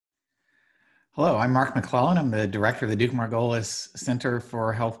Hello, I'm Mark McClellan. I'm the director of the Duke Margolis Center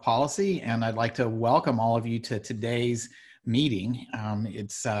for Health Policy, and I'd like to welcome all of you to today's meeting.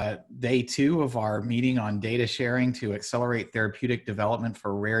 It's day 2 of our meeting on data sharing to accelerate therapeutic development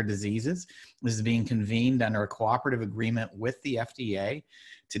for rare diseases. This is being convened under a cooperative agreement with the FDA.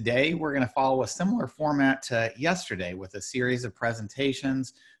 Today, we're going to follow a similar format to yesterday with a series of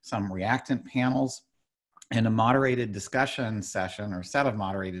presentations, some reactant panels, and a moderated discussion session or set of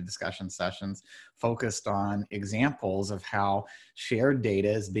moderated discussion sessions focused on examples of how shared data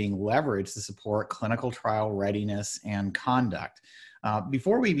is being leveraged to support clinical trial readiness and conduct.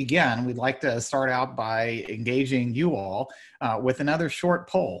 Before we begin, we'd like to start out by engaging you all with another short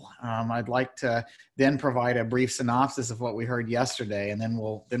poll. I'd like to then provide a brief synopsis of what we heard yesterday, and then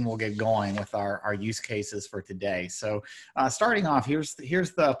we'll get going with our use cases for today. So starting off, here's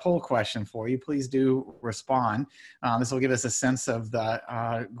the poll question for you. Please do respond. This will give us a sense of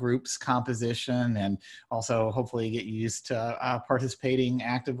the group's composition and also hopefully get used to participating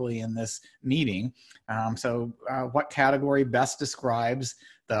actively in this meeting. What category best describes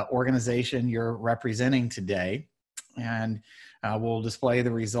the organization you're representing today? And we'll display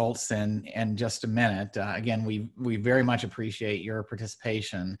the results in just a minute. Again, we very much appreciate your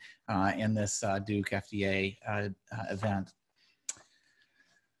participation in this Duke FDA event.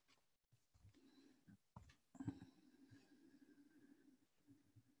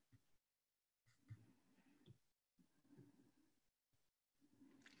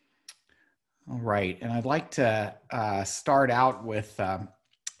 All right, and I'd like to start out with,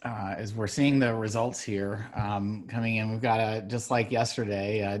 as we're seeing the results here coming in, we've got, just like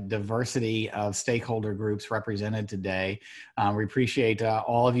yesterday, a diversity of stakeholder groups represented today. We appreciate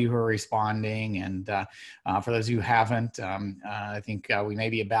all of you who are responding, and for those who haven't, I think we may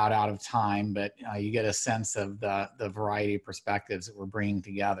be about out of time, but you get a sense of the variety of perspectives that we're bringing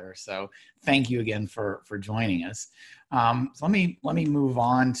together. So thank you again for joining us. So let me move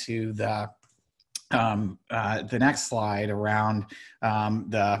on to the next slide around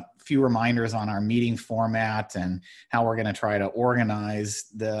the few reminders on our meeting format and how we're going to try to organize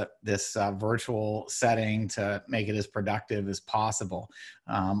this virtual setting to make it as productive as possible.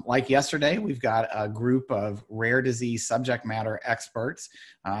 Like yesterday, we've got a group of rare disease subject matter experts.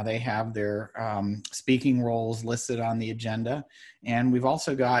 They have their speaking roles listed on the agenda. And we've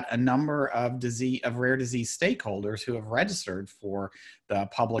also got a number of rare disease stakeholders who have registered for the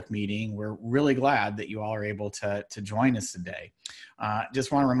public meeting. We're really glad that you all are able to join us today.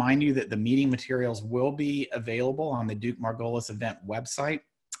 Just want to remind you that the meeting materials will be available on the Duke Margolis event website.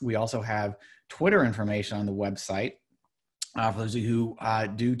 We also have Twitter information on the website. For those of you who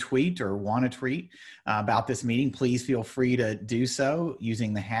do tweet or want to tweet about this meeting, please feel free to do so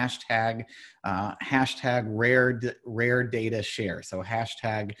using the hashtag rare data share. So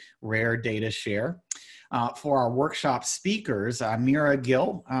hashtag rare data share. For our workshop speakers, Mira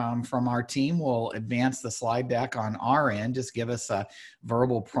Gill from our team will advance the slide deck on our end. Just give us a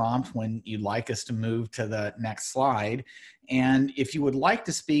verbal prompt when you'd like us to move to the next slide. And if you would like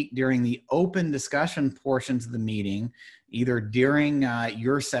to speak during the open discussion portions of the meeting, either during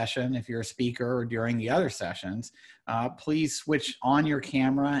your session, if you're a speaker, or during the other sessions, please switch on your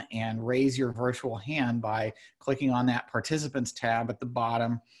camera and raise your virtual hand by clicking on that participants tab at the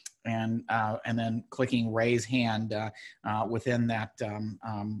bottom and then clicking raise hand within that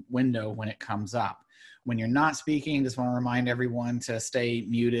window when it comes up. When you're not speaking, just want to remind everyone to stay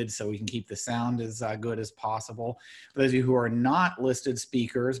muted so we can keep the sound as good as possible. For those of you who are not listed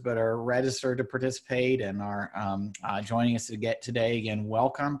speakers but are registered to participate and are joining us today, again,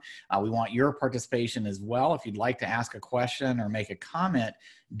 welcome. We want your participation as well. If you'd like to ask a question or make a comment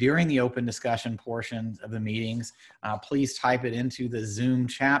during the open discussion portions of the meetings, please type it into the Zoom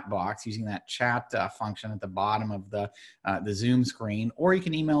chat box using that chat function at the bottom of the Zoom screen, or you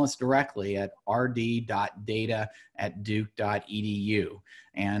can email us directly at rd.data@duke.edu.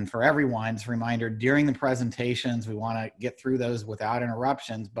 And for everyone, it's a reminder, during the presentations, we want to get through those without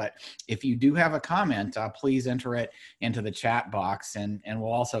interruptions, but if you do have a comment, please enter it into the chat box, and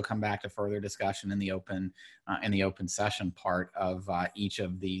we'll also come back to further discussion in the open session part of each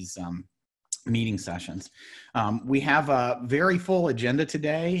of these meeting sessions. We have a very full agenda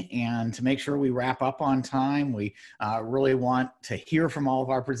today, and to make sure we wrap up on time, we really want to hear from all of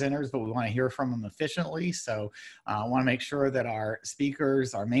our presenters, but we want to hear from them efficiently. So I want to make sure that our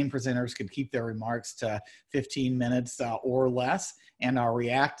speakers, our main presenters, could keep their remarks to 15 minutes or less, and our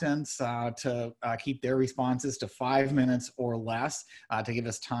reactants to keep their responses to 5 minutes or less to give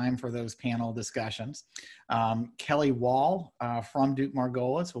us time for those panel discussions. Kelly Wall from Duke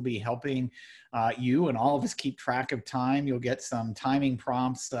Margolis will be helping you and all of us keep track of time. You'll get some timing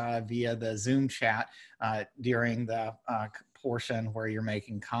prompts via the Zoom chat during the portion where you're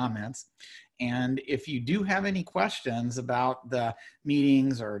making comments. And if you do have any questions about the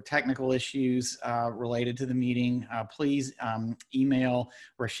meetings or technical issues related to the meeting, please email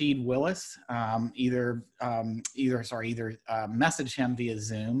Rashid Willis, either message him via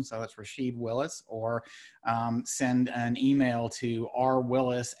Zoom, so that's Rashid Willis, or send an email to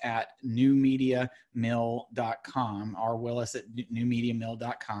rwillis@newmediamill.com,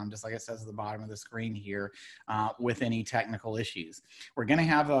 rwillis@newmediamill.com, just like it says at the bottom of the screen here, with any technical issues. We're going to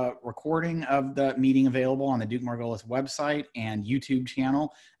have a recording of the meeting available on the Duke Margolis website and YouTube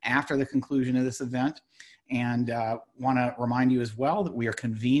channel after the conclusion of this event. And want to remind you as well that we are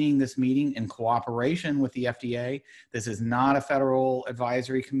convening this meeting in cooperation with the FDA. This is not a federal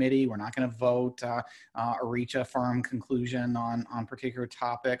advisory committee. We're not going to vote or reach a firm conclusion on particular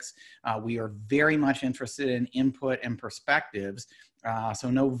topics. We are very much interested in input and perspectives. So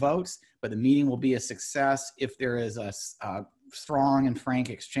no votes, but the meeting will be a success if there is a strong and frank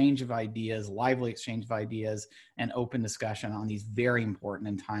exchange of ideas, lively exchange of ideas, and open discussion on these very important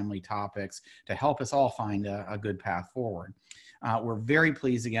and timely topics to help us all find a good path forward. We're very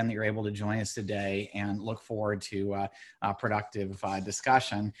pleased again that you're able to join us today and look forward to a productive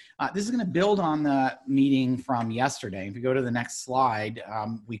discussion. This is going to build on the meeting from yesterday. If you go to the next slide,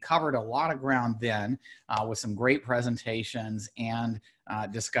 we covered a lot of ground then with some great presentations and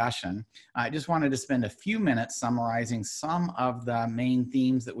discussion. I just wanted to spend a few minutes summarizing some of the main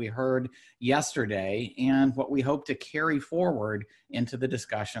themes that we heard yesterday and what we hope to carry forward into the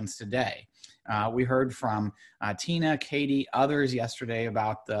discussions today. We heard from Tina, Katie, others yesterday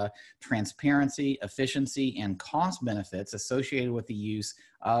about the transparency, efficiency, and cost benefits associated with the use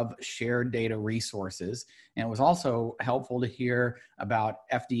of shared data resources. And it was also helpful to hear about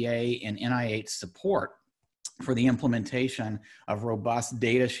FDA and NIH support for the implementation of robust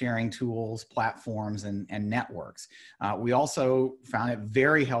data sharing tools, platforms, and networks. We also found it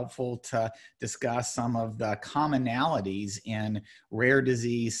very helpful to discuss some of the commonalities in rare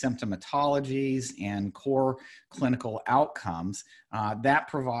disease symptomatologies and core clinical outcomes. That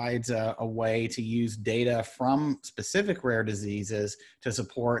provides a way to use data from specific rare diseases to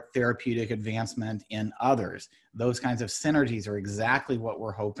support therapeutic advancement in others. Those kinds of synergies are exactly what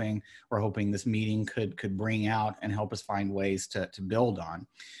we're hoping this meeting could bring out and help us find ways to build on.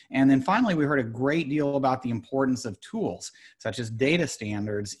 And then finally, we heard a great deal about the importance of tools such as data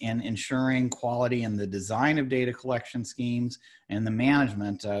standards in ensuring quality in the design of data collection schemes and the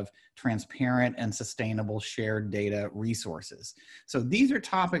management of transparent and sustainable shared data resources. So these are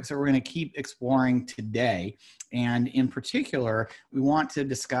topics that we're going to keep exploring today. And in particular, we want to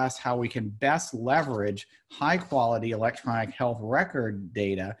discuss how we can best leverage high quality electronic health record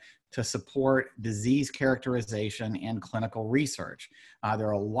data to support disease characterization and clinical research. There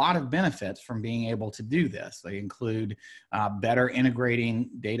are a lot of benefits from being able to do this. They include better integrating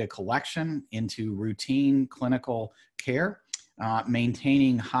data collection into routine clinical care,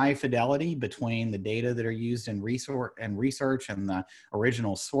 maintaining high fidelity between the data that are used in research and the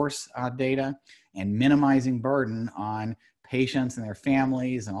original source data, and minimizing burden on patients and their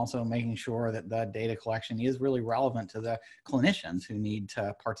families, and also making sure that the data collection is really relevant to the clinicians who need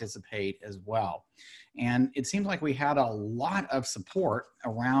to participate as well. And it seems like we had a lot of support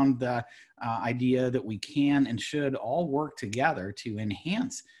around the idea that we can and should all work together to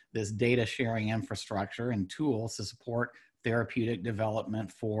enhance this data sharing infrastructure and tools to support therapeutic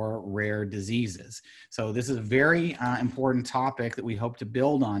development for rare diseases. So this is a very important topic that we hope to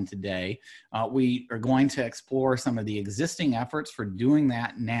build on today. We are going to explore some of the existing efforts for doing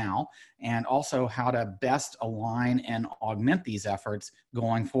that now, and also how to best align and augment these efforts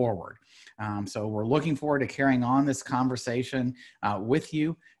going forward. So we're looking forward to carrying on this conversation with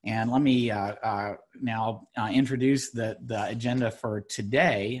you. And let me now introduce the agenda for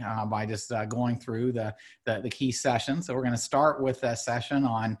today by just going through the key sessions. So we're going to start with a session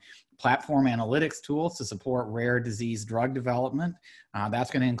on platform analytics tools to support rare disease drug development.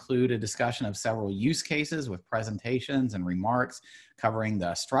 That's going to include a discussion of several use cases with presentations and remarks covering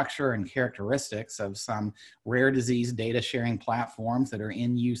the structure and characteristics of some rare disease data sharing platforms that are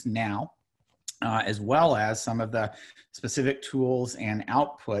in use now, as well as some of the specific tools and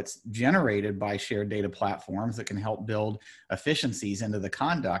outputs generated by shared data platforms that can help build efficiencies into the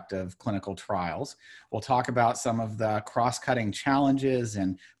conduct of clinical trials. We'll talk about some of the cross-cutting challenges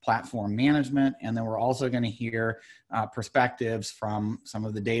in platform management, and then we're also going to hear perspectives from some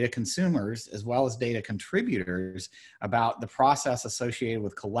of the data consumers as well as data contributors about the process associated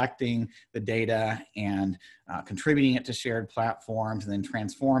with collecting the data and contributing it to shared platforms and then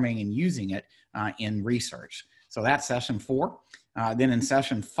transforming and using it in research. So that's session 4. Then in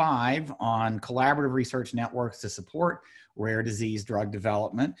session 5 on collaborative research networks to support rare disease drug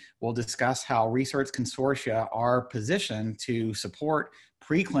development, we'll discuss how research consortia are positioned to support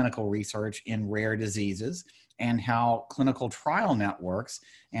preclinical research in rare diseases and how clinical trial networks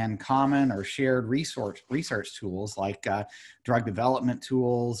and common or shared research tools like drug development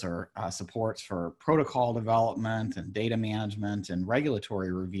tools or supports for protocol development and data management and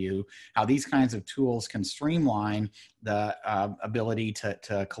regulatory review, how these kinds of tools can streamline the ability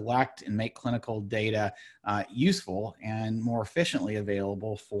to collect and make clinical data useful and more efficiently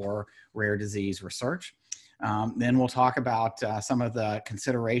available for rare disease research. Then we'll talk about some of the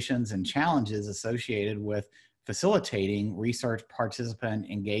considerations and challenges associated with facilitating research participant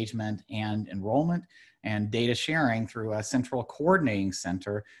engagement and enrollment and data sharing through a central coordinating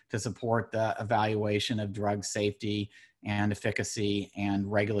center to support the evaluation of drug safety and efficacy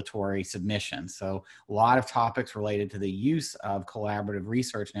and regulatory submission. So a lot of topics related to the use of collaborative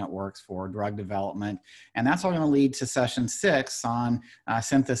research networks for drug development. And that's all going to lead to session 6 on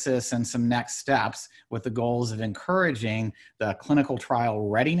synthesis and some next steps with the goals of encouraging the clinical trial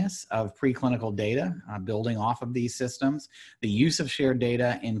readiness of preclinical data, building off of these systems, the use of shared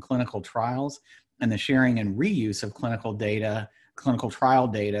data in clinical trials, and the sharing and reuse of clinical trial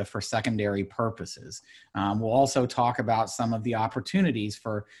data for secondary purposes. We'll also talk about some of the opportunities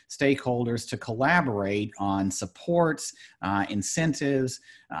for stakeholders to collaborate on supports, incentives,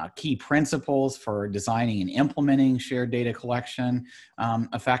 key principles for designing and implementing shared data collection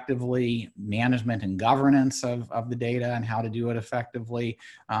effectively, management and governance of the data and how to do it effectively,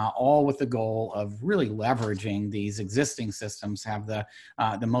 all with the goal of really leveraging these existing systems to have the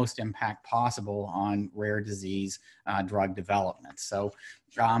most impact possible on rare disease drug development. So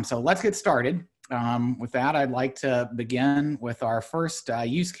let's get started. With that, I'd like to begin with our first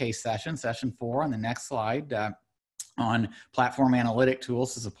use case session, session 4 on the next slide, on platform analytic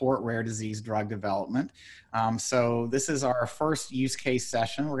tools to support rare disease drug development. So this is our first use case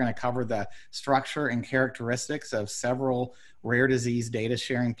session. We're going to cover the structure and characteristics of several rare disease data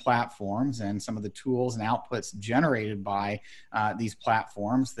sharing platforms and some of the tools and outputs generated by these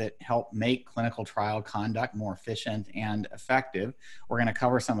platforms that help make clinical trial conduct more efficient and effective. We're going to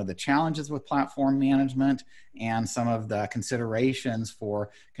cover some of the challenges with platform management and some of the considerations for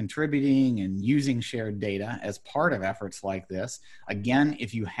contributing and using shared data as part of efforts like this. Again,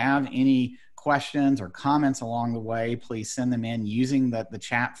 if you have any questions or comments along the way, please send them in using the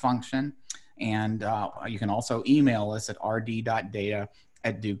chat function. And you can also email us at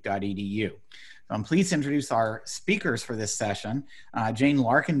rd.data@duke.edu. I'm pleased to introduce our speakers for this session. Jane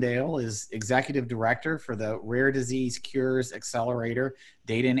Larkindale is Executive Director for the Rare Disease Cures Accelerator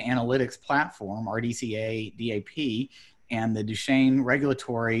Data and Analytics Platform, RDCA-DAP, and the Duchenne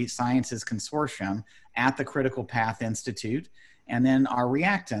Regulatory Sciences Consortium at the Critical Path Institute. And then our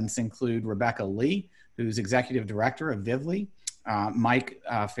reactants include Rebecca Lee, who's Executive Director of Vivli, Mike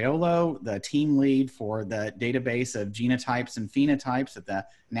Feolo, the team lead for the database of genotypes and phenotypes at the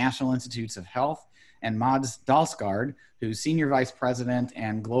National Institutes of Health, and Mads Dalsgaard, who's Senior Vice President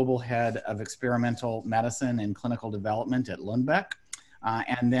and Global Head of Experimental Medicine and Clinical Development at Lundbeck.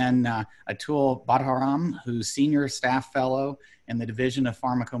 And then Atul Badharam, who's Senior Staff Fellow in the Division of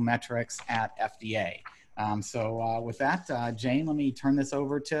Pharmacometrics at FDA. With that, Jane, let me turn this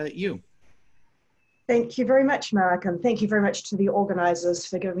over to you. Thank you very much, Mark, and thank you very much to the organizers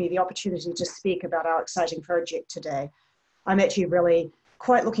for giving me the opportunity to speak about our exciting project today. I'm actually really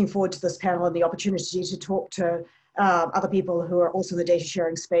quite looking forward to this panel and the opportunity to talk to other people who are also in the data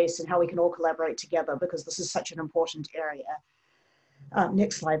sharing space and how we can all collaborate together, because this is such an important area.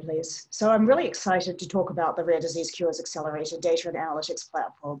 Next slide, please. So I'm really excited to talk about the Rare Disease Cures Accelerator Data and Analytics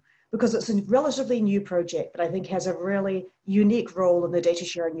Platform, because it's a relatively new project, but I think has a really unique role in the data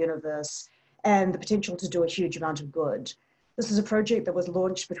sharing universe and the potential to do a huge amount of good. This is a project that was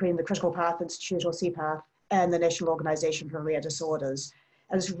launched between the Critical Path Institute, or CPAth, and the National Organization for Rare Disorders.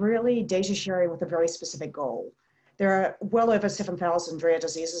 And it's really data sharing with a very specific goal. There are well over 7,000 rare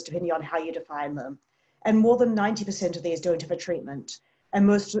diseases, depending on how you define them. And more than 90% of these don't have a treatment. And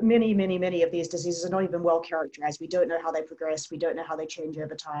many of these diseases are not even well characterized. We don't know how they progress. We don't know how they change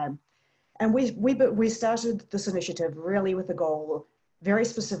over time. And we started this initiative really with the goal, very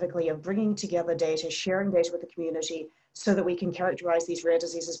specifically, of bringing together data, sharing data with the community so that we can characterize these rare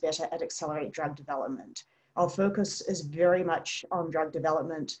diseases better and accelerate drug development. Our focus is very much on drug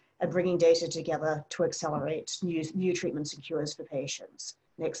development and bringing data together to accelerate new treatments and cures for patients.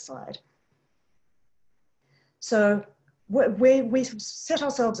 Next slide. So we set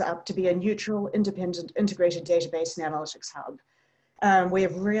ourselves up to be a neutral, independent, integrated database and analytics hub. We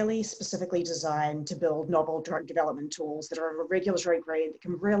have really specifically designed to build novel drug development tools that are of a regulatory grade that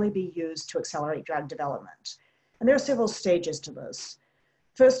can really be used to accelerate drug development. And there are several stages to this.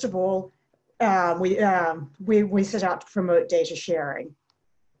 First of all, we set out to promote data sharing.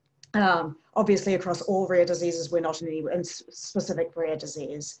 Obviously, across all rare diseases, we're not in any specific rare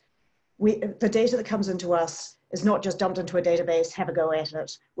disease. The data that comes into us is not just dumped into a database, have a go at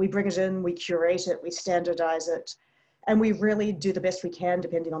it. We bring it in, we curate it, we standardize it, and we really do the best we can,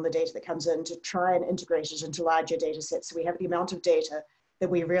 depending on the data that comes in, to try and integrate it into larger data sets. So we have the amount of data that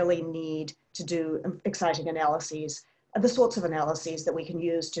we really need to do exciting analyses, and the sorts of analyses that we can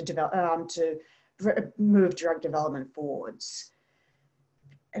use to develop, move drug development forwards.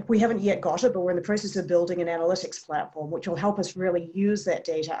 We haven't yet got it, but we're in the process of building an analytics platform, which will help us really use that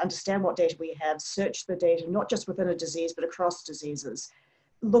data, understand what data we have, search the data, not just within a disease, but across diseases.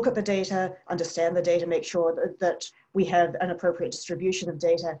 Look at the data, understand the data, make sure that we have an appropriate distribution of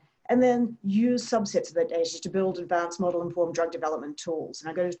data, and then use subsets of that data to build advanced model-informed drug development tools. And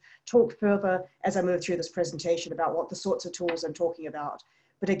I'm going to talk further as I move through this presentation about what the sorts of tools I'm talking about.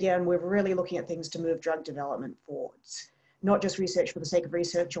 But again, we're really looking at things to move drug development forwards. Not just research for the sake of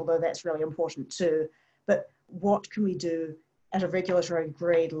research, although that's really important too, but what can we do at a regulatory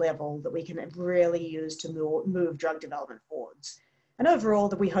grade level that we can really use to move drug development forwards. And overall,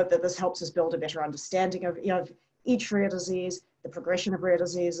 that we hope that this helps us build a better understanding of each rare disease, the progression of rare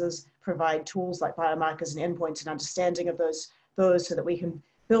diseases, provide tools like biomarkers and endpoints and understanding of those so that we can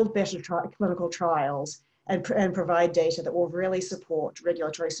build better clinical trials and provide data that will really support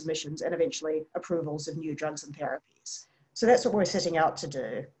regulatory submissions and eventually approvals of new drugs and therapies. So that's what we're setting out to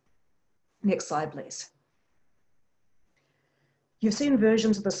do. Next slide, please. You've seen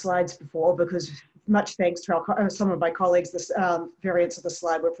versions of the slides before because much thanks to some of my colleagues, this variants of the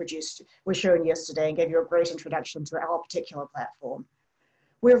slide were shown yesterday and gave you a great introduction to our particular platform.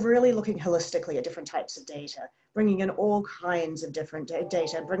 We're really looking holistically at different types of data, bringing in all kinds of different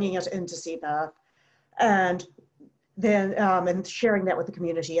data, bringing it into CPAP, and then and sharing that with the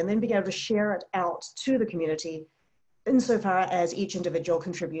community, and then being able to share it out to the community insofar as each individual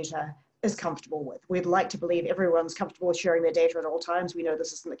contributor is comfortable with. We'd like to believe everyone's comfortable with sharing their data at all times. We know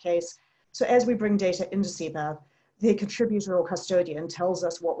this isn't the case. So as we bring data into CPAP, the contributor or custodian tells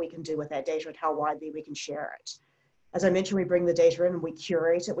us what we can do with that data and how widely we can share it. As I mentioned, we bring the data in, we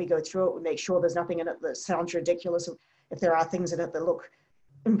curate it, we go through it, we make sure there's nothing in it that sounds ridiculous. If there are things in it that look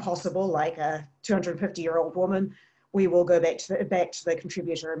impossible, like a 250-year-old woman, we will go back to the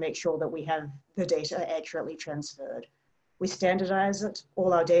contributor and make sure that we have the data accurately transferred. We standardize it.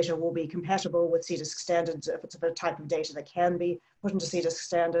 All our data will be compatible with CDISC standards if it's a type of data that can be put into CDISC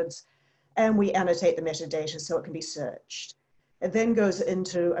standards. And we annotate the metadata so it can be searched. It then goes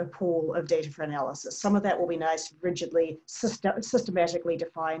into a pool of data for analysis. Some of that will be nice, rigidly, systematically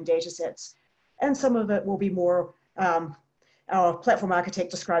defined data sets. And some of it will be more, our platform architect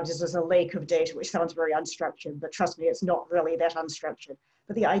describes it as a lake of data, which sounds very unstructured, but trust me, it's not really that unstructured.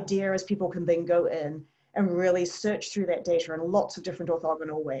 But the idea is people can then go in and really search through that data in lots of different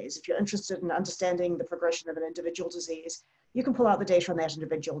orthogonal ways. If you're interested in understanding the progression of an individual disease, you can pull out the data on that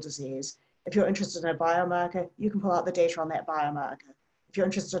individual disease. If you're interested in a biomarker, you can pull out the data on that biomarker. If you're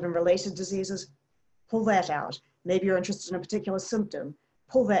interested in related diseases, pull that out. Maybe you're interested in a particular symptom,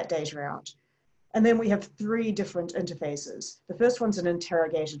 pull that data out. And then we have 3 different interfaces. The first one's an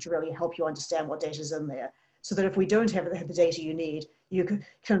interrogator to really help you understand what data is in there, so that if we don't have the data you need, you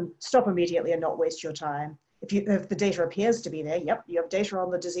can stop immediately and not waste your time. If the data appears to be there, yep, you have data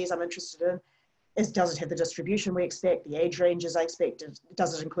on the disease I'm interested in. Does it have the distribution we expect, the age ranges I expect?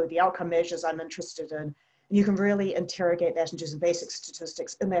 Does it include the outcome measures I'm interested in? And you can really interrogate that and do some basic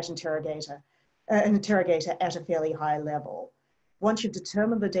statistics in that interrogator at a fairly high level. Once you've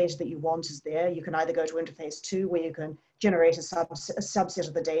determined the data that you want is there, you can either go to interface 2, where you can generate a subset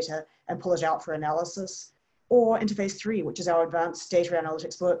of the data and pull it out for analysis, or interface 3, which is our advanced data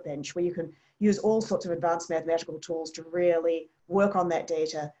analytics workbench, where you can use all sorts of advanced mathematical tools to really work on that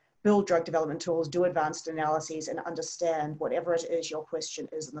data, build drug development tools, do advanced analyses, and understand whatever it is your question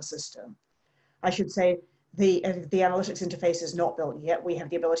is in the system. I should say the analytics interface is not built yet. We have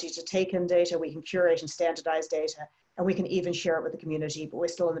the ability to take in data, we can curate and standardize data, and we can even share it with the community, but we're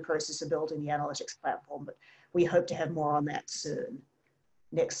still in the process of building the analytics platform, but we hope to have more on that soon.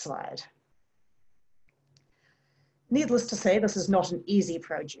 Next slide. Needless to say, this is not an easy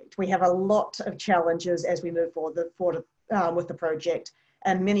project. We have a lot of challenges as we move forward with the project,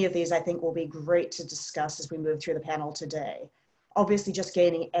 and many of these I think will be great to discuss as we move through the panel today. Obviously, just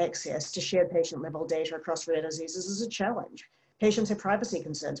gaining access to shared patient level data across rare diseases is a challenge. Patients have privacy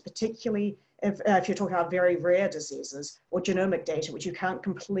concerns, particularly if you're talking about very rare diseases or genomic data, which you can't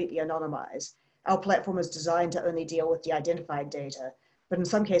completely anonymize. Our platform is designed to only deal with the identified data, but in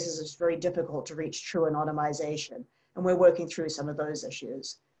some cases it's very difficult to reach true anonymization, and we're working through some of those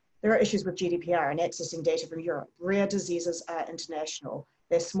issues. There are issues with GDPR and accessing data from Europe. Rare diseases are international.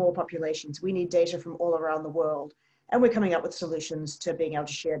 They're small populations. We need data from all around the world, and we're coming up with solutions to being able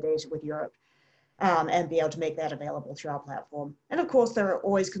to share data with Europe and be able to make that available through our platform. And of course, there are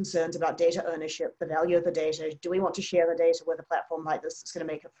always concerns about data ownership, the value of the data. Do we want to share the data with a platform like this that's going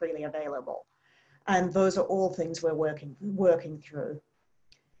to make it freely available? And those are all things we're working through.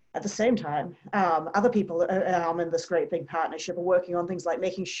 At the same time, other people in this great big partnership are working on things like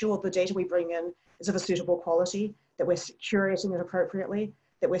making sure the data we bring in is of a suitable quality, that we're curating it appropriately,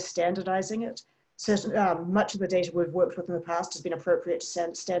 that we're standardizing it. Much of the data we've worked with in the past has been appropriate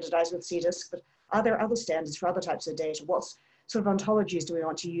to standardize with CDISC, but are there other standards for other types of data? What sort of ontologies do we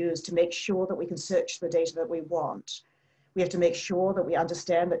want to use to make sure that we can search the data that we want? We have to make sure that we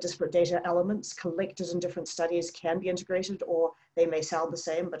understand that disparate data elements collected in different studies can be integrated, or they may sound the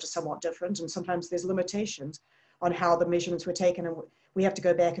same, but are somewhat different. And sometimes there's limitations on how the measurements were taken. And we have to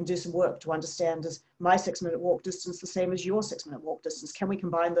go back and do some work to understand, is my 6-minute walk distance the same as your 6-minute walk distance? Can we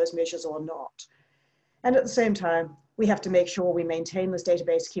combine those measures or not? And at the same time, we have to make sure we maintain this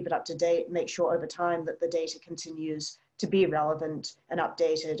database, keep it up to date, make sure over time that the data continues to be relevant and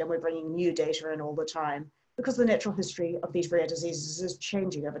updated, and we're bringing new data in all the time, because the natural history of these rare diseases is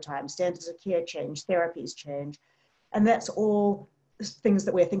changing over time. Standards of care change, therapies change, and that's all things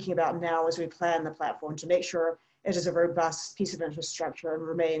that we're thinking about now as we plan the platform to make sure it is a robust piece of infrastructure and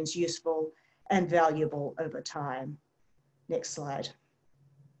remains useful and valuable over time. Next slide.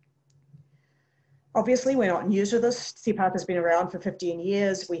 Obviously, we're not new to this. CPAP has been around for 15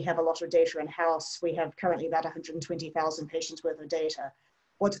 years. We have a lot of data in-house. We have currently about 120,000 patients worth of data.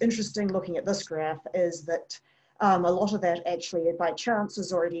 What's interesting looking at this graph is that a lot of that actually by chance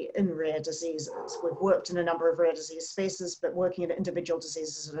is already in rare diseases. We've worked in a number of rare disease spaces, but working in individual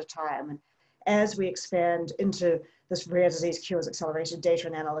diseases at a time. And as we expand into this rare disease cures accelerated data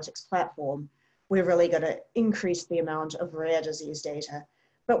and analytics platform, we're really going to increase the amount of rare disease data,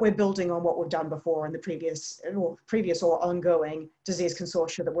 but we're building on what we've done before in the previous or ongoing disease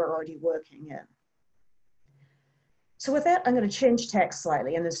consortia that we're already working in. So with that, I'm going to change tack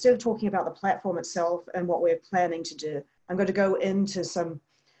slightly, and instead of talking about the platform itself and what we're planning to do, I'm going to go into some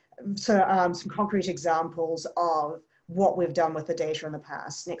concrete examples of what we've done with the data in the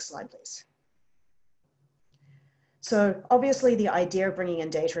past. Next slide, please. So obviously the idea of bringing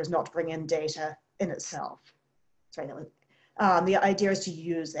in data is not to bring in data in itself. Sorry, the idea is to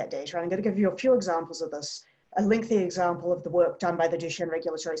use that data. And I'm going to give you a few examples of this, a lengthy example of the work done by the Duchenne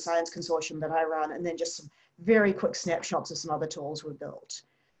Regulatory Science Consortium that I run, and then just some very quick snapshots of some other tools we built.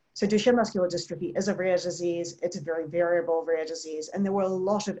 So Duchenne muscular dystrophy is a rare disease. It's a very variable rare disease. And there were a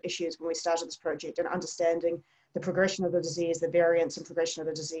lot of issues when we started this project in understanding the progression of the disease, the variance and progression of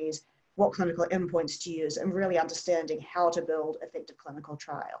the disease, what clinical endpoints to use, and really understanding how to build effective clinical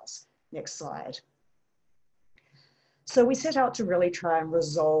trials. Next slide. So we set out to really try and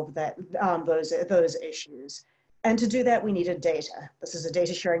resolve that, those issues. And to do that, we needed data. This is a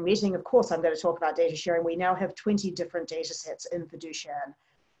data sharing meeting. Of course, I'm going to talk about data sharing. We now have 20 different data sets in for Duchenne.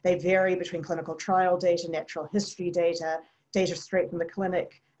 They vary between clinical trial data, natural history data, data straight from the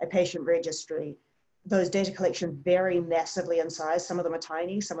clinic, a patient registry. Those data collections vary massively in size. Some of them are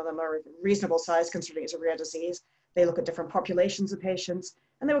tiny, some of them are reasonable size considering it's a rare disease. They look at different populations of patients,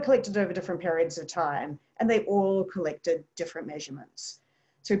 and they were collected over different periods of time, and they all collected different measurements.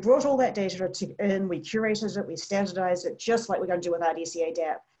 So we brought all that data in, we curated it, we standardized it, just like we're going to do with our DCA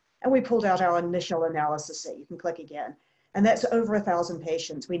DAP, and we pulled out our initial analysis set. You can click again. And that's over 1,000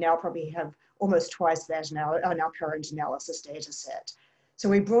 patients. We now probably have almost twice that in our current analysis data set. So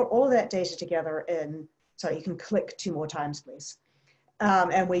we brought all of that data together in, sorry, you can click 2 more times, please.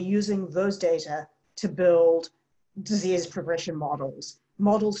 And we're using those data to build disease progression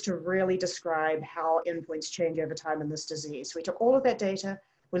models to really describe how endpoints change over time in this disease. So we took all of that data,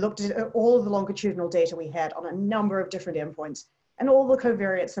 we looked at all of the longitudinal data we had on a number of different endpoints and all the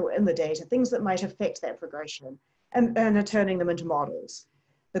covariates that were in the data, things that might affect that progression, and are turning them into models.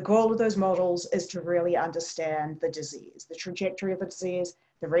 The goal of those models is to really understand the disease, the trajectory of the disease,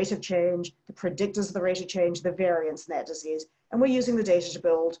 the rate of change, the predictors of the rate of change, the variance in that disease. And we're using the data to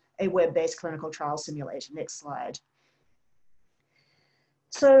build a web-based clinical trial simulator. Next slide.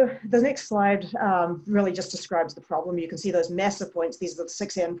 So the next slide really just describes the problem. You can see those massive points. These are the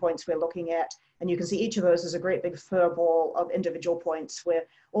 6 endpoints we're looking at. And you can see each of those is a great big fur ball of individual points where,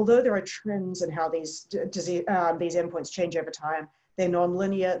 although there are trends in how these endpoints change over time, they're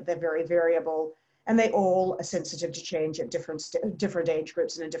non-linear, they're very variable, and they all are sensitive to change at different age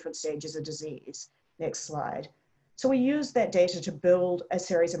groups and in different stages of disease. Next slide. So we use that data to build a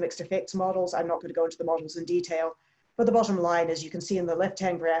series of mixed effects models. I'm not going to go into the models in detail, but the bottom line is you can see in the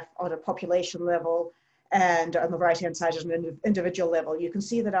left-hand graph on a population level and on the right-hand side at an individual level, you can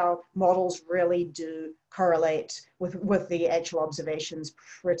see that our models really do correlate with the actual observations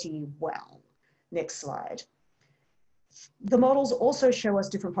pretty well. Next slide. The models also show us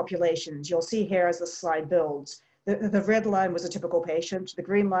different populations. You'll see here as the slide builds, the red line was a typical patient. The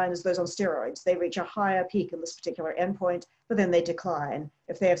green line is those on steroids. They reach a higher peak in this particular endpoint, but then they decline.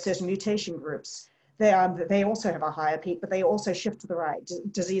 If they have certain mutation groups, they also have a higher peak, but they also shift to the right.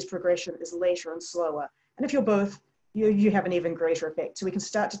 Disease progression is later and slower. And if you're both, you have an even greater effect. So we can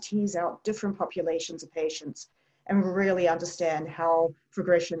start to tease out different populations of patients and really understand how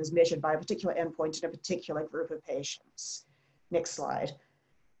progression is measured by a particular endpoint in a particular group of patients. Next slide.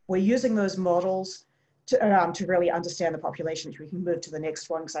 We're using those models to really understand the populations. We can move to the next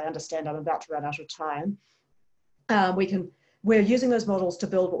one because I understand I'm about to run out of time. We're using those models to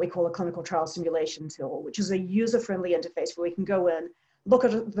build what we call a clinical trial simulation tool, which is a user-friendly interface where we can go in, look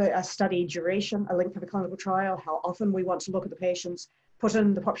at a study duration, a length of a clinical trial, how often we want to look at the patients, put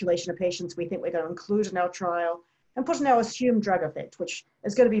in the population of patients we think we're going to include in our trial, and put in our assumed drug effect, which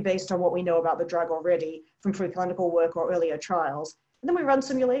is going to be based on what we know about the drug already from preclinical work or earlier trials. And then we run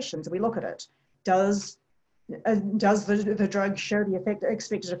simulations and we look at it. Does the drug show the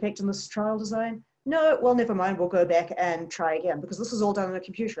expected effect in this trial design? No, well, never mind, we'll go back and try again because this is all done on a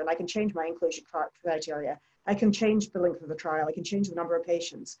computer and I can change my inclusion criteria. I can change the length of the trial. I can change the number of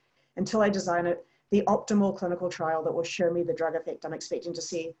patients until I design it, the optimal clinical trial that will show me the drug effect I'm expecting to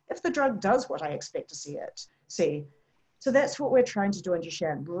see if the drug does what I expect to see. So that's what we're trying to do in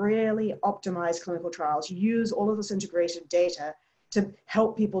Duchenne, really optimize clinical trials, use all of this integrated data to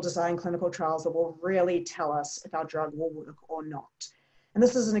help people design clinical trials that will really tell us if our drug will work or not. And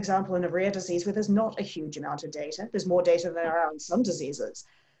this is an example in a rare disease where there's not a huge amount of data. There's more data than there are in some diseases,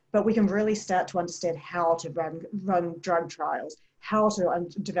 but we can really start to understand how to run drug trials, how to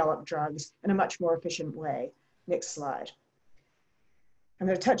develop drugs in a much more efficient way. Next slide. I'm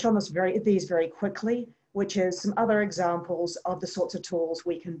going to touch on these very quickly, which is some other examples of the sorts of tools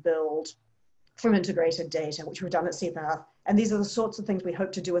we can build from integrated data, which we've done at CPATH. And these are the sorts of things we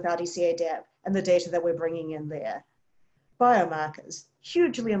hope to do with RDCA-DAP and the data that we're bringing in there. Biomarkers,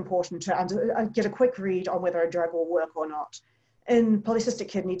 hugely important to get a quick read on whether a drug will work or not. In polycystic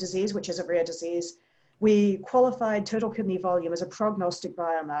kidney disease, which is a rare disease, we qualified total kidney volume as a prognostic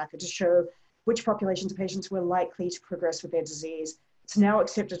biomarker to show which populations of patients were likely to progress with their disease. It's now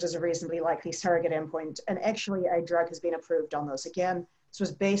accepted as a reasonably likely surrogate endpoint, and actually a drug has been approved on this. Again, this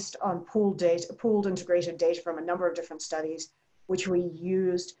was based on pooled integrated data from a number of different studies, which we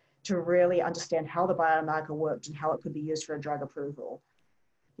used to really understand how the biomarker worked and how it could be used for a drug approval.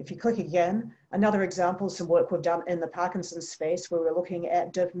 If you click again, another example is some work we've done in the Parkinson's space where we're looking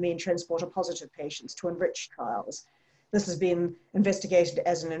at dopamine transporter positive patients to enrich trials. This has been investigated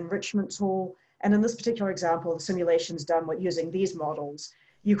as an enrichment tool. And in this particular example, the simulations done using these models,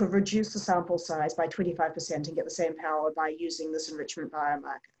 you could reduce the sample size by 25% and get the same power by using this enrichment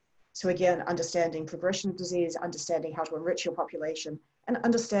biomarker. So again, understanding progression of disease, understanding how to enrich your population, and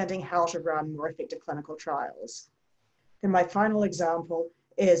understanding how to run more effective clinical trials. Then my final example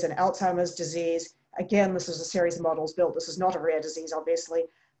is an Alzheimer's disease. Again, this is a series of models built. This is not a rare disease, obviously,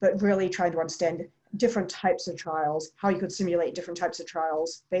 but really trying to understand different types of trials, how you could simulate different types of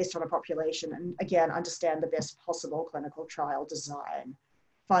trials based on a population, and again, understand the best possible clinical trial design.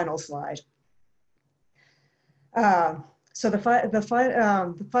 Final slide. So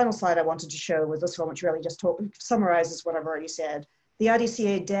the final slide I wanted to show was this one, which really just summarizes what I've already said. The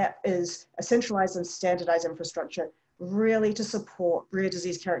RDCA-DAP is a centralized and standardized infrastructure really to support rare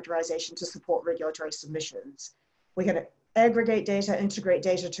disease characterization, to support regulatory submissions. We're going to aggregate data, integrate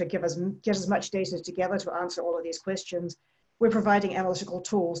data to get as much data together to answer all of these questions. We're providing analytical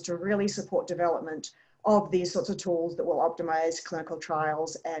tools to really support development of these sorts of tools that will optimize clinical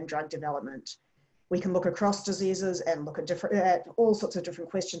trials and drug development. We can look across diseases and look at all sorts of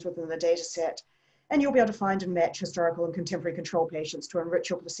different questions within the data set. And you'll be able to find and match historical and contemporary control patients to enrich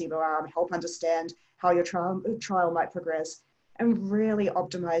your placebo arm, help understand how your trial might progress, and really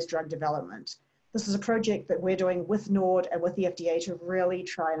optimize drug development. This is a project that we're doing with NORD and with the FDA to really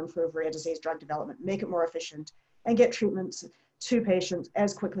try and improve rare disease drug development, make it more efficient, and get treatments to patients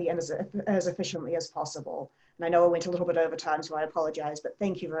as quickly and as efficiently as possible. And I know I went a little bit over time, so I apologize, but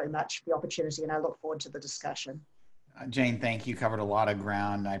thank you very much for the opportunity, and I look forward to the discussion. Jane, thank you. Covered a lot of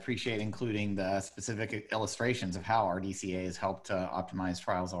ground. I appreciate including the specific illustrations of how our DCA has helped optimize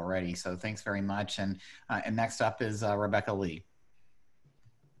trials already. So thanks very much. And next up is Rebecca Lee.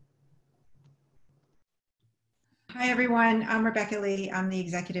 Hi, everyone. I'm Rebecca Lee. I'm the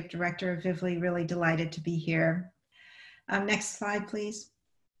Executive Director of Vivli. Really delighted to be here. Next slide, please.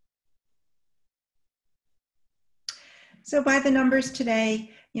 So by the numbers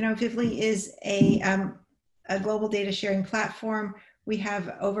today, you know, Vivli is a global data sharing platform. We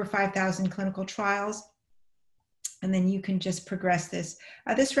have over 5,000 clinical trials, and then you can just progress this.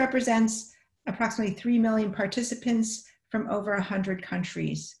 This represents approximately 3 million participants from over 100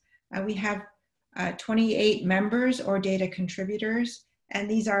 countries. We have 28 members or data contributors, and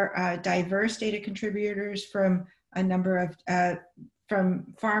these are diverse data contributors from a number of, from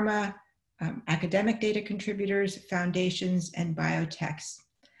pharma, academic data contributors, foundations, and biotechs.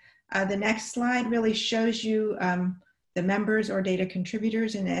 The next slide really shows you the members or data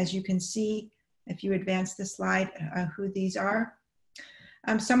contributors, and as you can see, if you advance the slide, who these are.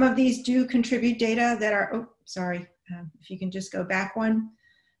 Some of these do contribute data that are, oh, sorry, if you can just go back one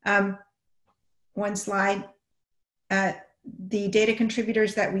slide. The data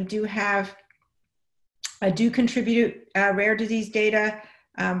contributors that we do have do contribute rare disease data.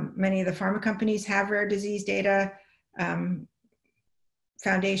 Many of the pharma companies have rare disease data.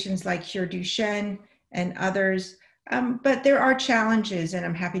 Foundations like Cure Duchenne and others. But there are challenges, and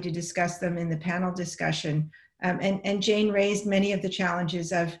I'm happy to discuss them in the panel discussion. And Jane raised many of the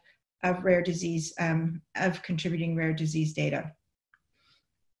challenges of rare disease, of contributing rare disease data.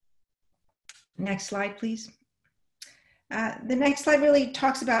 Next slide, please. The next slide really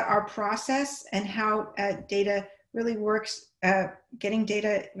talks about our process and how data really works, getting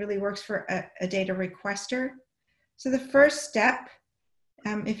data really works for a data requester. So the first step,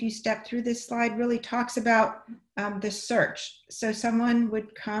 if you step through this slide, really talks about the search. So someone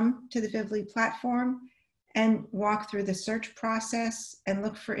would come to the Vivli platform and walk through the search process and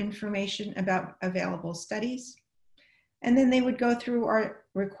look for information about available studies. And then they would go through our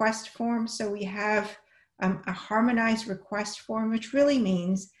request form. So we have a harmonized request form, which really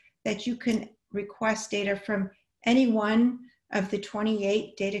means that you can request data from any one of the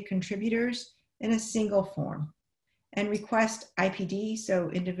 28 data contributors in a single form, and request IPD,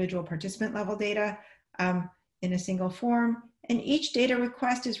 so individual participant level data, in a single form. And each data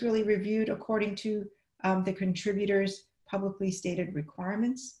request is really reviewed according to the contributors' publicly stated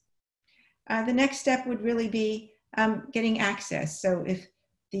requirements. The next step would really be getting access. So if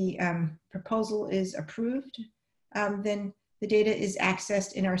the proposal is approved, then the data is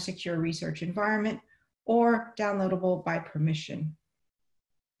accessed in our secure research environment or downloadable by permission.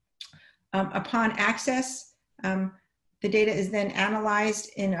 Upon access, the data is then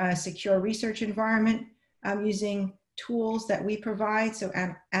analyzed in a secure research environment using tools that we provide, so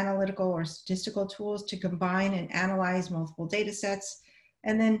analytical or statistical tools to combine and analyze multiple data sets.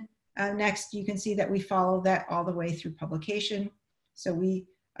 And then next, you can see that we follow that all the way through publication. So we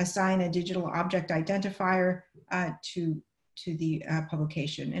assign a digital object identifier to the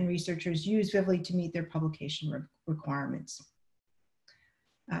publication, and researchers use Vivli to meet their publication requirements.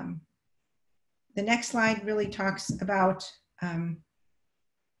 The next slide really talks about,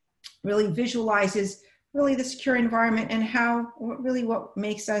 really visualizes really the secure environment and how, what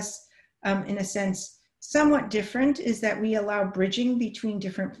makes us, in a sense, somewhat different is that we allow bridging between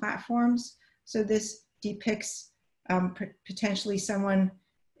different platforms. So this depicts potentially someone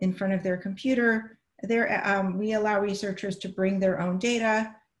in front of their computer. We allow researchers to bring their own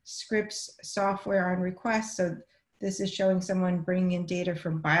data, scripts, software on request. So this is showing someone bringing in data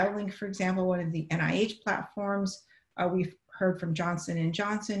from BioLink, for example, one of the NIH platforms. We've heard from Johnson &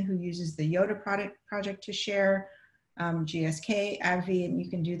 Johnson, who uses the YODA project to share, GSK, AbbVie, and you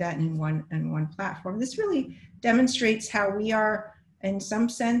can do that in one platform. This really demonstrates how we are, in some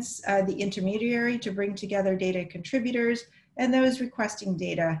sense, the intermediary to bring together data contributors and those requesting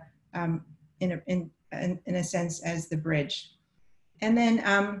data in a sense as the bridge. And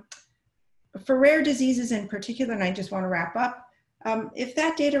then for rare diseases in particular, and I just want to wrap up, if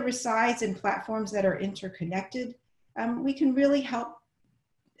that data resides in platforms that are interconnected, we can really help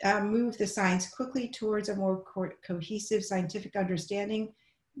move the science quickly towards a more cohesive scientific understanding,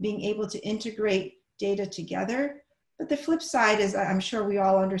 being able to integrate data together. But the flip side, as I'm sure we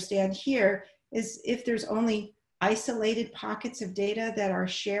all understand here, is if there's only isolated pockets of data that are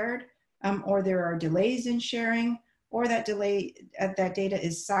shared, or there are delays in sharing, or that data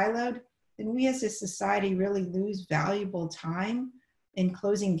is siloed, then we as a society really lose valuable time in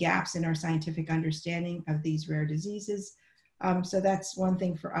closing gaps in our scientific understanding of these rare diseases. So that's one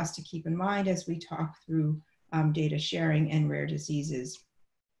thing for us to keep in mind as we talk through data sharing and rare diseases.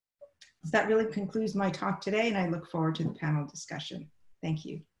 So that really concludes my talk today, and I look forward to the panel discussion. Thank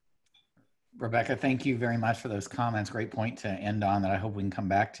you. Rebecca, thank you very much for those comments. Great point to end on that I hope we can come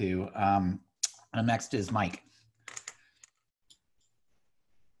back to. Next is Mike.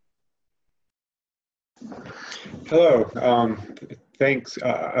 Hello, thanks.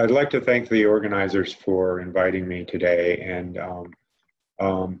 I'd like to thank the organizers for inviting me today. And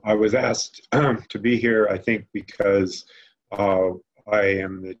I was asked to be here, I think, because I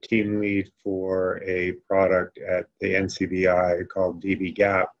am the team lead for a product at the NCBI called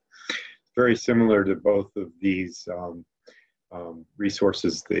dbGaP. Very similar to both of these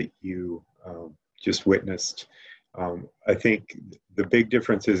resources that you just witnessed. I think the big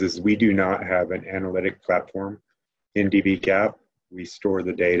difference is we do not have an analytic platform in dbGaP. We store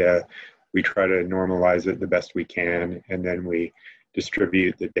the data, we try to normalize it the best we can, and then we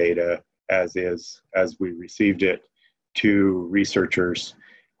distribute the data as is, as we received it, to researchers.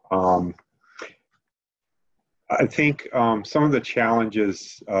 I think some of the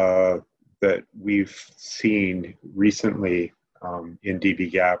challenges that we've seen recently in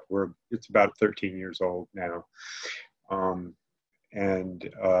dbGaP, it's about 13 years old now.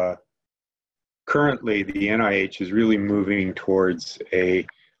 Currently, the NIH is really moving towards a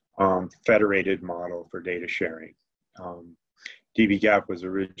federated model for data sharing. dbGaP was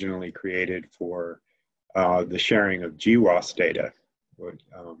originally created for the sharing of GWAS data,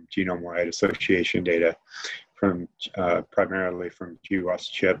 genome-wide association data, from primarily from GWAS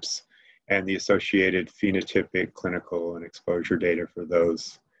chips, and the associated phenotypic, clinical, and exposure data for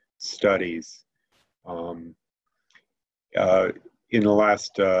those studies. In the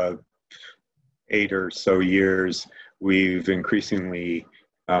last 8 or so years, we've increasingly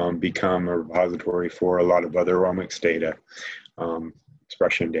become a repository for a lot of other omics data,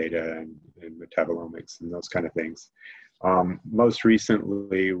 expression data and metabolomics and those kind of things. Most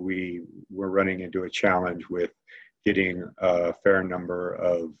recently, we were running into a challenge with getting a fair number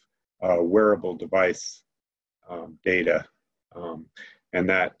of wearable device data, and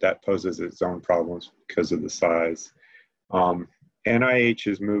that poses its own problems because of the size. NIH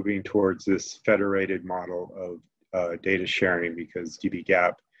is moving towards this federated model of data sharing because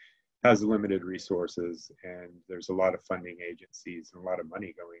dbGaP has limited resources, and there's a lot of funding agencies and a lot of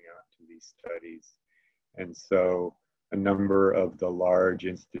money going out to these studies. And so a number of the large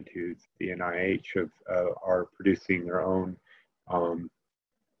institutes, the NIH, are producing their own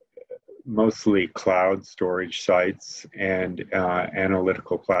mostly cloud storage sites and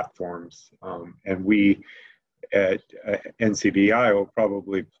analytical platforms. And we at NCBI will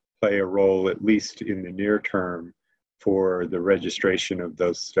probably play a role, at least in the near term, for the registration of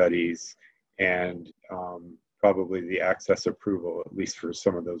those studies and probably the access approval, at least for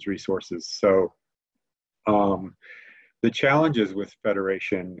some of those resources. So the challenges with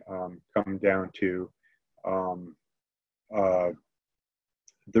federation come down to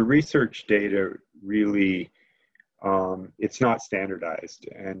the research data really, it's not standardized,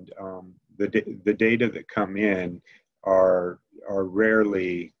 and the data that come in are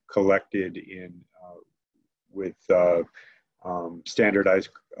rarely collected in with standardized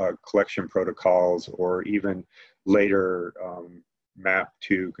collection protocols, or even later mapped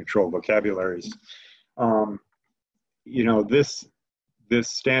to controlled vocabularies. You know, this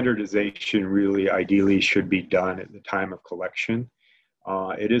standardization really ideally should be done at the time of collection.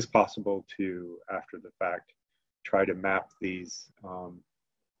 It is possible to, after the fact, try to map these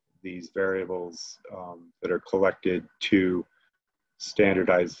variables that are collected to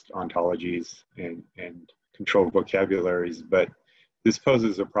standardized ontologies and controlled vocabularies, but this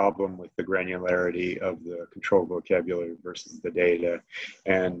poses a problem with the granularity of the controlled vocabulary versus the data.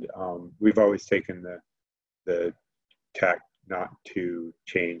 And we've always taken the tack not to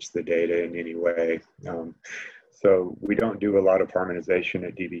change the data in any way. So we don't do a lot of harmonization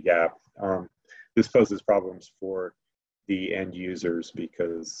at dbGaP. This poses problems for the end users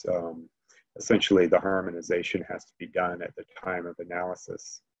because essentially the harmonization has to be done at the time of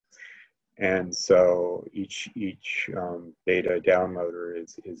analysis. And so each data downloader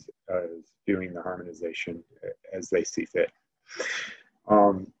is doing the harmonization as they see fit.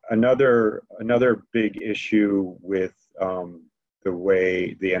 Another big issue with the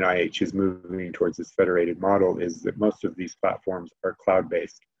way the NIH is moving towards this federated model is that most of these platforms are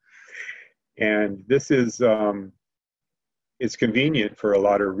cloud-based. And this is, it's convenient for a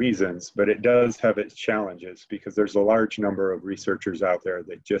lot of reasons, but it does have its challenges because there's a large number of researchers out there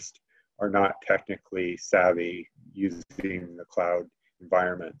that just are not technically savvy using the cloud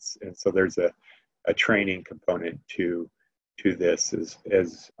environments. And so there's a training component to this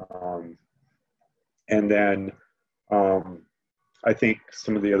and then I think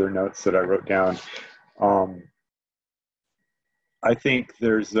some of the other notes that I wrote down, I think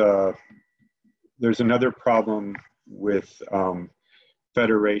there's another problem with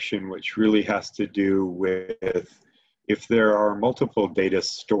federation, which really has to do with if there are multiple data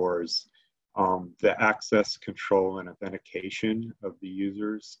stores, the access, control, and authentication of the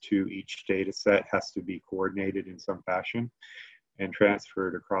users to each data set has to be coordinated in some fashion and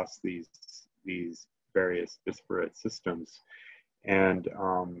transferred across these various disparate systems. And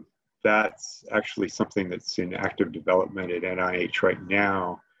that's actually something that's in active development at NIH right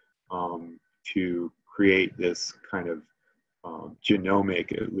now, to create this kind of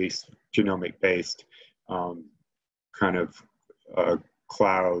genomic, at least genomic-based kind of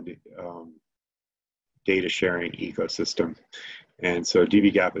cloud data sharing ecosystem. And so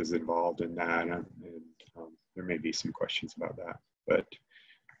dbGaP is involved in that, and there may be some questions about that, but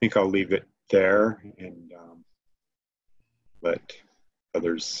I think I'll leave it there and let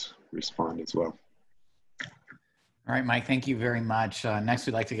others respond as well. All right, Mike, thank you very much. Next,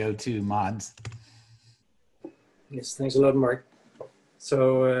 we'd like to go to Mods. Yes, thanks a lot, Mark.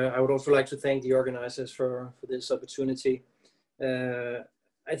 So I would also like to thank the organizers for this opportunity.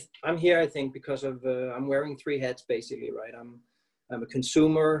 I'm here, I think, because of I'm wearing three hats basically, right? I'm a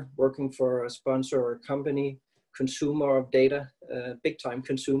consumer working for a sponsor or a company, consumer of data, big time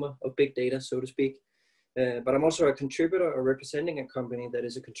consumer of big data, so to speak. But I'm also a contributor or representing a company that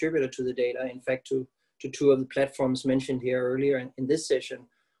is a contributor to the data. In fact, to two of the platforms mentioned here earlier in this session.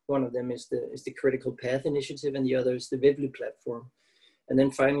 One of them is the Critical Path Initiative, and the other is the Vivly platform. And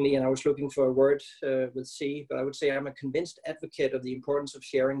then finally, and I was looking for a word with C, but I would say I'm a convinced advocate of the importance of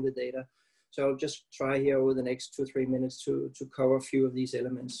sharing the data. So I'll just try here over the next 2-3 minutes to cover a few of these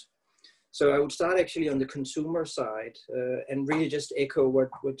elements. So I would start actually on the consumer side and really just echo what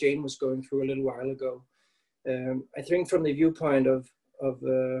Jane was going through a little while ago. I think from the viewpoint of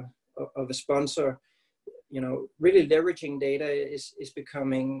a sponsor, really leveraging data is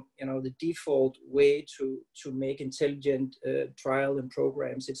becoming, the default way to make intelligent trial and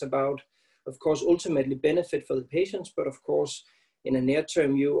programs. It's about, of course, ultimately benefit for the patients, but of course, in a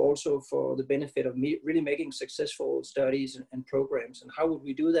near-term view, also for the benefit of really making successful studies and programs. And how would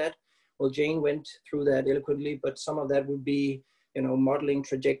we do that? Well, Jane went through that eloquently, but some of that would be, modeling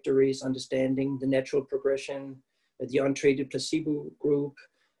trajectories, understanding the natural progression, the untreated placebo group,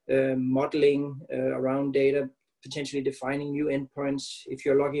 modeling around data, potentially defining new endpoints. If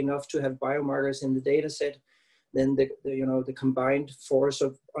you're lucky enough to have biomarkers in the data set, then the combined force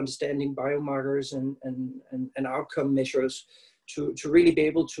of understanding biomarkers and outcome measures to really be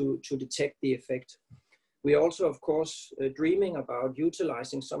able to detect the effect. We also, of course, dreaming about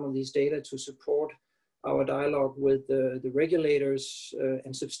utilizing some of these data to support our dialogue with the regulators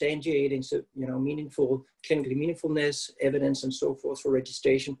and substantiating, meaningful, clinically meaningfulness, evidence, and so forth for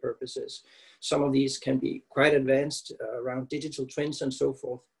registration purposes. Some of these can be quite advanced around digital twins and so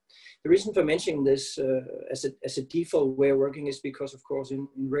forth. The reason for mentioning this as a default way of working is because, of course, in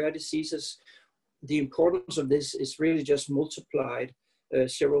rare diseases, the importance of this is really just multiplied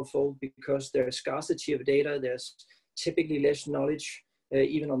several-fold because there's scarcity of data, there's typically less knowledge,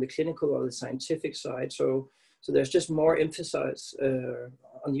 even on the clinical or the scientific side. So there's just more emphasis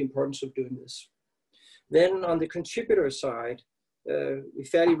on the importance of doing this. Then on the contributor side, we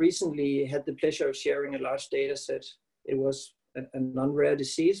fairly recently had the pleasure of sharing a large data set. It was a non-rare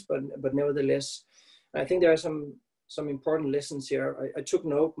disease, but nevertheless, I think there are some important lessons here. I took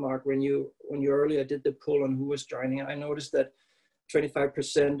note, Mark, when you earlier did the poll on who was joining. I noticed that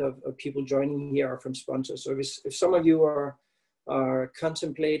 25% of people joining here are from sponsors. So if some of you are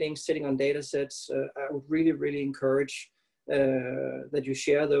contemplating sitting on data sets, I would really, really encourage that you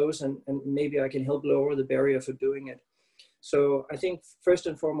share those, and maybe I can help lower the barrier for doing it. So I think first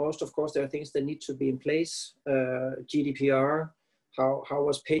and foremost, of course, there are things that need to be in place. GDPR, how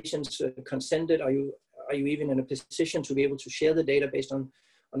was patients consented? Are you even in a position to be able to share the data based on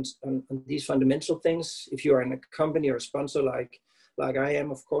these fundamental things? If you are in a company or a sponsor like I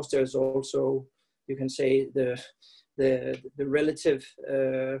am, of course, there's also, you can say, the relative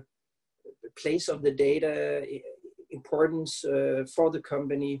place of the data importance for the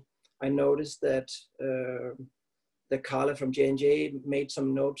company. I noticed that Carla from J&J made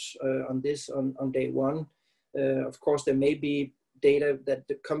some notes on this on day one. Of course, there may be data that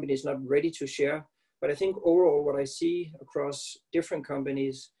the company is not ready to share, but I think overall what I see across different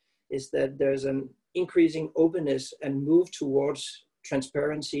companies is that there's an increasing openness and move towards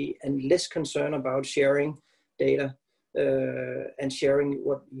transparency and less concern about sharing data and sharing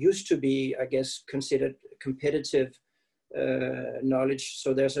what used to be, I guess, considered competitive knowledge.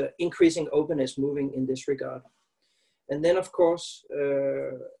 So there's an increasing openness moving in this regard. And then, of course,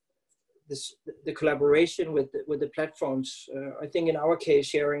 the collaboration with the platforms. I think in our case,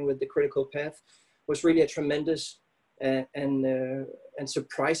 sharing with the Critical Path was really a tremendous and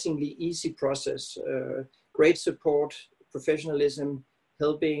surprisingly easy process. Great support, professionalism,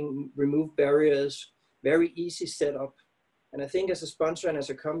 helping remove barriers, very easy setup. And I think as a sponsor and as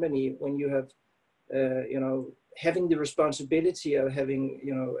a company, when you have, having the responsibility of having,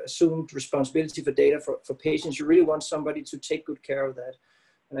 assumed responsibility for data for patients, you really want somebody to take good care of that.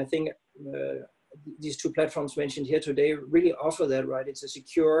 And I think these two platforms mentioned here today really offer that, right? It's a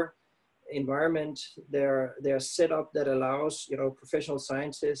secure environment. They're set up that allows, professional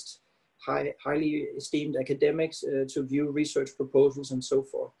scientists, highly esteemed academics to view research proposals and so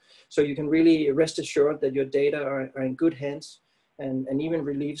forth. So you can really rest assured that your data are in good hands and even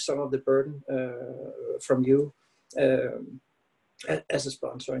relieve some of the burden from you as a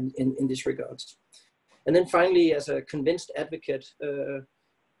sponsor in these regards. And then finally, as a convinced advocate,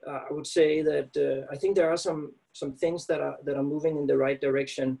 I would say that I think there are some things that are moving in the right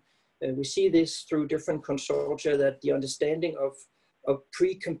direction. We see this through different consortia, that the understanding of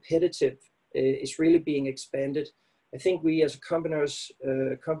pre-competitive is really being expanded. I think we as companies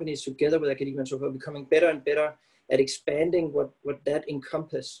together with academia and so forth are becoming better and better at expanding what that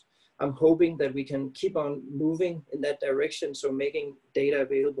encompasses. I'm hoping that we can keep on moving in that direction, so making data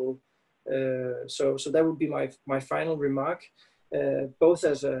available. So that would be my final remark, both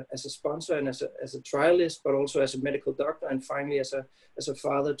as a sponsor and as a trialist, but also as a medical doctor, and finally as a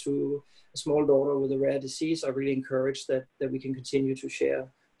father to a small daughter with a rare disease. I really encourage that we can continue to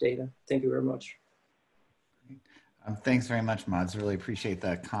share data. Thank you very much. Thanks very much, Mads. Really appreciate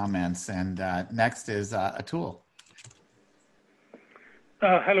the comments. And next is Atul.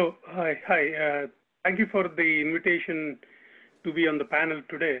 Hello. Hi. Thank you for the invitation to be on the panel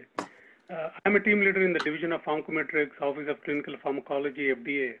today. I'm a team leader in the Division of Pharmacometrics, Office of Clinical Pharmacology,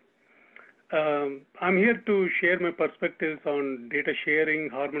 FDA. I'm here to share my perspectives on data sharing,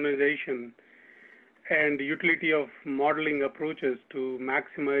 harmonization, and the utility of modeling approaches to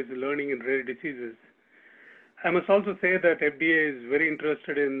maximize learning in rare diseases. I must also say that FDA is very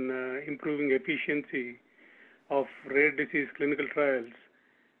interested in improving efficiency of rare disease clinical trials.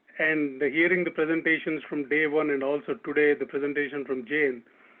 And hearing the presentations from day one and also today the presentation from Jane,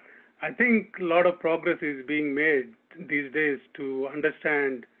 I think a lot of progress is being made these days to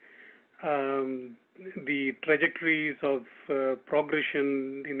understand the trajectories of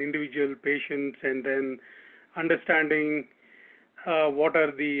progression in individual patients, and then understanding what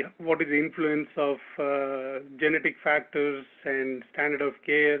is the influence of genetic factors and standard of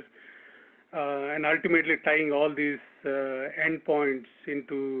care, and ultimately tying all these endpoints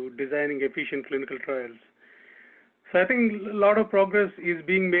into designing efficient clinical trials. So I think a lot of progress is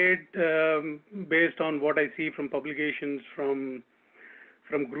being made based on what I see from publications from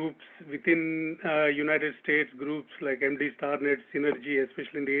groups within United States, groups like MD StarNet, Synergy,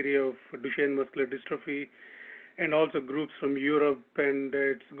 especially in the area of Duchenne muscular dystrophy, and also groups from Europe. And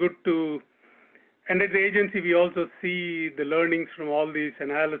it's good to, and at the agency we also see the learnings from all these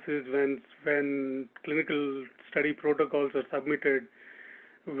analyses when clinical study protocols are submitted,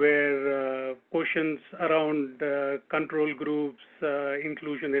 where questions around control groups,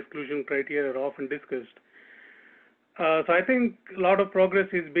 inclusion, exclusion criteria are often discussed. So I think a lot of progress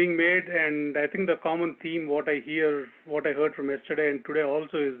is being made, and I think the common theme, what I heard from yesterday and today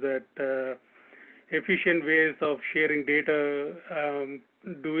also, is that efficient ways of sharing data,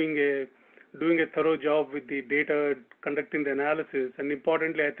 doing a thorough job with the data, conducting the analysis, and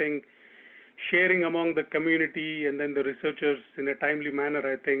importantly, I think sharing among the community and then the researchers in a timely manner,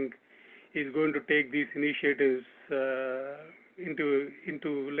 I think, is going to take these initiatives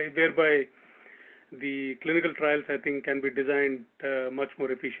whereby the clinical trials, I think, can be designed much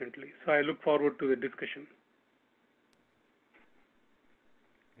more efficiently. So I look forward to the discussion.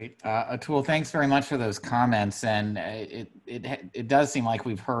 Great. Atul, thanks very much for those comments. And it does seem like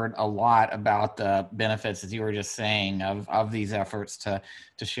we've heard a lot about the benefits, as you were just saying, of these efforts to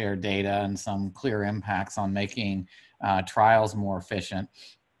share data, and some clear impacts on making trials more efficient.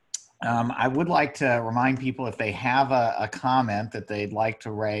 I would like to remind people if they have a comment that they'd like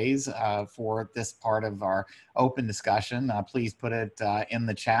to raise for this part of our open discussion, please put it in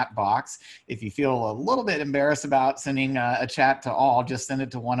the chat box. If you feel a little bit embarrassed about sending a chat to all, just send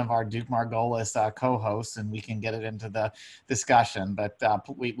it to one of our Duke Margolis co-hosts and we can get it into the discussion. But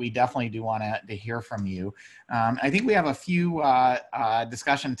we definitely do want to hear from you. I think we have a few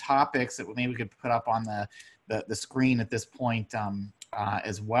discussion topics that maybe we could put up on the screen at this point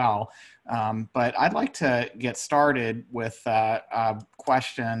as well. But I'd like to get started with a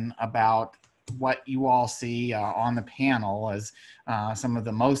question about what you all see on the panel as some of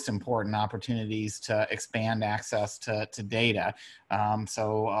the most important opportunities to expand access to data.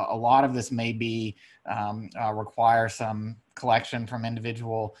 So a lot of this may be require some collection from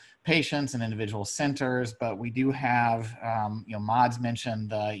individual patients and individual centers, but we do have, Maud's mentioned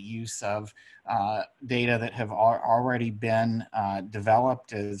the use of data that have already been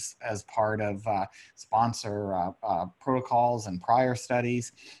developed as part of sponsor protocols and prior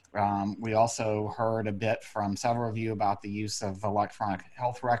studies. We also heard a bit from several of you about the use of electronic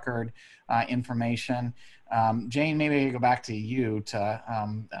health record information. Jane, maybe I go back to you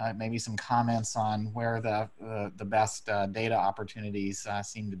to maybe some comments on where the best data opportunities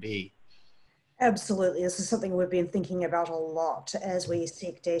seem to be. Absolutely. This is something we've been thinking about a lot as we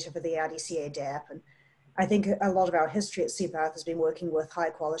seek data for the RDCA DAP. And I think a lot of our history at CPATH has been working with high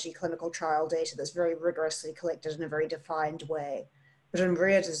quality clinical trial data that's very rigorously collected in a very defined way. But in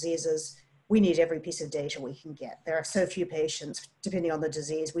rare diseases, we need every piece of data we can get. There are so few patients, depending on the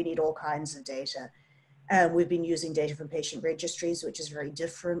disease, we need all kinds of data. And we've been using data from patient registries, which is very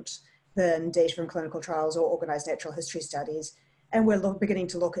different than data from clinical trials or organized natural history studies. And we're beginning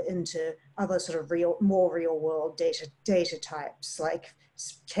to look into other sort of more real world data types, like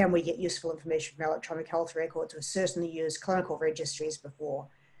can we get useful information from electronic health records? We've certainly used clinical registries before.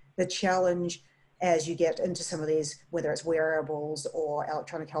 The challenge as you get into some of these, whether it's wearables or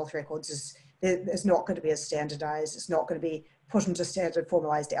electronic health records, is it's not going to be as standardized. It's not going to be put into standard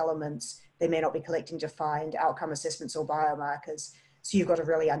formalized elements. They may not be collecting defined outcome assessments or biomarkers. So you've got to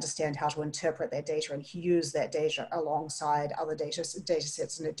really understand how to interpret that data and use that data alongside other data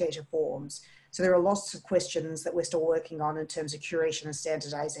sets and data forms. So there are lots of questions that we're still working on in terms of curation and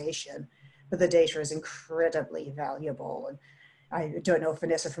standardization, but the data is incredibly valuable. And I don't know if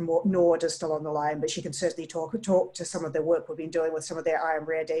Vanessa from NORD is still on the line, but she can certainly talk to some of the work we've been doing with some of their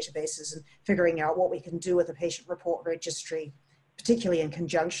IAM-RARE databases and figuring out what we can do with a patient report registry, particularly in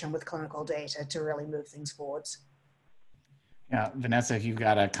conjunction with clinical data, to really move things forwards. Yeah, Vanessa, if you've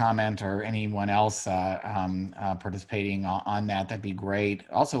got a comment or anyone else participating on that, that'd be great.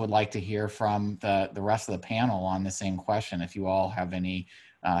 Also would like to hear from the rest of the panel on the same question, if you all have any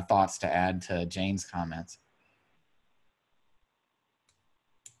thoughts to add to Jane's comments.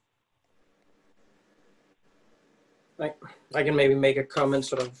 I can maybe make a comment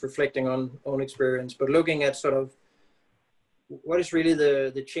sort of reflecting on own experience, but looking at sort of what is really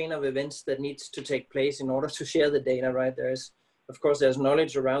the chain of events that needs to take place in order to share the data, right? Of course, there's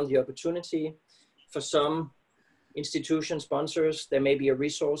knowledge around the opportunity. For some institution sponsors, there may be a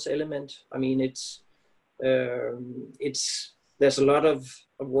resource element. I mean, there's a lot of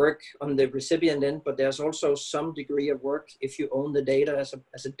work on the recipient end, but there's also some degree of work if you own the data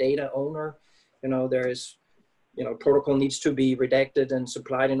as a data owner. Protocol needs to be redacted and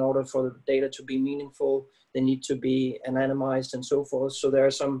supplied in order for the data to be meaningful. They need to be anonymized and so forth. So there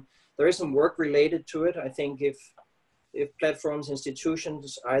is some work related to it. I think if platforms,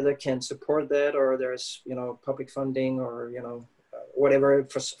 institutions either can support that, or there's public funding or whatever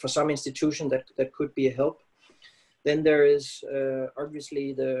for some institution that could be a help. Then there is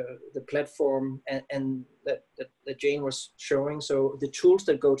obviously the platform and that Jane was showing. So the tools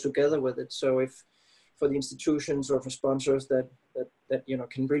that go together with it. So if for the institutions or for sponsors that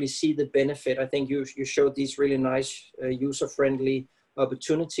can really see the benefit, I think you showed these really nice user-friendly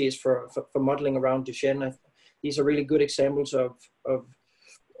opportunities for modeling around Duchenne. These are really good examples of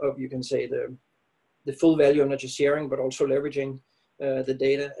you can say the full value of not just sharing but also leveraging the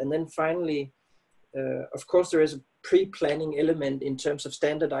data. And then finally, of course, there is a pre-planning element in terms of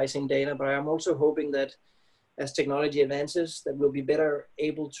standardizing data, but I'm also hoping that as technology advances, that we'll be better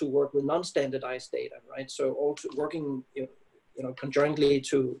able to work with non-standardized data, right? So also working conjointly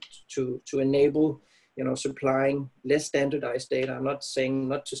to enable supplying less standardized data. I'm not saying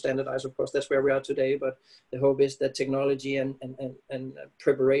not to standardize, of course, that's where we are today, but the hope is that technology and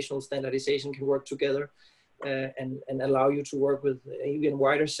preparational standardization can work together and allow you to work with an even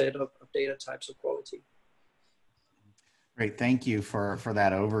wider set of data types of quality. Great, thank you for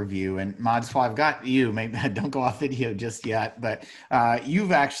that overview. And Mods, while I've got you, maybe don't go off video just yet, but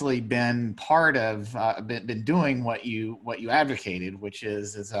you've actually been part of been doing what you advocated, which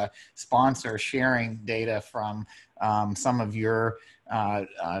is as a sponsor sharing data from some of your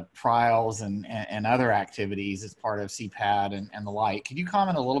trials and other activities as part of CPAD and the like. Could you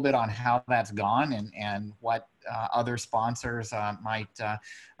comment a little bit on how that's gone and what other sponsors might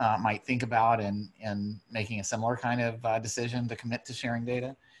think about in making a similar kind of decision to commit to sharing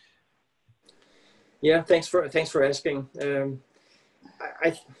data? Yeah, thanks for asking.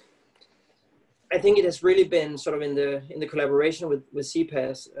 I think it has really been sort of in the collaboration with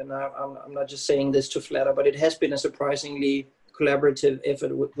CPAS, and I'm not just saying this to flatter, but it has been a surprisingly collaborative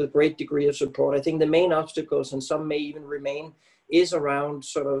effort with great degree of support. I think the main obstacles, and some may even remain, is around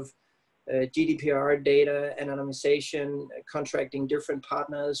sort of GDPR data, anonymization, contracting different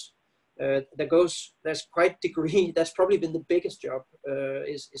partners. That's probably been the biggest job,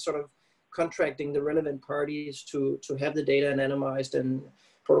 is sort of contracting the relevant parties to have the data anonymized and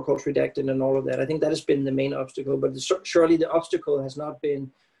protocols redacted and all of that. I think that has been the main obstacle, but surely the obstacle has not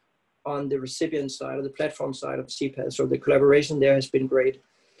been on the recipient side or the platform side of CPAS. So the collaboration there has been great.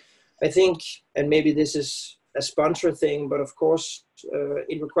 I think, and maybe this is a sponsor thing, but of course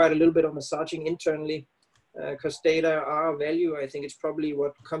it required a little bit of massaging internally, because data are value. I think it's probably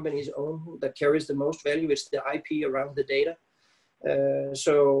what companies own that carries the most value. It's the IP around the data.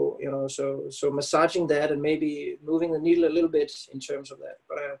 So massaging that and maybe moving the needle a little bit in terms of that.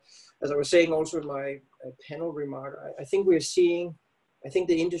 But as I was saying also in my panel remark, I think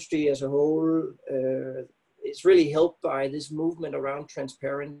the industry as a whole is really helped by this movement around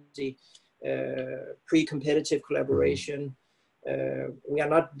transparency, pre-competitive collaboration. We are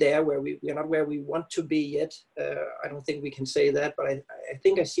not there where we are not where we want to be yet. I don't think we can say that, but I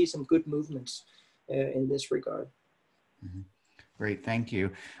think I see some good movements in this regard. Mm-hmm. Great, thank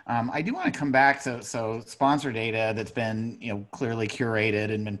you. I do want to come back to sponsor data that's been clearly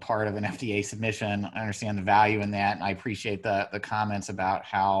curated and been part of an FDA submission. I understand the value in that, and I appreciate the comments about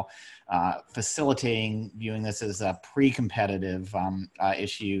how facilitating viewing this as a pre-competitive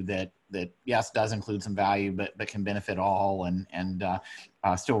issue that yes does include some value, but can benefit all and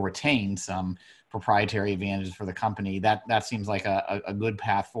still retain some proprietary advantages for the company. That seems like a good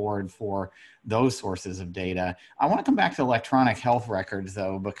path forward for those sources of data. I want to come back to electronic health records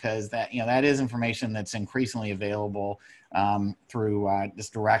though, because that is information that's increasingly available through this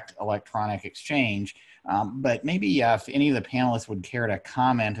direct electronic exchange. But maybe if any of the panelists would care to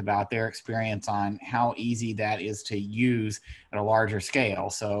comment about their experience on how easy that is to use at a larger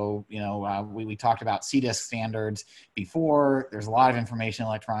scale. So, we talked about CDISC standards before. There's a lot of information in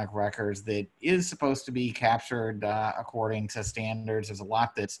electronic records that is supposed to be captured according to standards. There's a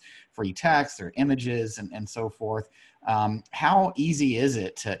lot that's free text or images and so forth. How easy is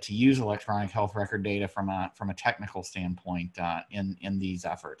it to use electronic health record data from a technical standpoint in these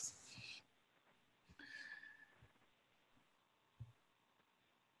efforts?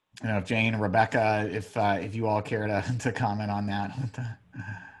 I don't know if Jane and Rebecca, if you all care to comment on that.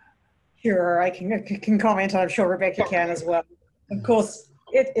 Sure, I can comment. I'm sure Rebecca can as well. Of course,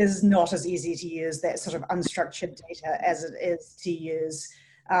 it is not as easy to use that sort of unstructured data as it is to use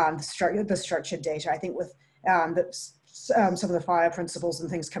the structured data. I think with some of the FHIR principles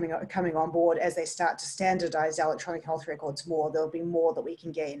and things coming on board as they start to standardize electronic health records more, there'll be more that we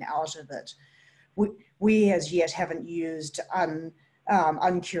can gain out of it. We as yet haven't used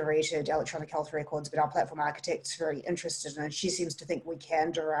uncurated electronic health records, but our platform architect's very interested in it. She seems to think we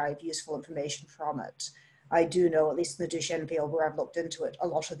can derive useful information from it. I do know, at least in the Duchenne field where I've looked into it, a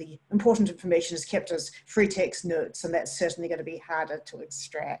lot of the important information is kept as free text notes, and that's certainly going to be harder to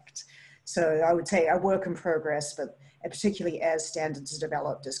extract. So I would say a work in progress, but particularly as standards are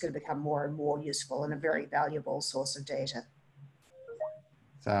developed, it's going to become more and more useful and a very valuable source of data.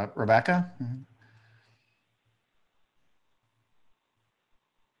 So, Rebecca? Mm-hmm.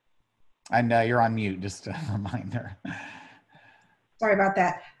 And you're on mute, just a reminder. Sorry about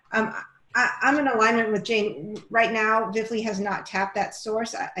that. I'm in alignment with Jane. Right now, VIFLI has not tapped that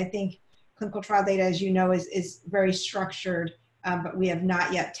source. I think clinical trial data, as you know, is very structured, but we have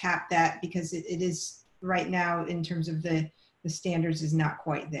not yet tapped that because it is right now in terms of the standards is not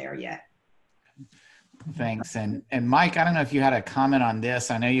quite there yet. Thanks. And Mike, I don't know if you had a comment on this.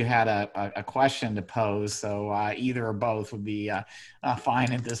 I know you had a question to pose, so either or both would be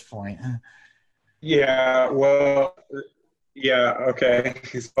fine at this point. Yeah, well, yeah, okay.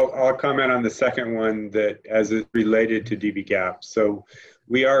 So I'll comment on the second one that as it's related to dbGaP. So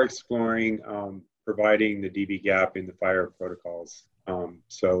we are exploring providing the dbGaP in the FHIR protocols.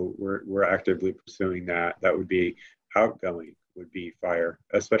 So we're actively pursuing that. That would be outgoing would be FHIR,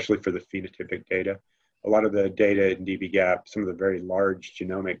 especially for the phenotypic data. A lot of the data in dbGaP, some of the very large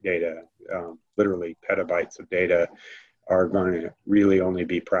genomic data, literally petabytes of data, are going to really only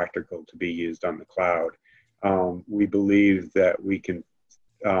be practical to be used on the cloud. We believe that we can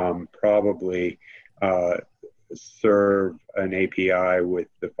probably serve an API with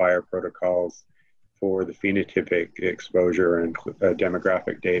the FHIR protocols for the phenotypic exposure and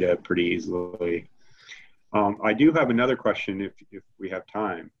demographic data pretty easily. I do have another question if we have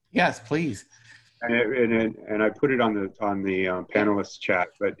time. Yes, please. And I put it on the panelists chat,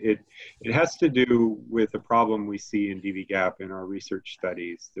 but it has to do with a problem we see in dbGaP in our research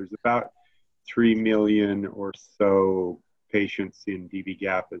studies. There's about 3 million or so patients in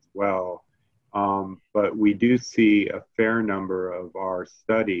dbGaP as well, but we do see a fair number of our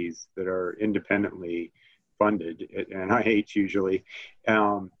studies that are independently funded at NIH usually,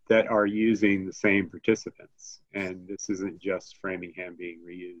 that are using the same participants, and this isn't just Framingham being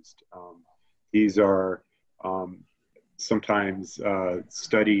reused. These are sometimes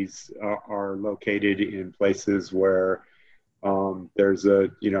studies are located in places where there's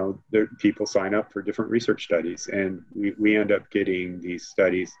people sign up for different research studies, and we end up getting these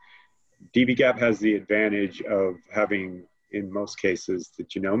studies. dbGaP has the advantage of having, in most cases, the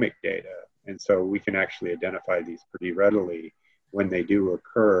genomic data, and so we can actually identify these pretty readily when they do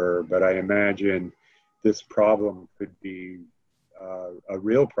occur. But I imagine this problem could be a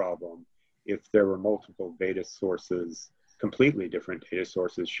real problem if there were multiple data sources, completely different data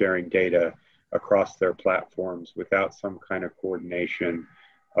sources, sharing data across their platforms without some kind of coordination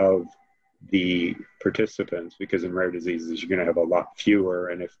of the participants, because in rare diseases, you're going to have a lot fewer.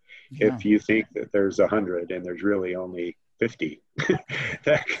 And if you think that there's 100 and there's really only 50,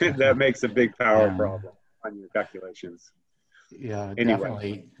 that makes a big power problem on your calculations. Yeah,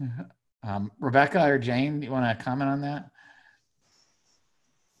 anyway. Definitely. Rebecca or Jane, you want to comment on that?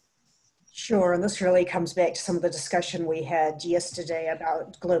 Sure, and this really comes back to some of the discussion we had yesterday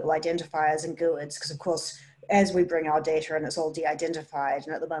about global identifiers and GUIDs, because of course, as we bring our data in, it's all de-identified,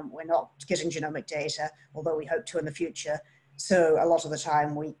 and at the moment we're not getting genomic data, although we hope to in the future. So a lot of the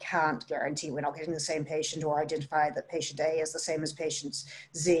time we can't guarantee we're not getting the same patient or identify that patient A is the same as patient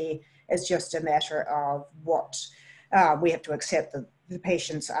Z. It's just a matter of what we have to accept that the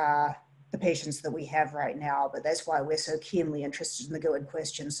patients are the patients that we have right now, but that's why we're so keenly interested in the GUID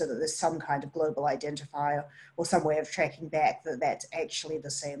question, so that there's some kind of global identifier or some way of tracking back that that's actually the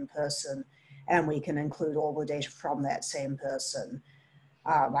same person, and we can include all the data from that same person.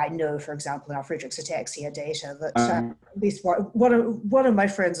 I know, for example, in our Friedreich's ataxia data that at least one of my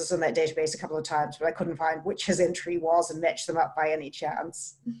friends is in that database a couple of times, but I couldn't find which his entry was and match them up by any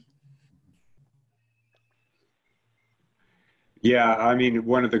chance. Yeah, I mean,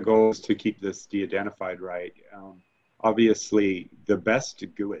 one of the goals to keep this de-identified, right? Obviously, the best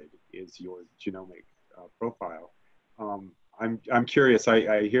GUID is your genomic profile. I'm curious.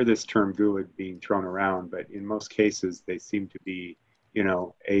 I hear this term GUID being thrown around, but in most cases, they seem to be,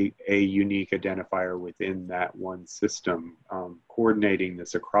 a unique identifier within that one system. Coordinating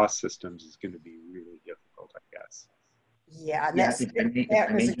this across systems is going to be really difficult, I guess. Yeah, and that's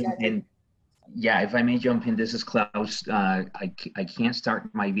Yeah, if I may jump in, this is Klaus. I can't start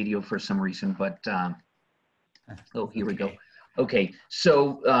my video for some reason, but oh, here we go. Okay,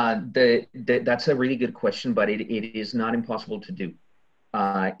 so that's a really good question, but it is not impossible to do.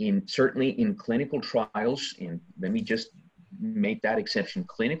 Certainly in clinical trials, and let me just make that exception,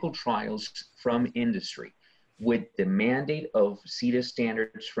 clinical trials from industry with the mandate of CETA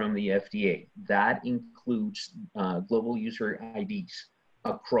standards from the FDA, that includes global user IDs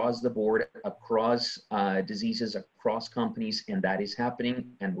across the board, across diseases, across companies, and that is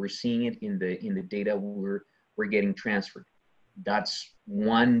happening, and we're seeing it in the data we're getting transferred. That's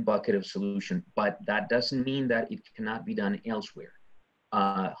one bucket of solution, but that doesn't mean that it cannot be done elsewhere.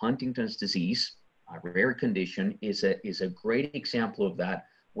 Huntington's disease, a rare condition, is a great example of that,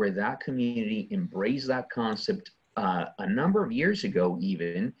 where that community embraced that concept a number of years ago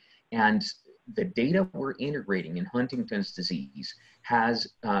even, and the data we're integrating in Huntington's disease has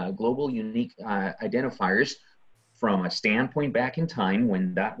global unique identifiers from a standpoint back in time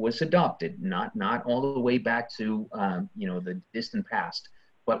when that was adopted, not all the way back to the distant past,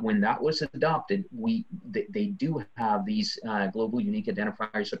 but when that was adopted, they do have these global unique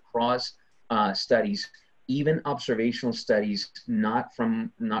identifiers across studies, even observational studies, not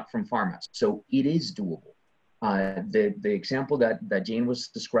from pharma. So it is doable. The example that Jane was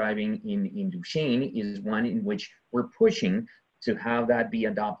describing in Duchenne is one in which we're pushing to have that be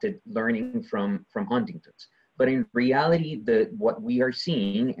adopted, learning from Huntington's. But in reality, what we are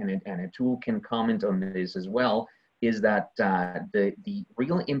seeing, and a tool can comment on this as well, is that the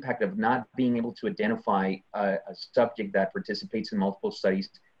real impact of not being able to identify a subject that participates in multiple studies,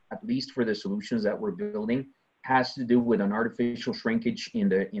 at least for the solutions that we're building, has to do with an artificial shrinkage in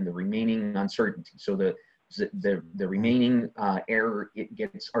the remaining uncertainty. So the remaining error, it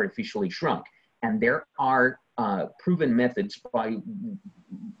gets artificially shrunk. And there are proven methods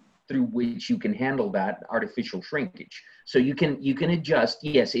through which you can handle that artificial shrinkage. So you can adjust.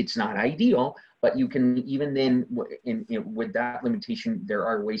 Yes, it's not ideal, but you can, even then, with that limitation, there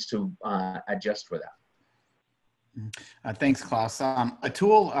are ways to adjust for that. Thanks, Klaus.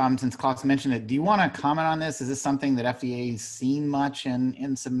 Atul, since Klaus mentioned it, do you want to comment on this? Is this something that FDA has seen much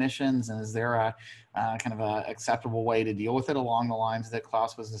in submissions? And is there a kind of a acceptable way to deal with it along the lines that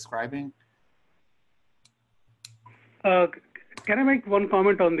Klaus was describing? Can I make one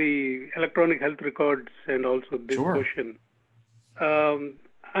comment on the electronic health records and also this Sure. question?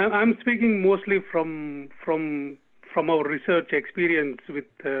 I'm speaking mostly from our research experience with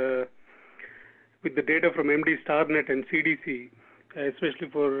the data from MD StarNet and CDC, especially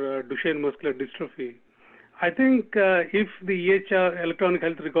for Duchenne muscular dystrophy. I think if the EHR electronic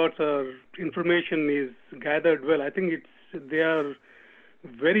health records or information is gathered well, I think they are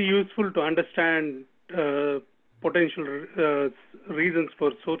very useful to understand potential reasons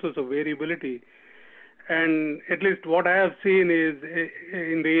for sources of variability. And at least what I have seen is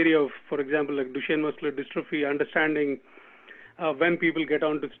in the area of, for example, like Duchenne muscular dystrophy, understanding when people get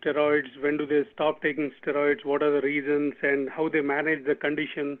onto steroids, when do they stop taking steroids, what are the reasons, and how they manage the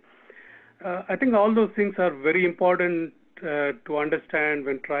condition. I think all those things are very important to understand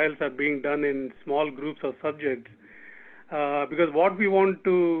when trials are being done in small groups of subjects, because what we want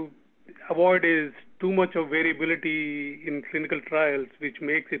to avoid is too much of variability in clinical trials, which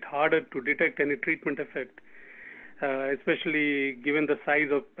makes it harder to detect any treatment effect, especially given the size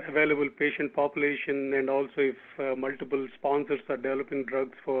of available patient population, and also if multiple sponsors are developing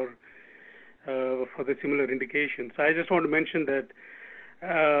drugs for the similar indications. So I just want to mention that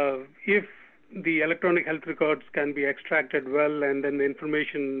if the electronic health records can be extracted well, and then the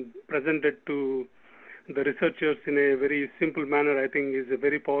information presented to the researchers in a very simple manner, I think is a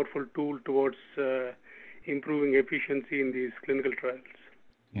very powerful tool towards improving efficiency in these clinical trials.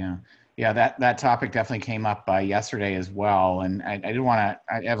 Yeah, that topic definitely came up yesterday as well, and I did want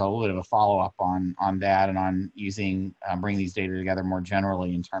to. I have a little bit of a follow up on that and on using bringing these data together more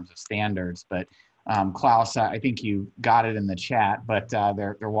generally in terms of standards. But Klaus, I think you got it in the chat, but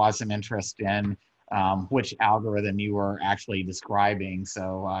there was some interest in which algorithm you were actually describing.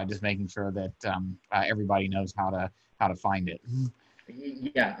 So just making sure that everybody knows how to find it.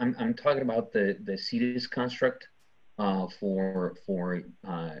 Yeah, I'm talking about the CDIS construct for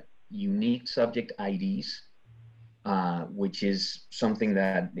unique subject IDs, which is something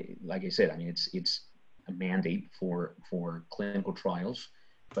that, like I said, I mean, it's a mandate for clinical trials,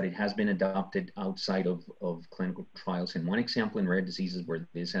 but it has been adopted outside of clinical trials. And one example in rare diseases where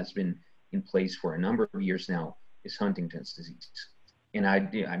this has been in place for a number of years now is Huntington's disease. And I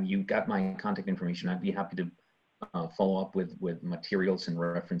mean, you got my contact information. I'd be happy to follow up with materials and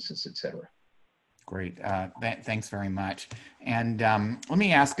references, etc. Great. Thanks very much. And let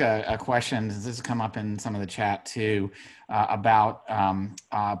me ask a question. This has come up in some of the chat too, about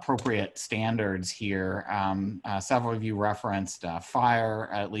appropriate standards here. Several of you referenced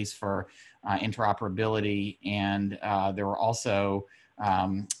FHIR, at least for interoperability. And there were also,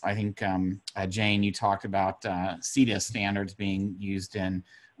 I think, Jane, you talked about CDIS standards being used in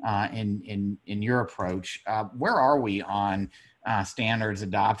your approach. Where are we on standards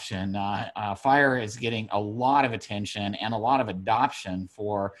adoption? FHIR is getting a lot of attention and a lot of adoption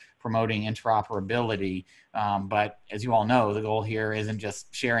for promoting interoperability. But as you all know, the goal here isn't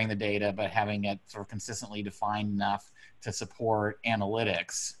just sharing the data, but having it sort of consistently defined enough to support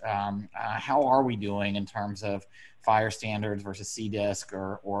analytics. How are we doing in terms of FHIR standards versus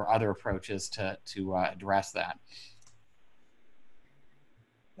CDISC or other approaches to address that?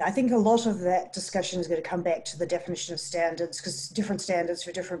 I think a lot of that discussion is going to come back to the definition of standards, because different standards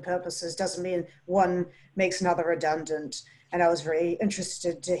for different purposes doesn't mean one makes another redundant. And I was very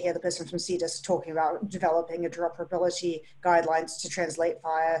interested to hear the person from CDISC talking about developing interoperability guidelines to translate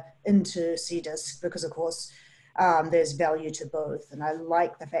FHIR into CDISC, because of course there's value to both. And I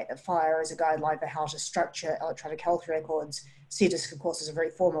like the fact that FHIR is a guideline for how to structure electronic health records. CDISC, of course, is a very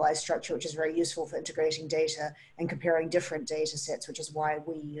formalized structure, which is very useful for integrating data and comparing different data sets, which is why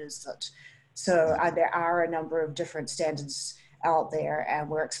we use it. So there are a number of different standards out there, and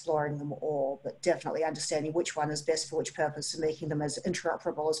we're exploring them all, but definitely understanding which one is best for which purpose and making them as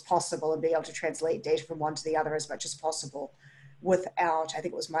interoperable as possible and be able to translate data from one to the other as much as possible without, I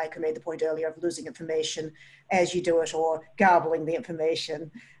think it was Mike who made the point earlier, of losing information as you do it, or garbling the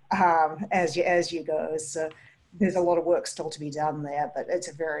information as you go. So there's a lot of work still to be done there, but it's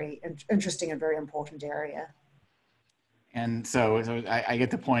a very interesting and very important area. And so I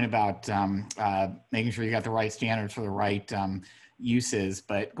get the point about making sure you got the right standards for the right uses,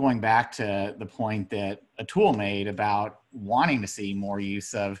 but going back to the point that Atul made about wanting to see more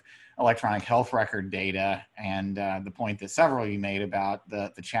use of electronic health record data, and the point that several of you made about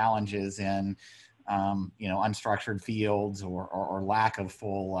the challenges in unstructured fields or lack of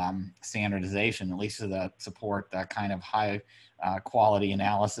full standardization, at least to support the kind of high quality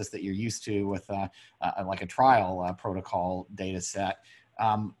analysis that you're used to with like a trial protocol data set.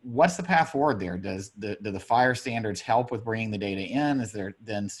 What's the path forward there? Do the FHIR standards help with bringing the data in? Is there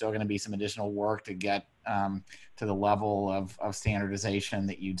then still going to be some additional work to get to the level of standardization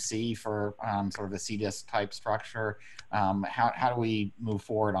that you'd see for sort of a CDISC type structure? How do we move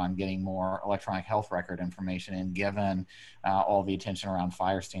forward on getting more electronic health record information in, given all the attention around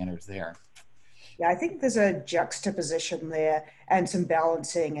FHIR standards there? Yeah, I think there's a juxtaposition there and some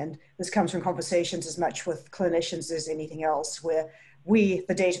balancing, and this comes from conversations as much with clinicians as anything else, where we,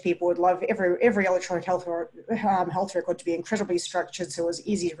 the data people, would love every electronic health record to be incredibly structured, so it was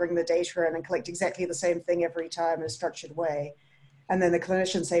easy to bring the data in and collect exactly the same thing every time in a structured way. And then the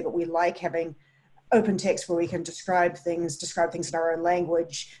clinicians say, but we like having open text where we can describe things in our own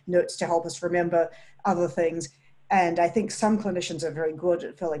language, notes to help us remember other things. And I think some clinicians are very good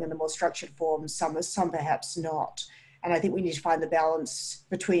at filling in the more structured forms, some perhaps not. And I think we need to find the balance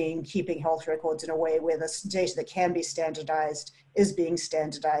between keeping health records in a way where the data that can be standardized is being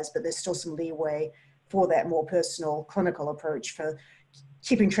standardized, but there's still some leeway for that more personal clinical approach for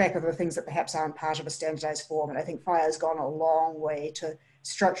keeping track of the things that perhaps aren't part of a standardized form. And I think FHIR has gone a long way to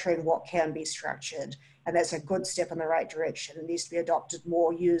structuring what can be structured. And that's a good step in the right direction. It needs to be adopted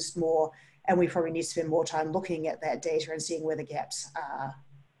more, used more, and we probably need to spend more time looking at that data and seeing where the gaps are.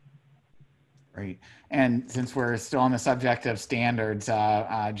 Great. And since we're still on the subject of standards,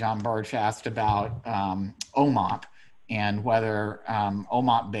 John Birch asked about OMOP and whether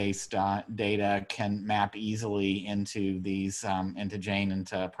OMOP-based data can map easily into these, into Jane,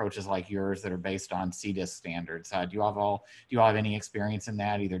 into approaches like yours that are based on CDISC standards. Do you all have any experience in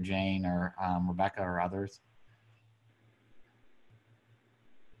that, either Jane or Rebecca or others?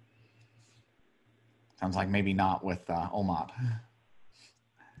 Sounds like maybe not with OMOP.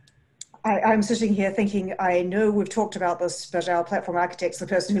 I'm sitting here thinking, I know we've talked about this, but our platform architect's the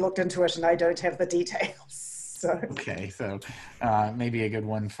person who looked into it, and I don't have the details. So. Okay, so maybe a good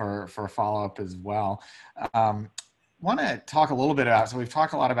one for follow-up as well. Want to talk a little bit about, so we've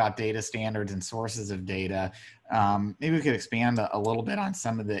talked a lot about data standards and sources of data. Maybe we could expand a little bit on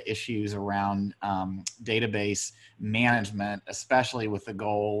some of the issues around database management, especially with the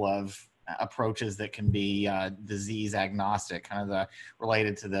goal of approaches that can be disease agnostic, kind of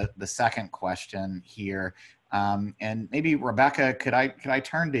related to the second question here. And maybe Rebecca, could I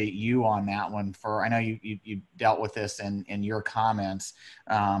turn to you on that one I know you dealt with this in your comments,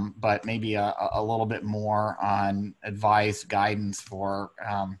 but maybe a little bit more on advice, guidance for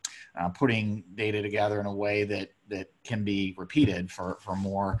putting data together in a way that can be repeated for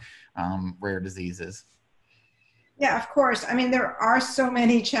more rare diseases. Yeah, of course. I mean, there are so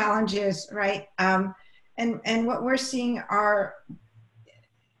many challenges, right? And what we're seeing are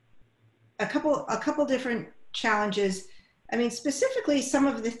a couple different challenges. I mean, specifically some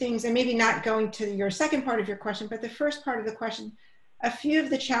of the things, and maybe not going to your second part of your question, but the first part of the question, a few of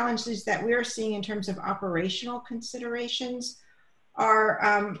the challenges that we're seeing in terms of operational considerations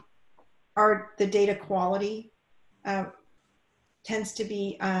are the data quality tends to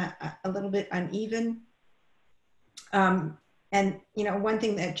be a little bit uneven. And, you know, one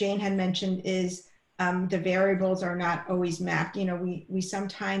thing that Jane had mentioned is the variables are not always mapped. You know, we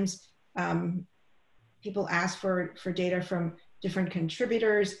sometimes, people ask for data from different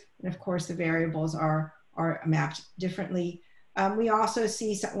contributors, and of course the variables are mapped differently. We also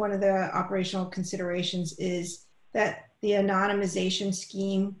see one of the operational considerations is that the anonymization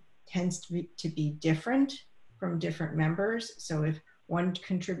scheme tends to be different from different members. So if one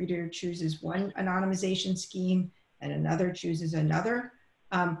contributor chooses one anonymization scheme and another chooses another,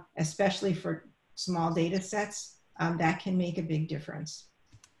 especially for small data sets, that can make a big difference.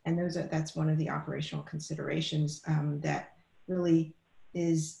 And that's one of the operational considerations that really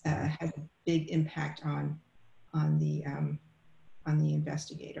has a big impact on the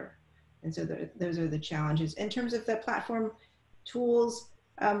investigator. And so those are the challenges. In terms of the platform tools,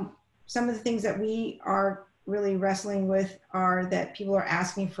 some of the things that we are really wrestling with are that people are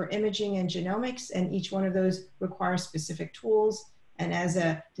asking for imaging and genomics, and each one of those requires specific tools. And as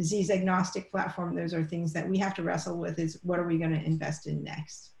a disease agnostic platform, those are things that we have to wrestle with, is what are we going to invest in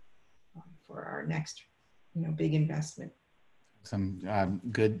next for our next, big investment. Some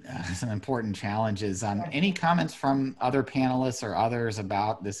good, some important challenges. Any comments from other panelists or others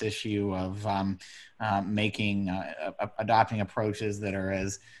about this issue of adopting approaches that are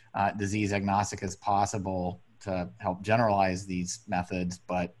as disease agnostic as possible to help generalize these methods,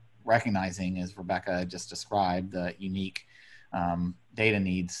 but recognizing, as Rebecca just described, the unique data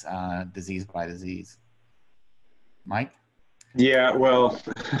needs disease by disease? Mike? Yeah, well,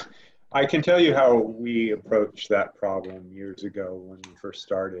 I can tell you how we approached that problem years ago when we first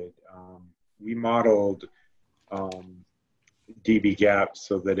started. We modeled dbGaP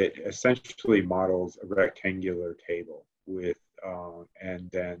so that it essentially models a rectangular table with, and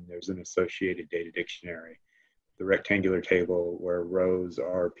then there's an associated data dictionary. The rectangular table where rows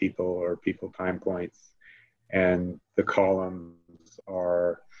are people or people time points, and the columns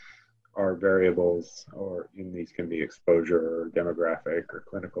are variables, or in these can be exposure or demographic or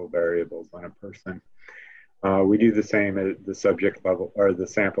clinical variables on a person. We do the same at the subject level or the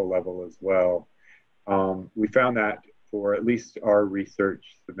sample level as well. We found that for at least our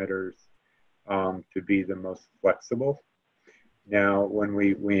research submitters to be the most flexible. Now, when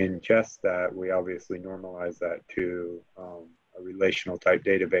we ingest that, we obviously normalize that to a relational type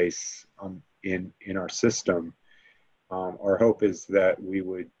database in our system. Our hope is that we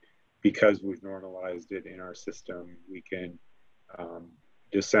would, because we've normalized it in our system, we can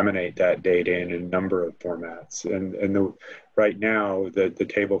disseminate that data in a number of formats. And right now, the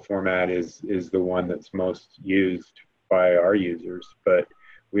table format is the one that's most used by our users, but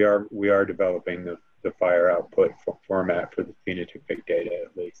we are developing the FHIR output format for the phenotypic data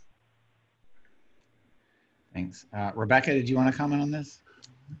at least. Thanks. Rebecca, did you want to comment on this?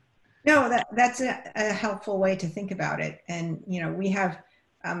 No, that's a helpful way to think about it. And, we have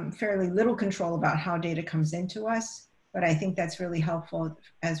fairly little control about how data comes into us, but I think that's really helpful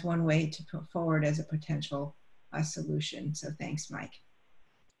as one way to put forward as a potential solution. So thanks, Mike.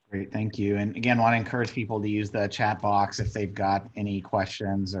 Great, thank you. And again, want to encourage people to use the chat box if they've got any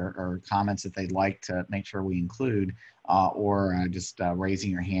questions or comments that they'd like to make sure we include, or just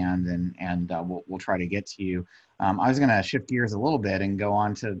raising your hand and we'll try to get to you. I was going to shift gears a little bit and go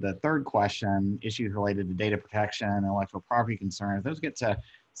on to the third question, issues related to data protection and intellectual property concerns. Those get to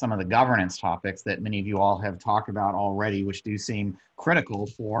some of the governance topics that many of you all have talked about already, which do seem critical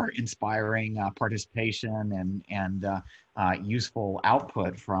for inspiring participation and useful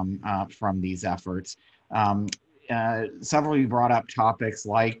output from these efforts. Several of you brought up topics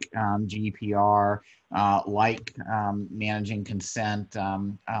like GDPR, like managing consent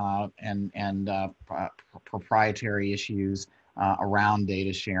and proprietary issues around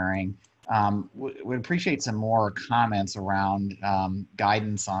data sharing. We'd appreciate some more comments around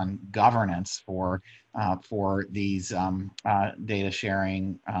guidance on governance for these data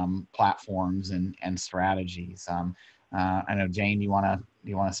sharing platforms and strategies. I know, Jane, do you want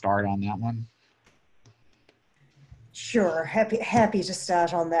to start on that one? Sure, happy to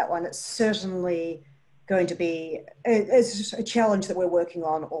start on that one. It's certainly going to be it's a challenge that we're working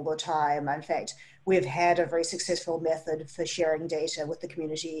on all the time. In fact, we've had a very successful method for sharing data with the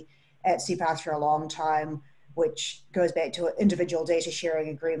community at CPAR for a long time, which goes back to individual data sharing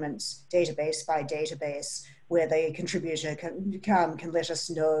agreements, database by database, where the contributor can let us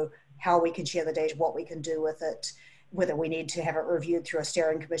know how we can share the data, what we can do with it, whether we need to have it reviewed through a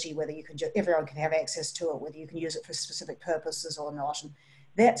steering committee, whether everyone can have access to it, whether you can use it for specific purposes or not. And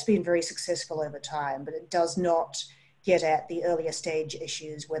that's been very successful over time, but it does not get at the earlier stage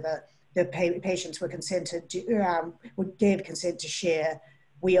issues, whether the patients were gave consent to share.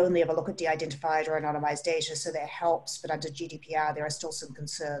 We only ever look at de-identified or anonymized data, so that helps, but under GDPR, there are still some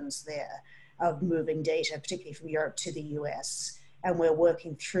concerns there of moving data, particularly from Europe to the US. And we're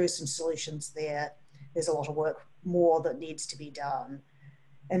working through some solutions there. There's a lot of work more that needs to be done.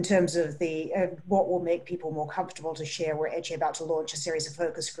 In terms of what will make people more comfortable to share, we're actually about to launch a series of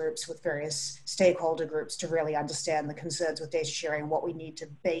focus groups with various stakeholder groups to really understand the concerns with data sharing, what we need to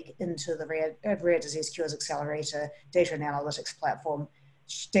bake into the Rare Disease Cures Accelerator data and analytics platform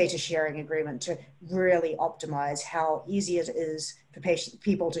data sharing agreement to really optimize how easy it is for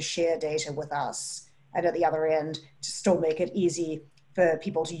people to share data with us. And at the other end, to still make it easy for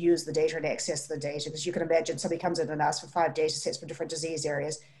people to use the data and access the data. Because you can imagine somebody comes in and asks for 5 data sets for different disease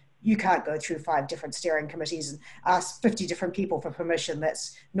areas. You can't go through 5 different steering committees and ask 50 different people for permission.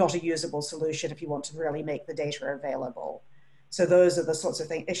 That's not a usable solution if you want to really make the data available. So those are the sorts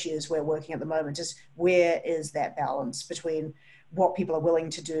of issues we're working at the moment, is where is that balance between what people are willing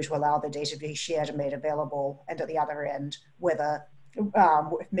to do to allow their data to be shared and made available, and at the other end, whether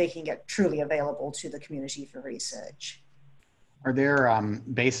making it truly available to the community for research. Are there,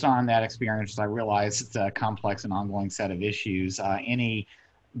 based on that experience, I realize it's a complex and ongoing set of issues, any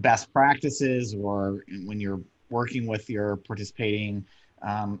best practices, or when you're working with your participating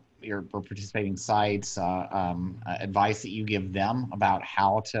sites, advice that you give them about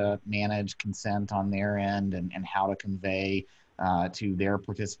how to manage consent on their end, and how to convey to their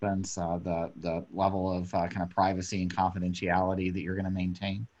participants the level of kind of privacy and confidentiality that you're going to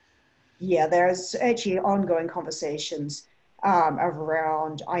maintain? Yeah, there's actually ongoing conversations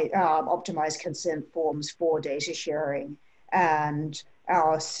around optimized consent forms for data sharing. And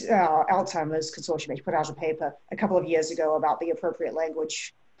our Alzheimer's Consortium put out a paper a couple of years ago about the appropriate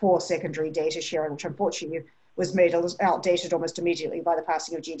language for secondary data sharing, which unfortunately was made outdated almost immediately by the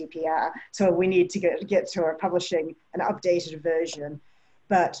passing of GDPR. So we need to get to publishing an updated version.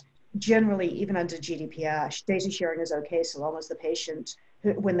 But generally, even under GDPR, data sharing is okay so long as the patient,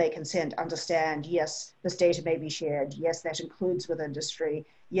 when they consent, understand, yes, this data may be shared. Yes, that includes with industry.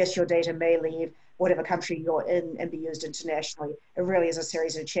 Yes, your data may leave whatever country you're in and be used internationally. It really is a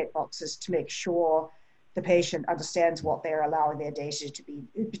series of checkboxes to make sure the patient understands what they're allowing their data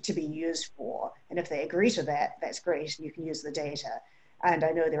to be used for. And if they agree to that, that's great, and you can use the data. And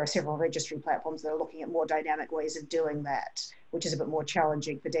I know there are several registry platforms that are looking at more dynamic ways of doing that, which is a bit more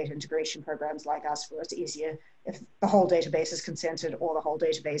challenging for data integration programs like us, where it's easier if the whole database is consented or the whole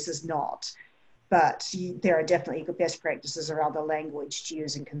database is not. But there are definitely good best practices around the language to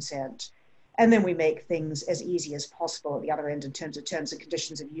use in consent. And then we make things as easy as possible at the other end in terms of terms and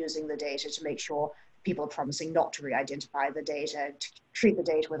conditions of using the data to make sure people are promising not to re-identify the data, to treat the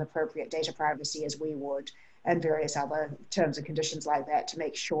data with appropriate data privacy as we would, and various other terms and conditions like that to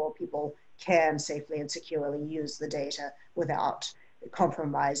make sure people can safely and securely use the data without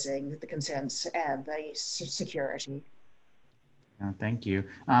compromising the consents and the security. Thank you.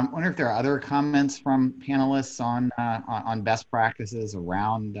 I wonder if there are other comments from panelists on best practices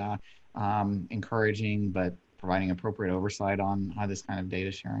around encouraging but providing appropriate oversight on this kind of data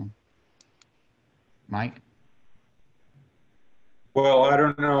sharing. Mike? Well, I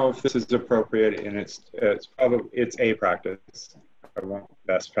don't know if this is appropriate, and it's a practice. I won't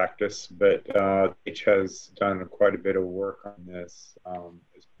best practice, but H has done quite a bit of work on this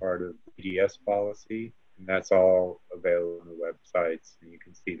as part of EDS policy, and that's all available on the websites, and you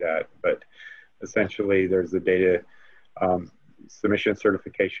can see that. But essentially, there's a data submission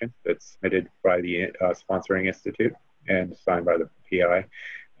certification that's submitted by the sponsoring institute and signed by the PI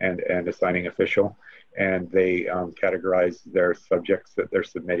and a signing official. And they categorize their subjects that they're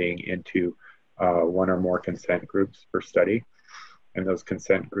submitting into one or more consent groups per study. And those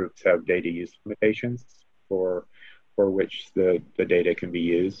consent groups have data use limitations for which the data can be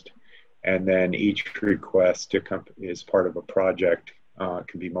used. And then each request is part of a project,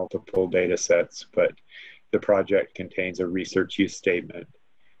 can be multiple data sets, but the project contains a research use statement.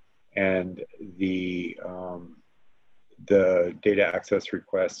 And the data access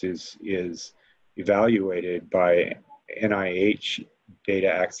request is evaluated by NIH Data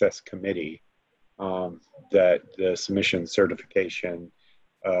Access Committee that the submission certification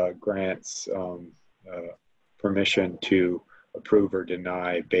grants permission to approve or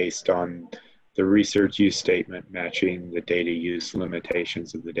deny based on the research use statement matching the data use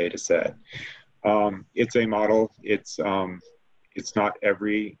limitations of the data set. It's a model. It's not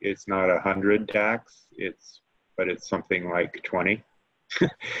 100 DACs, but it's something like 20.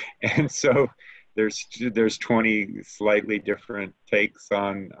 And so there's 20 slightly different takes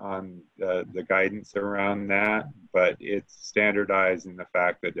on the guidance around that, but it's standardized in the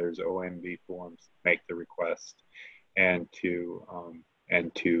fact that there's OMB forms to make the request and to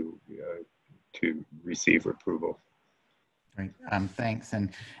receive approval. Great, thanks.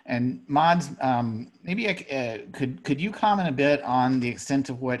 And Mods, maybe could you comment a bit on the extent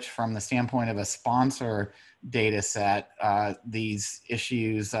to which, from the standpoint of a sponsor data set, these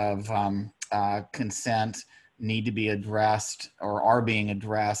issues of consent need to be addressed or are being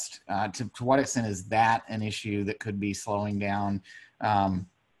addressed? To what extent is that an issue that could be slowing down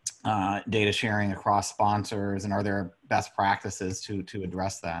data sharing across sponsors, and are there best practices to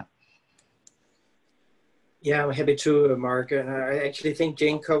address that? Yeah, I'm happy to, Mark. And I actually think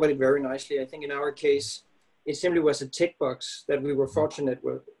Jane covered it very nicely. I think in our case, it simply was a tick box that we were fortunate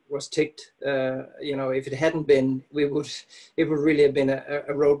was ticked. You know, if it hadn't been, it would really have been a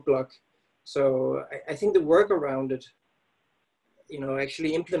roadblock. So I think the work around it, you know,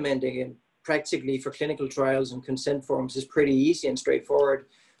 actually implementing it practically for clinical trials and consent forms is pretty easy and straightforward,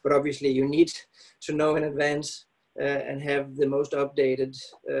 but obviously you need to know in advance and have the most updated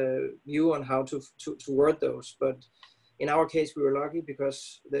view on how to word those. But in our case, we were lucky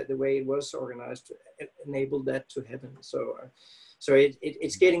because the way it was organized enabled that to happen. So,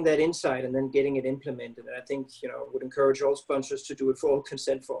 it's getting that insight and then getting it implemented. And I think, would encourage all sponsors to do it for all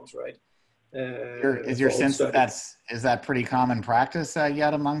consent forms, right? Is your sense that is that pretty common practice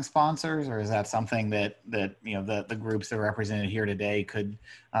yet among sponsors, or is that something that the groups that are represented here today could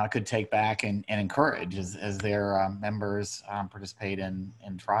take back and encourage as their members participate in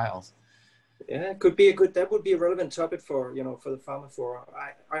trials? Yeah, it could be that would be a relevant topic for for the Pharma Forum.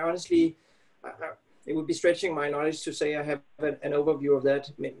 I honestly, it would be stretching my knowledge to say I have an overview of that.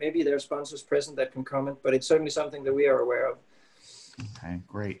 Maybe there are sponsors present that can comment, but it's certainly something that we are aware of. Okay,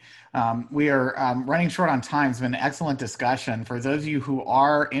 great. We are running short on time. It's been an excellent discussion. For those of you who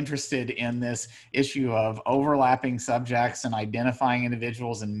are interested in this issue of overlapping subjects and identifying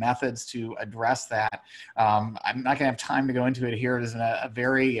individuals and methods to address that, I'm not going to have time to go into it here. There's a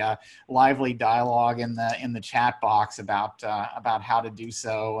very lively dialogue in the chat box about how to do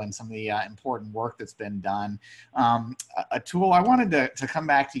so and some of the important work that's been done. Atul, I wanted to come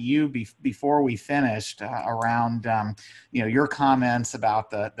back to you before we finished around your comments about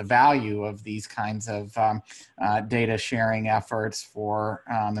the value of these kinds of data sharing efforts for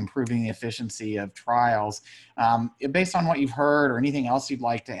improving the efficiency of trials. Based on what you've heard or anything else you'd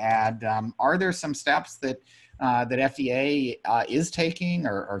like to add, are there some steps that FDA is taking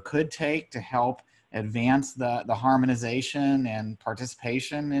or could take to help advance the harmonization and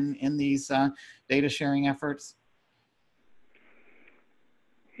participation in these data sharing efforts?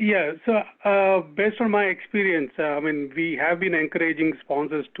 Yeah, so based on my experience, we have been encouraging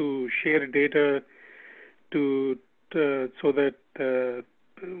sponsors to share data so that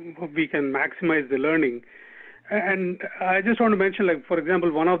we can maximize the learning. And I just want to mention, for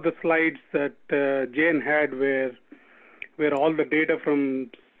example, one of the slides that Jane had where all the data from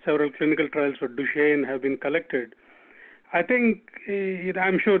several clinical trials for Duchenne have been collected. I think,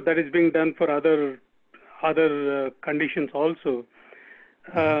 I'm sure that is being done for other conditions also.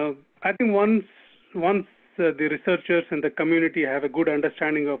 I think once the researchers and the community have a good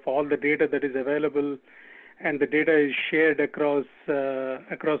understanding of all the data that is available and the data is shared across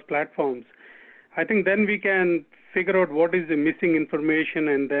platforms, I think then we can figure out what is the missing information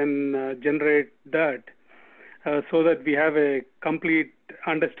and then generate that so that we have a complete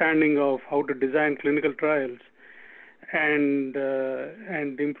understanding of how to design clinical trials and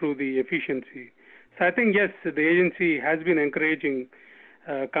improve the efficiency. So I think, yes, the agency has been encouraging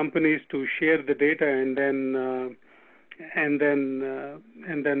companies to share the data and then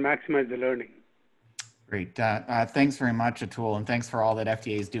maximize the learning. Great. Thanks very much, Atul, and thanks for all that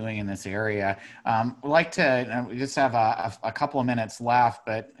FDA is doing in this area. We'd like to, we just have a couple of minutes left,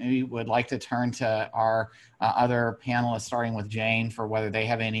 but we would like to turn to our other panelists, starting with Jane, for whether they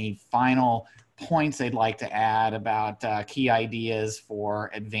have any final points they'd like to add about key ideas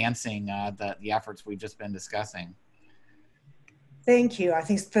for advancing the efforts we've just been discussing. Thank you. I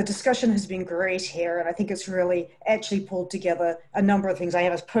think the discussion has been great here, and I think it's really actually pulled together a number of things. I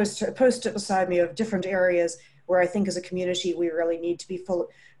have a post-it beside me of different areas where I think as a community we really need to be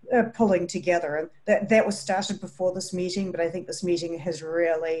pulling together. And that was started before this meeting, but I think this meeting has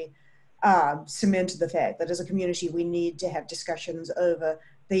really cemented the fact that as a community we need to have discussions over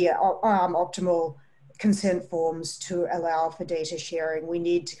the optimal consent forms to allow for data sharing. We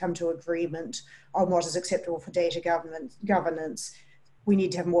need to come to agreement on what is acceptable for data governance. We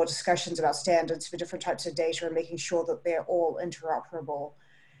need to have more discussions about standards for different types of data and making sure that they're all interoperable.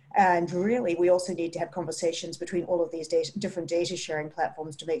 And really, we also need to have conversations between all of these different data sharing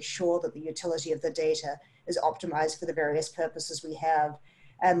platforms to make sure that the utility of the data is optimized for the various purposes we have,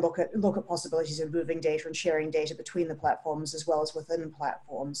 and look at possibilities of moving data and sharing data between the platforms as well as within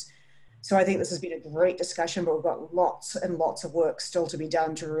platforms. So I think this has been a great discussion, but we've got lots and lots of work still to be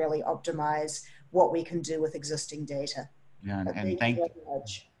done to really optimize what we can do with existing data. Yeah, and thank you very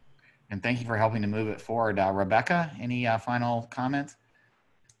much. And thank you for helping to move it forward. Rebecca, any final comments?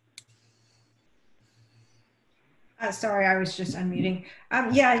 Sorry, I was just unmuting.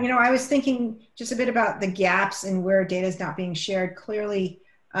 Yeah, I was thinking just a bit about the gaps and where data is not being shared. Clearly,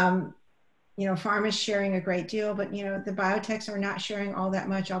 pharma is sharing a great deal, but the biotechs are not sharing all that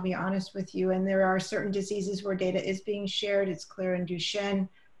much, I'll be honest with you. And there are certain diseases where data is being shared. It's clear in Duchenne,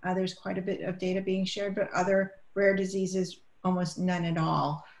 there's quite a bit of data being shared, but other rare diseases, almost none at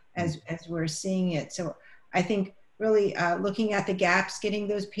all as we're seeing it. So I think really looking at the gaps, getting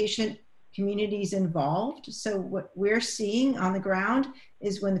those patient communities involved. So what we're seeing on the ground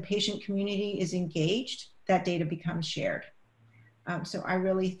is when the patient community is engaged, that data becomes shared. So I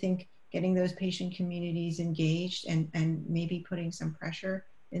really think getting those patient communities engaged and maybe putting some pressure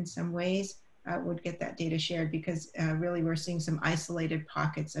in some ways would get that data shared, because really we're seeing some isolated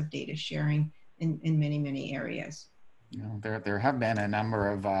pockets of data sharing in many, many areas. You know, there have been a number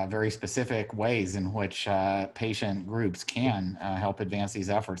of very specific ways in which patient groups can help advance these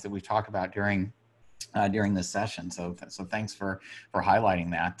efforts that we've talked about during this session. So thanks for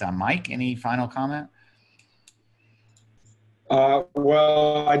highlighting that. Mike, any final comment?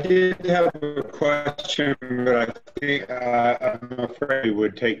 Well, I did have a question, but I think I'm afraid it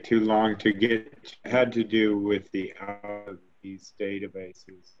would take too long to get. Had to do with these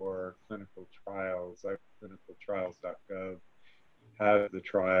databases for clinical trials. Clinicaltrials.gov have the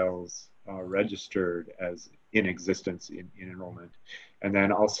trials registered as in existence in enrollment, and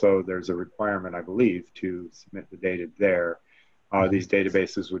then also there's a requirement, I believe, to submit the data there. These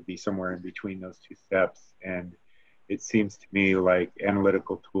databases would be somewhere in between those two steps, and it seems to me like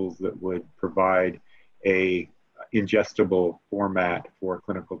analytical tools that would provide a ingestible format for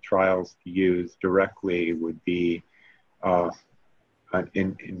clinical trials to use directly would be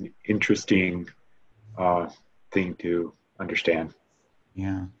an interesting thing to understand.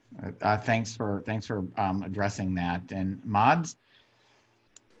 Yeah, thanks for addressing that. And Mods?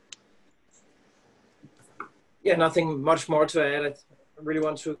 Yeah, nothing much more to add. I really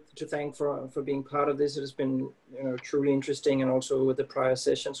want to thank for being part of this. It has been, you know, truly interesting, and also with the prior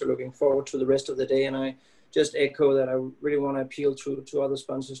session. So looking forward to the rest of the day. And I just echo that I really want to appeal to other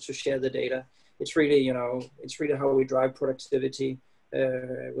sponsors to share the data. It's really, you know, it's really how we drive productivity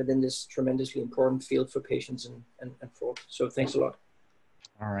within this tremendously important field for patients and for. So thanks a lot.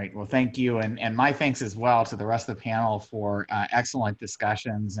 All right. Well, thank you. And my thanks as well to the rest of the panel for excellent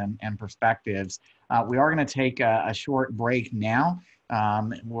discussions and perspectives. We are going to take a short break now.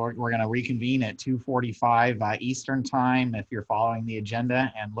 We're going to reconvene at 2:45 Eastern time if you're following the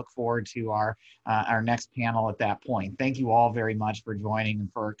agenda, and look forward to our next panel at that point. Thank you all very much for joining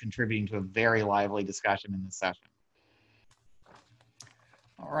and for contributing to a very lively discussion in this session.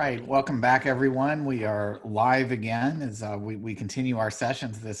 All right, welcome back, everyone. We are live again as we continue our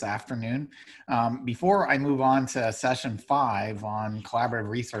sessions this afternoon. Before I move on to session 5 on collaborative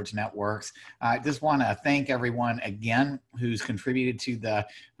research networks, I just want to thank everyone again who's contributed to the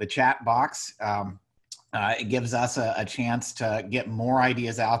chat box. It gives us a chance to get more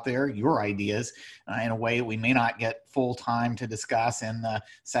ideas out there, your ideas, in a way that we may not get full time to discuss in the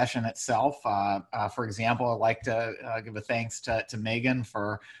session itself. For example, I'd like to give a thanks to Megan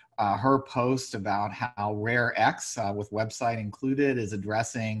for her post about how RareX, with website included, is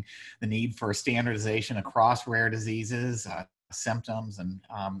addressing the need for standardization across rare diseases, symptoms, and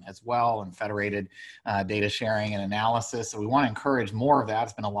as well, and federated data sharing and analysis. So we want to encourage more of that.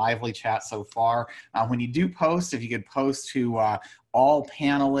 It's been a lively chat so far. When you do post, if you could post to all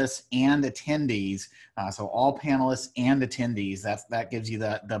panelists and attendees, so all panelists and attendees, that gives you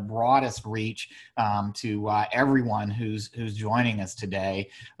the broadest reach to everyone who's joining us today.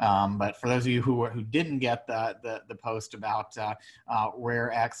 But for those of you who didn't get the post about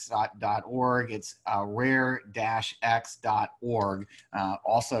rarex.org, it's rare-x.org,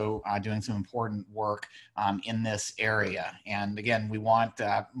 also doing some important work in this area. And again, we want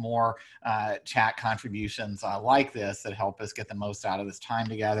more chat contributions like this that help us get the most out of this time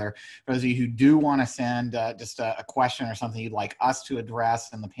together. For those of you who do want to send just a question or something you'd like us to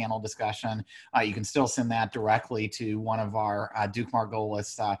address in the panel discussion, you can still send that directly to one of our Duke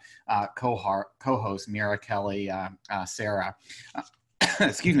Margolis co-hosts, Mira, Kelly, Sarah.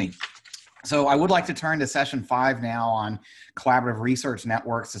 Excuse me. So I would like to turn to session 5 now on collaborative research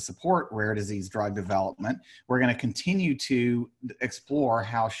networks to support rare disease drug development. We're going to continue to explore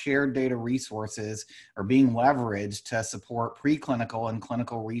how shared data resources are being leveraged to support preclinical and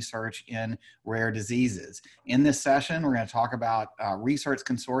clinical research in rare diseases. In this session, we're going to talk about research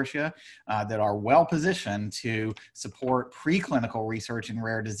consortia that are well positioned to support preclinical research in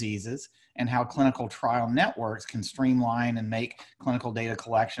rare diseases, and how clinical trial networks can streamline and make clinical data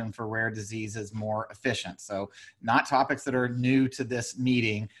collection for rare diseases more efficient. So not topics that are new to this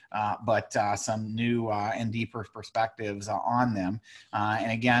meeting, but some new and deeper perspectives on them.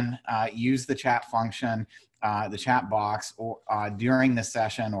 And again, use the chat function the chat box or during the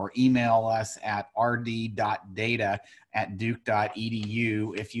session, or email us at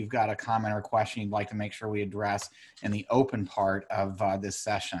rd.data@duke.edu if you've got a comment or question you'd like to make sure we address in the open part of this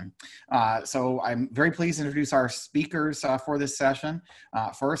session. So I'm very pleased to introduce our speakers for this session.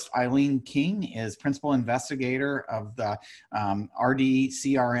 First, Eileen King is Principal Investigator of the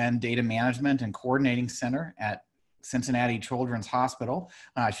RD-CRN Data Management and Coordinating Center at Cincinnati Children's Hospital.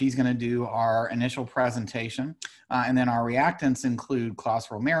 She's going to do our initial presentation. And then our reactants include Klaus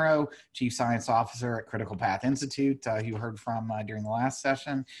Romero, Chief Science Officer at Critical Path Institute, who you heard from during the last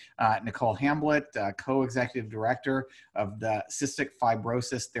session, Nicole Hamblett, Co-Executive Director of the Cystic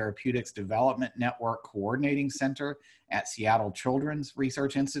Fibrosis Therapeutics Development Network Coordinating Center at Seattle Children's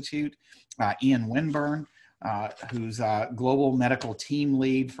Research Institute, Ian Winburn, who's Global Medical Team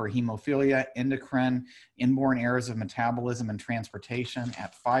Lead for Hemophilia, Endocrine, Inborn Errors of Metabolism and Transportation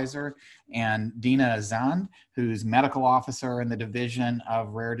at Pfizer, and Dina Azand, who's Medical Officer in the Division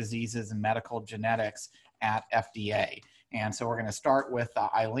of Rare Diseases and Medical Genetics at FDA. And so we're going to start with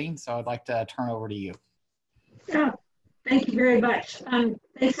Eileen, so I'd like to turn over to you. Yeah, thank you very much.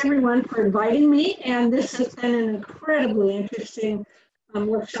 Thanks everyone for inviting me, and this has been an incredibly interesting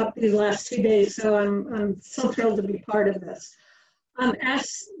workshop these last 2 days, so I'm so thrilled to be part of this.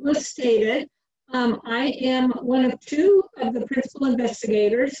 As was stated, I am one of 2 of the principal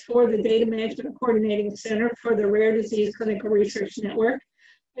investigators for the Data Management and Coordinating Center for the Rare Disease Clinical Research Network.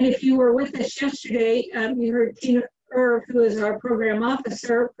 And if you were with us yesterday, you heard Tina Irv, who is our program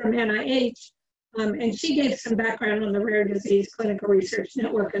officer from NIH, and she gave some background on the Rare Disease Clinical Research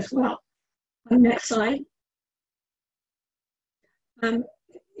Network as well. Next slide.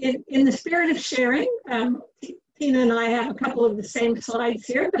 In the spirit of sharing, Tina and I have a couple of the same slides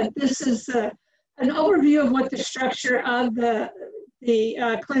here, but this is an overview of what the structure of the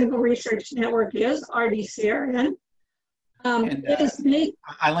Clinical Research Network is, RD-CRN.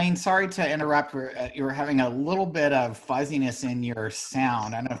 Eileen, sorry to interrupt. You were having a little bit of fuzziness in your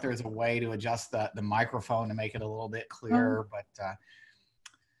sound. I don't know if there's a way to adjust the microphone to make it a little bit clearer, but...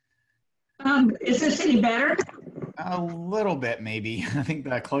 is this any better? A little bit, maybe. I think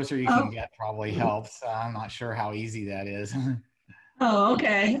the closer you can get probably helps. I'm not sure how easy that is. Oh,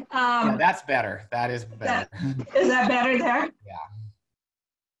 okay. Yeah, that's better. That is better. Is that better there?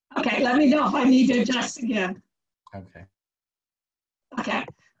 Yeah. Okay, let me know if I need to adjust again. Okay. Okay.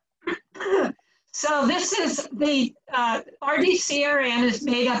 So this is the RD-CRN is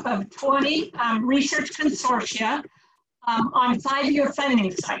made up of 20 research consortia on 5-year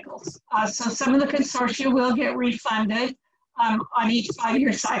funding cycles. So some of the consortia will get refunded on each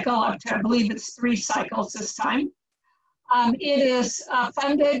 5-year cycle up to, I believe it's 3 cycles this time. It is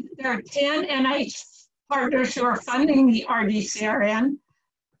funded, there are 10 NIH partners who are funding the RD-CRN,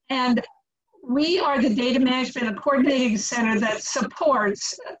 and we are the Data Management and Coordinating Center that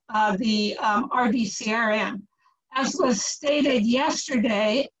supports the RD-CRN. As was stated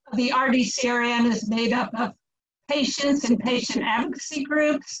yesterday, the RD-CRN is made up of patients and patient advocacy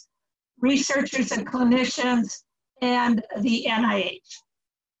groups, researchers and clinicians, and the NIH.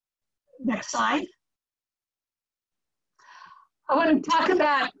 Next slide. I want to talk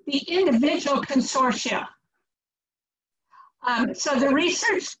about the individual consortia. So the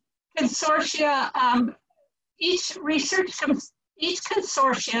research consortia, each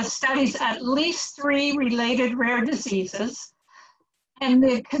consortia studies at least 3 related rare diseases. And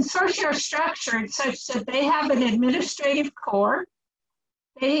the consortia are structured such that they have an administrative core.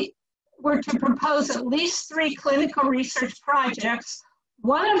 They were to propose at least 3 clinical research projects.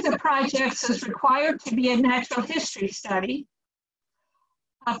 One of the projects is required to be a natural history study.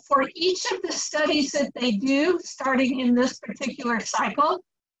 For each of the studies that they do, starting in this particular cycle,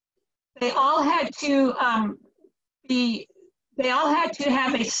 they all had to have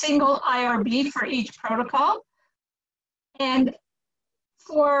a single IRB for each protocol. And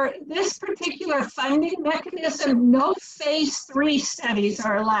for this particular funding mechanism, no phase 3 studies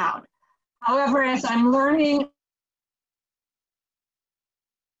are allowed. However, as I'm learning,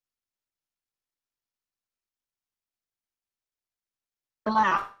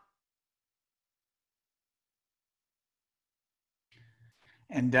 allowed.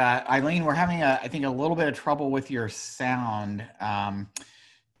 And Eileen, we're having, I think, a little bit of trouble with your sound.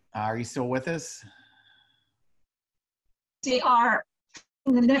 Are you still with us? They are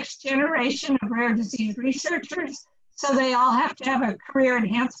the next generation of rare disease researchers, so they all have to have a career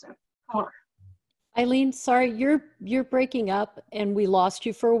enhancement core. Eileen, sorry, you're breaking up and we lost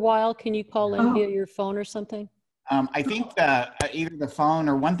you for a while. Can you call in via your phone or something? I think either the phone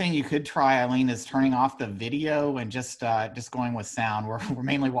or one thing you could try, Eileen, is turning off the video and just going with sound. We're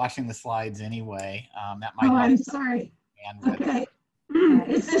mainly watching the slides anyway. That might help. I'm sorry. Okay.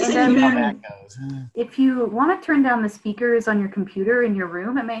 Is this See any how better? that goes. If you want to turn down the speakers on your computer in your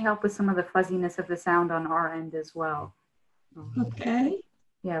room, it may help with some of the fuzziness of the sound on our end as well. Okay.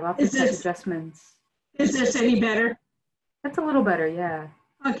 Yeah, lots of touch adjustments. Is this any better? That's a little better, yeah.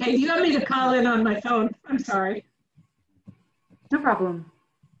 Okay, do you want me to call in on my phone? I'm sorry. No problem.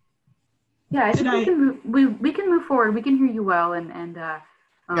 Yeah, I think we can move forward. We can hear you well, and yeah,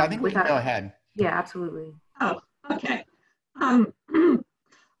 I think we can go ahead. Yeah, absolutely. Oh, okay.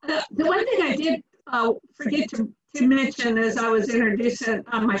 The one thing I did forget to mention as I was introducing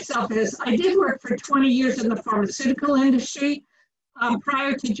myself is I did work for 20 years in the pharmaceutical industry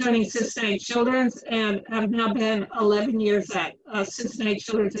prior to joining Cincinnati Children's, and I've now been 11 years at Cincinnati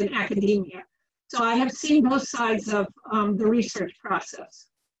Children's in academia. So I have seen both sides of the research process.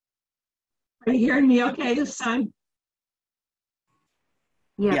 Are you hearing me okay this time?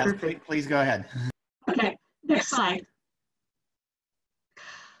 Yeah, yes, perfect. Please go ahead. Okay, next slide.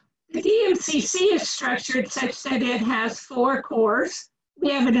 The DMCC is structured such that it has 4 cores.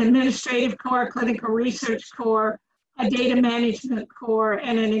 We have an administrative core, clinical research core, a data management core,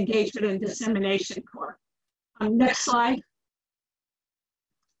 and an engagement and dissemination core. Next slide.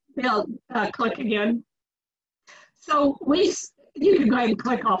 Bill, click again. So you can go ahead and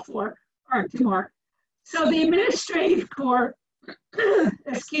click all 4, or 2 more. So the administrative core,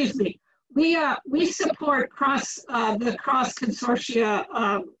 excuse me, we support the cross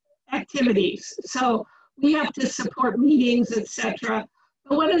consortia activities. So we have to support meetings, etc.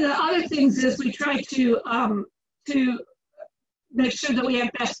 But one of the other things is we try to make sure that we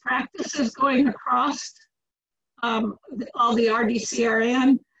have best practices going across all the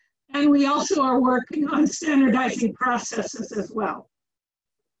RDCRN. And we also are working on standardizing processes as well.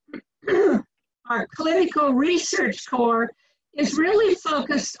 Our clinical research core is really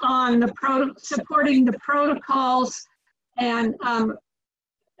focused on supporting the protocols and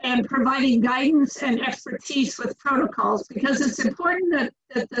providing guidance and expertise with protocols, because it's important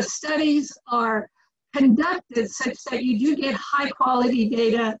that the studies are conducted such that you do get high quality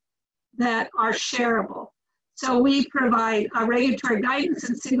data that are shareable. So we provide regulatory guidance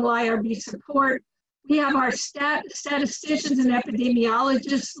and single IRB support. We have our statisticians and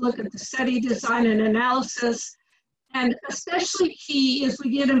epidemiologists look at the study design and analysis. And especially key is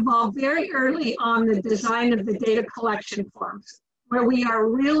we get involved very early on the design of the data collection forms, where we are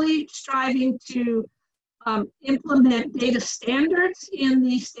really striving to implement data standards in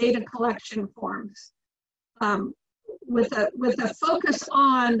these data collection forms. With a focus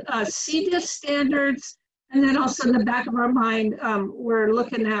on CDIS standards, and then also in the back of our mind, we're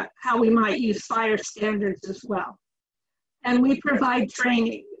looking at how we might use FHIR standards as well. And we provide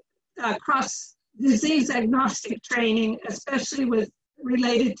training, cross-disease agnostic training, especially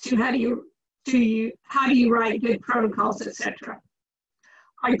related to how do you write good protocols, etc.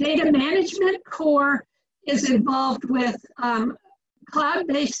 Our data management core is involved with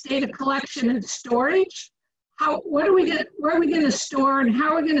cloud-based data collection and storage. Where are we going to store, and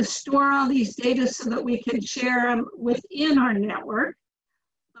how are we going to store all these data so that we can share them within our network?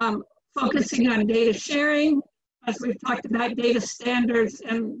 Focusing on data sharing, as we've talked about, data standards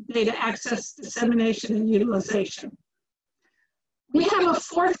and data access, dissemination, and utilization. We have a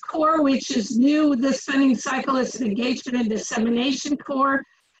 4th core, which is new this funding cycle. It's an engagement and dissemination core,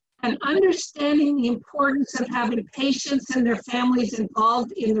 and understanding the importance of having patients and their families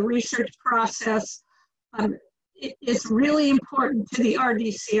involved in the research process. It is really important to the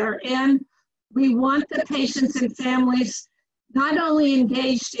RDCRN. We want the patients and families not only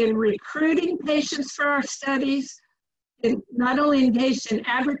engaged in recruiting patients for our studies, not only engaged in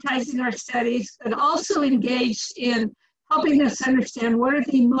advertising our studies, but also engaged in helping us understand what are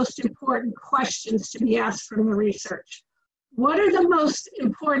the most important questions to be asked from the research. What are the most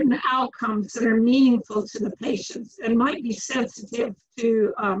important outcomes that are meaningful to the patients and might be sensitive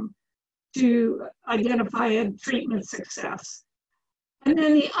to identify a treatment success? And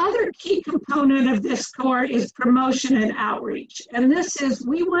then the other key component of this core is promotion and outreach. And this is,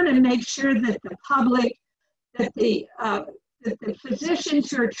 we want to make sure that the public, that the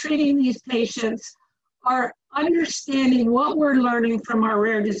physicians who are treating these patients are understanding what we're learning from our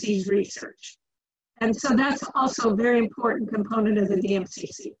rare disease research. And so that's also a very important component of the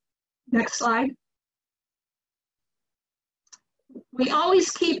DMCC. Next slide. We always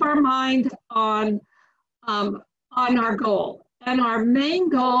keep our mind on our goal. And our main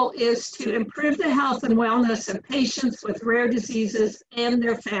goal is to improve the health and wellness of patients with rare diseases and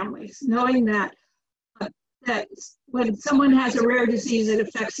their families, knowing that that when someone has a rare disease, it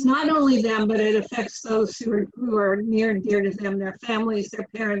affects not only them, but it affects those who are near and dear to them, their families, their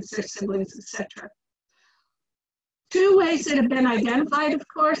parents, their siblings, etc. Two ways that have been identified, of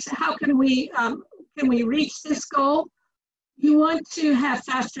course. How can we reach this goal? You want to have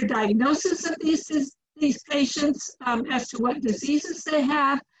faster diagnosis of these patients as to what diseases they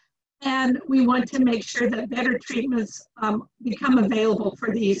have, and we want to make sure that better treatments become available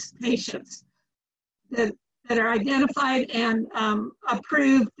for these patients that are identified and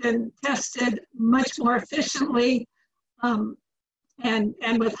approved and tested much more efficiently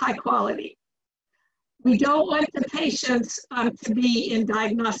and with high quality. We don't want the patients to be in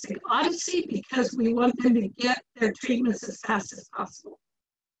diagnostic odyssey because we want them to get their treatments as fast as possible.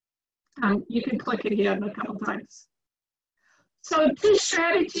 You can click it again a couple times. So 2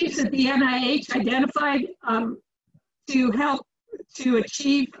 strategies that the NIH identified to help to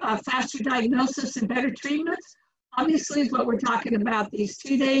achieve faster diagnosis and better treatments, obviously is what we're talking about these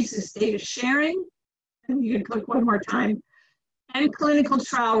 2 days is data sharing, and you can click one more time, and clinical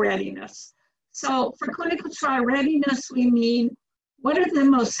trial readiness. So for clinical trial readiness, we mean what are the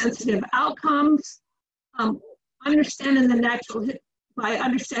most sensitive outcomes, by understanding the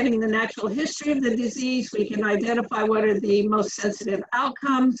natural history of the disease, we can identify what are the most sensitive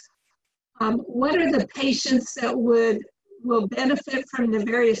outcomes, what are the patients that will benefit from the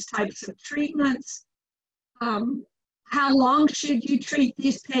various types of treatments, how long should you treat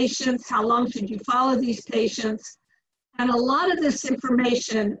these patients, how long should you follow these patients, and a lot of this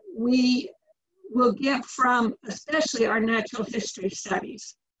information we will get from especially our natural history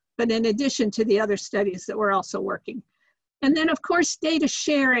studies, but in addition to the other studies that we're also working. And then of course, data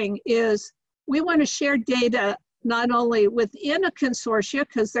sharing is, we want to share data not only within a consortia,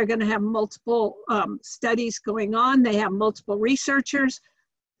 because they're going to have multiple studies going on, they have multiple researchers,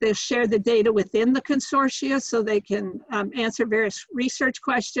 they share the data within the consortia so they can answer various research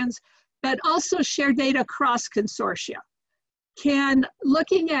questions, but also share data across consortia. Can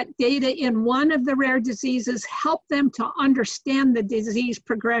looking at data in one of the rare diseases help them to understand the disease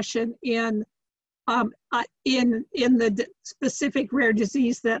progression in the specific rare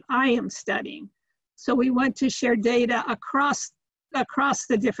disease that I am studying? So we want to share data across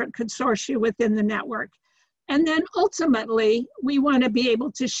the different consortia within the network. And then ultimately, we want to be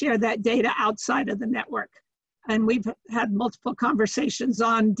able to share that data outside of the network. And we've had multiple conversations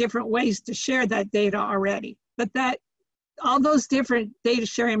on different ways to share that data already. But all those different data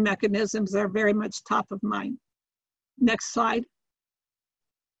sharing mechanisms are very much top of mind. Next slide.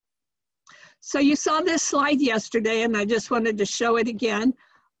 So you saw this slide yesterday, and I just wanted to show it again.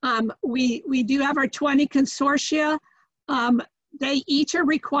 We do have our 20 consortia. They each are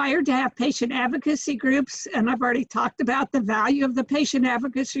required to have patient advocacy groups, and I've already talked about the value of the patient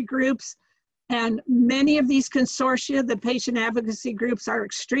advocacy groups. And many of these consortia, the patient advocacy groups are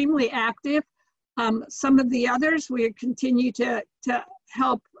extremely active. Some of the others, we continue to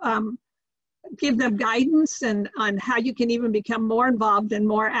help give them guidance and on how you can even become more involved and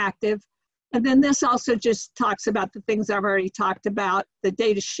more active. And then this also just talks about the things I've already talked about, the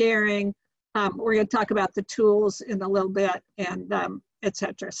data sharing. We're going to talk about the tools in a little bit, and et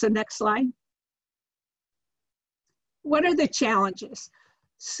cetera. So next slide. What are the challenges?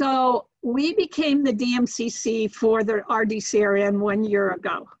 So we became the DMCC for the RDCRN 1 year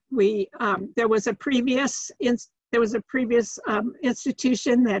ago. There was a previous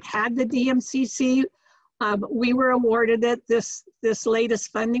institution that had the DMCC. We were awarded it this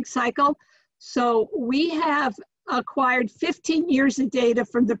latest funding cycle. So we have acquired 15 years of data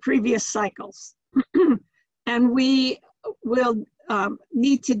from the previous cycles. And we will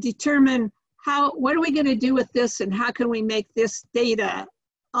need to determine what are we going to do with this and how can we make this data,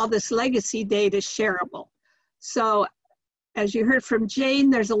 all this legacy data, shareable. So as you heard from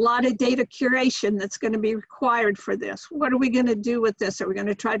Jane, there's a lot of data curation that's going to be required for this. What are we going to do with this? Are we going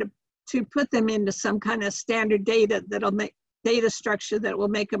to try to put them into some kind of standard data data structure that will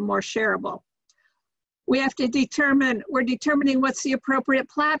make them more shareable? We have to we're determining what's the appropriate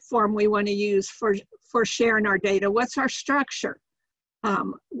platform we want to use for sharing our data. What's our structure?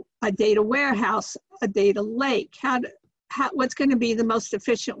 A data warehouse, a data lake. What's going to be the most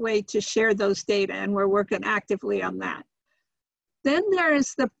efficient way to share those data? And we're working actively on that. Then there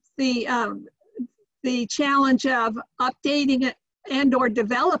is the challenge of updating it and/or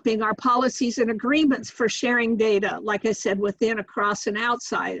developing our policies and agreements for sharing data, like I said, within, across, and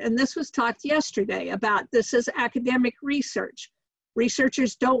outside. And this was talked yesterday about this is academic research.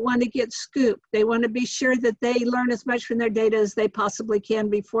 Researchers don't want to get scooped. They want to be sure that they learn as much from their data as they possibly can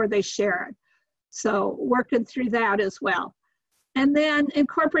before they share it. So working through that as well. And then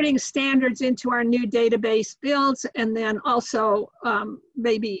incorporating standards into our new database builds, and then also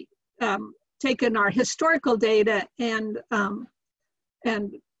maybe taking our historical data and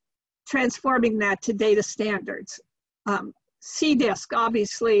transforming that to data standards. CDISC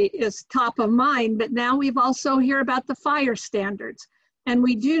obviously is top of mind, but now we've also heard about the FHIR standards. And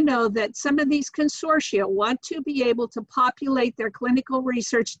we do know that some of these consortia want to be able to populate their clinical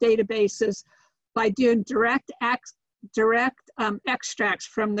research databases by doing direct extracts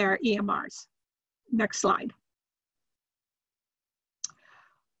from their EMRs. Next slide.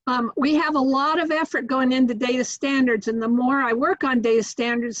 We have a lot of effort going into data standards, and the more I work on data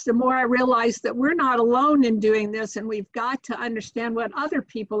standards, the more I realize that we're not alone in doing this, and we've got to understand what other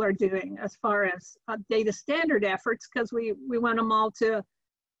people are doing as far as data standard efforts, because we want them all to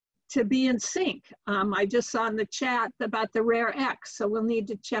be in sync. I just saw in the chat about the rare X, so we'll need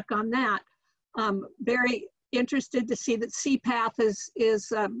to check on that. Very interested to see that CPATH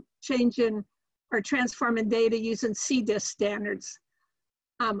is changing or transforming data using CDISC standards.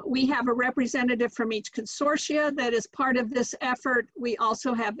 We have a representative from each consortia that is part of this effort. We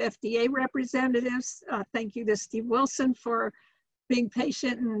also have FDA representatives. Thank you to Steve Wilson for being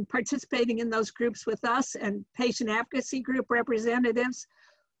patient and participating in those groups with us, and patient advocacy group representatives.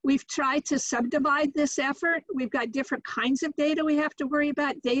 We've tried to subdivide this effort. We've got different kinds of data we have to worry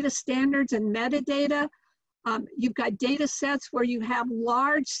about, data standards and metadata. You've got data sets where you have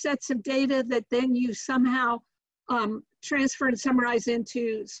large sets of data that then you somehow transfer and summarize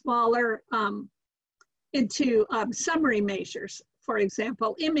into smaller, summary measures. For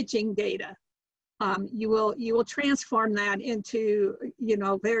example, imaging data. You will transform that into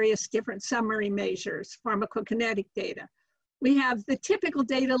various different summary measures, pharmacokinetic data. We have the typical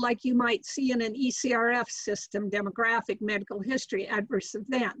data like you might see in an ECRF system, demographic, medical history, adverse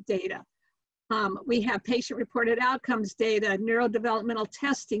event data. We have patient-reported outcomes data, neurodevelopmental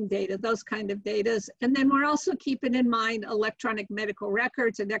testing data, those kind of data. And then we're also keeping in mind electronic medical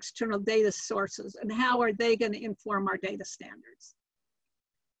records and external data sources, and how are they going to inform our data standards.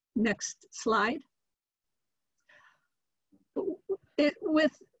 Next slide.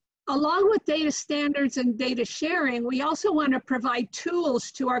 Along with data standards and data sharing, we also want to provide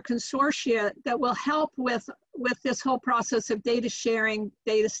tools to our consortia that will help with this whole process of data sharing,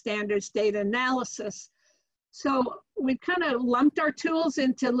 data standards, data analysis. So we've kind of lumped our tools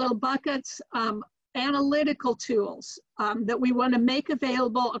into little buckets, analytical tools that we want to make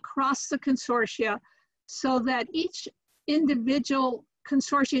available across the consortia so that each individual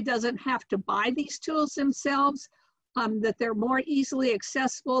consortia doesn't have to buy these tools themselves, that they're more easily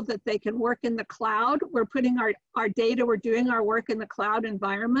accessible, that they can work in the cloud. We're putting our data, we're doing our work in the cloud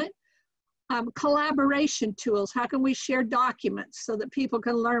environment. Collaboration tools, how can we share documents so that people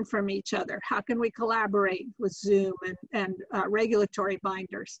can learn from each other? How can we collaborate with Zoom and regulatory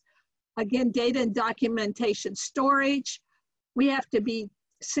binders? Again, data and documentation storage. We have to be,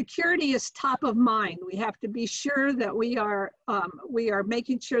 security is top of mind. We have to be sure that we are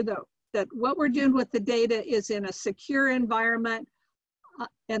making sure that what we're doing with the data is in a secure environment,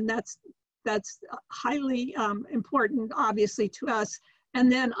 and that's highly important, obviously, to us. And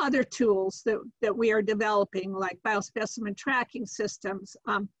then other tools that we are developing, like biospecimen tracking systems,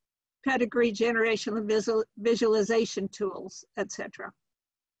 pedigree generation and visualization tools, etc.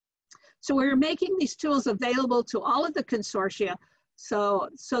 So we're making these tools available to all of the consortia so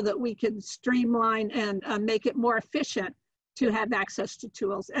that we can streamline and make it more efficient to have access to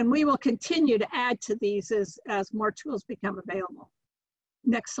tools. And we will continue to add to these as more tools become available.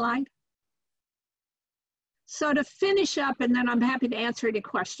 Next slide. So to finish up, and then I'm happy to answer any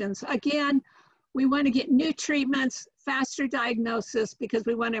questions. Again, we want to get new treatments, faster diagnosis, because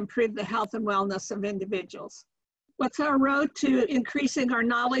we want to improve the health and wellness of individuals. What's our road to increasing our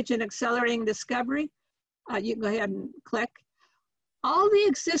knowledge and accelerating discovery? You can go ahead and click. All the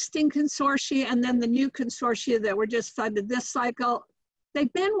existing consortia and then the new consortia that were just funded this cycle,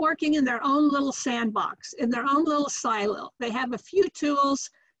 they've been working in their own little sandbox, in their own little silo. They have a few tools,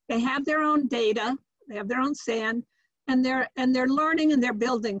 they have their own data, they have their own SAN, and they're learning and they're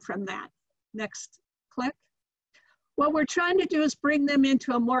building from that. Next, click. What we're trying to do is bring them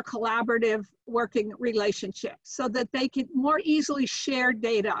into a more collaborative working relationship so that they can more easily share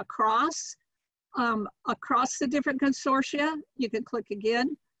data across the different consortia. You can click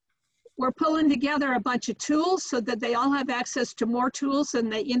again. We're pulling together a bunch of tools so that they all have access to more tools than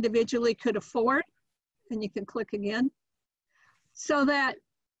they individually could afford. And you can click again. So that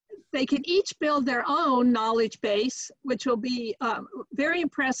they can each build their own knowledge base, which will be very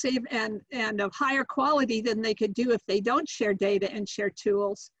impressive and of higher quality than they could do if they don't share data and share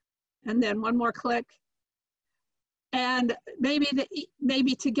tools. And then one more click. And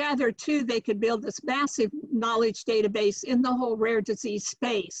maybe together too, they could build this massive knowledge database in the whole rare disease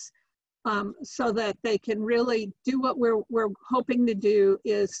space, so that they can really do what we're hoping to do,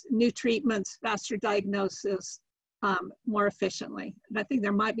 is new treatments, faster diagnosis, more efficiently. And I think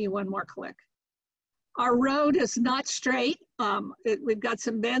there might be one more click. Our road is not straight. We've got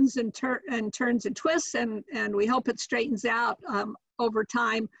some bends and turns and twists, and we hope it straightens out over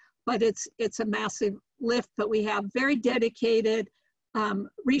time, but it's a massive lift. But we have very dedicated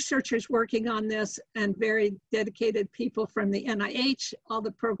researchers working on this, and very dedicated people from the NIH, all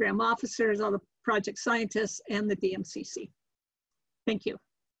the program officers, all the project scientists, and the DMCC. Thank you.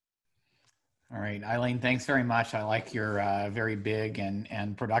 All right, Eileen, thanks very much. I like your very big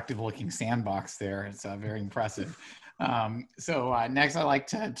and productive looking sandbox there. It's very impressive. So next I'd like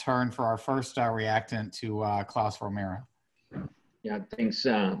to turn for our first reactant to Klaus Romero. Yeah, thanks,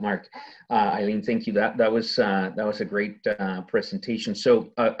 Mark. Eileen, thank you. That was a great presentation. So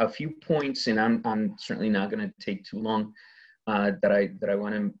a few points, and I'm certainly not going to take too long, that I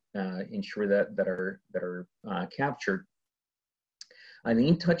want to ensure that are captured.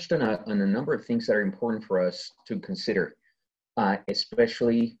 Eileen touched on a number of things that are important for us to consider,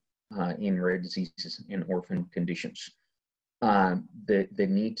 especially in rare diseases and orphan conditions. The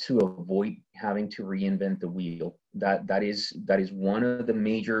need to avoid having to reinvent the wheel. That is one of the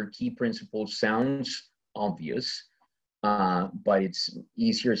major key principles. Sounds obvious, but it's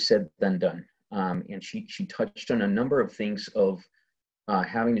easier said than done. And she touched on a number of things of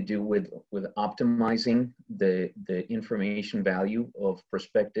having to do with optimizing the information value of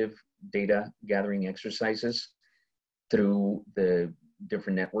prospective data gathering exercises through the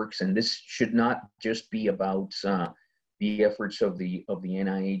different networks. And this should not just be about the efforts of the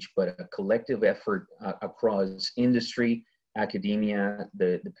NIH, but a collective effort across industry, academia,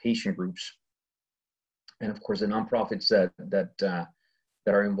 the patient groups, and of course the nonprofits that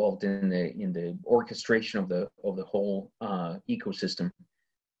are involved in the orchestration of the whole ecosystem.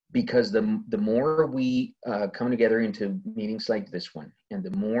 Because the more we come together into meetings like this one, and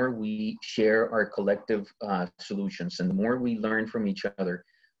the more we share our collective solutions, and the more we learn from each other,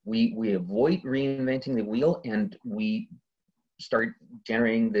 we avoid reinventing the wheel, and we start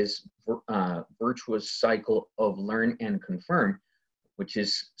generating this virtuous cycle of learn and confirm, which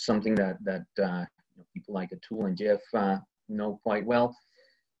is something that people like Atul and Jeff know quite well,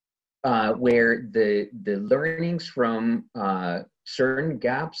 where the learnings from certain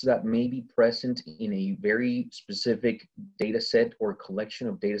gaps that may be present in a very specific data set or collection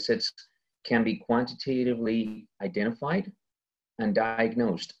of data sets can be quantitatively identified and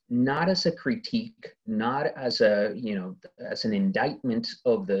diagnosed, not as a critique, not as as an indictment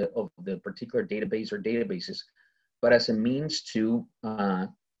of the particular database or databases, but as a means to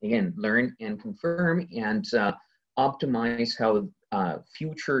again learn and confirm and optimize how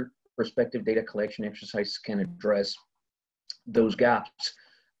future prospective data collection exercises can address those gaps,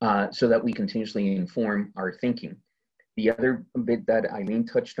 so that we continuously inform our thinking. The other bit that Eileen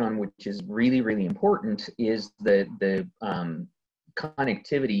touched on, which is really, really important, is the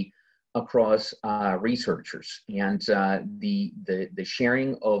connectivity across researchers, and the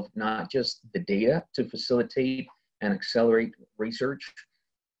sharing of not just the data to facilitate and accelerate research,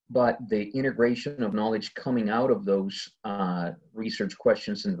 but the integration of knowledge coming out of those research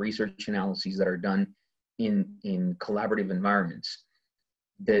questions and research analyses that are done in collaborative environments.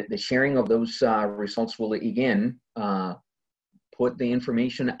 The sharing of those results will again put the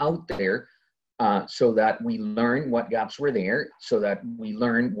information out there, so that we learn what gaps were there, so that we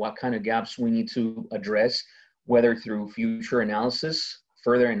learn what kind of gaps we need to address, whether through future analysis,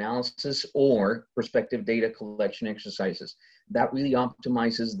 further analysis, or prospective data collection exercises. That really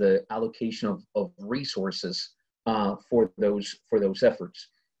optimizes the allocation of resources for those efforts.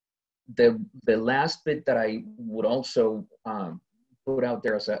 The last bit that I would also put out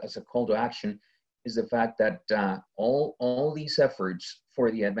there as a call to action is the fact that all these efforts for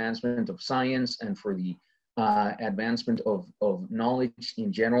the advancement of science and for the advancement of knowledge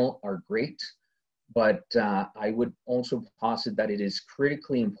in general are great, but I would also posit that it is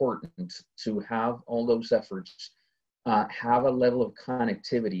critically important to have all those efforts have a level of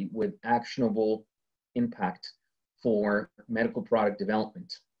connectivity with actionable impact for medical product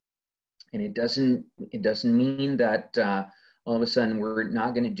development. And it doesn't mean that all of a sudden we're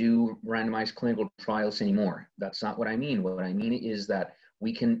not going to do randomized clinical trials anymore. That's not what I mean. What I mean is that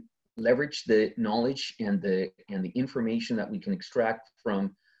we can leverage the knowledge and the information that we can extract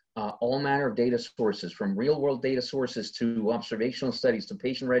from all manner of data sources, from real world data sources to observational studies to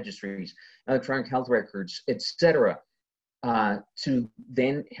patient registries, electronic health records, etc., to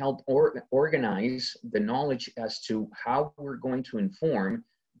then help organize the knowledge as to how we're going to inform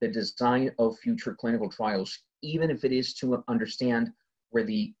the design of future clinical trials, even if it is to understand where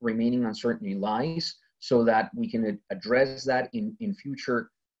the remaining uncertainty lies, so that we can address that in future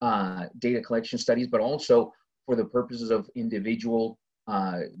data collection studies, but also for the purposes of individual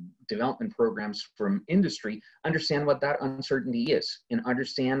development programs from industry, understand what that uncertainty is and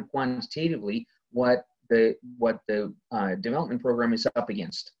understand quantitatively what the development program is up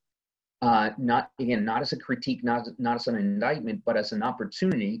against. Not as a critique, not as an indictment, but as an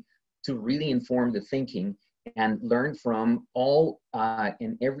opportunity to really inform the thinking and learn from all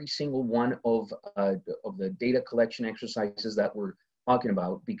and every single one of the data collection exercises that we're talking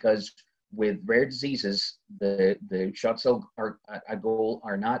about. Because with rare diseases, the shots are a goal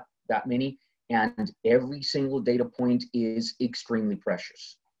are not that many, and every single data point is extremely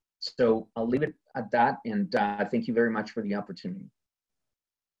precious. So I'll leave it at that, and thank you very much for the opportunity.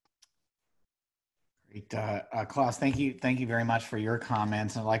 Great, Klaus, thank you very much for your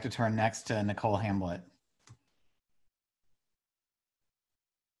comments. I'd like to turn next to Nicole Hamblett.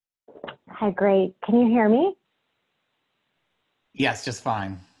 Hi, great. Can you hear me? Yes, just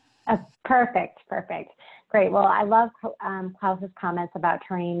fine. Perfect. Great. Well, I love Klaus's comments about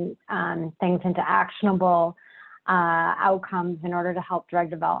turning things into actionable outcomes in order to help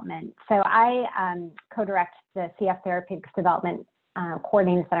drug development. So I co-direct the CF Therapeutics Development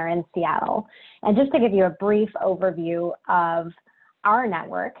Coordinating Center in Seattle. And just to give you a brief overview of our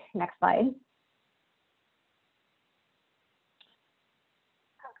network, next slide.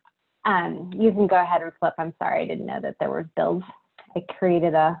 You can go ahead and flip. I'm sorry, I didn't know that there were builds. I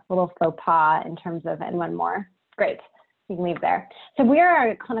created a little faux pas in terms of, and one more. Great, you can leave there. So we are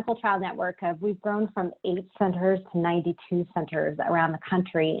a clinical trial network we've grown from 8 centers to 92 centers around the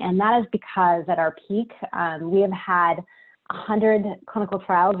country. And that is because at our peak, we have had 100 clinical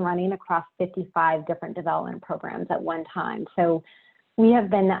trials running across 55 different development programs at one time. So we have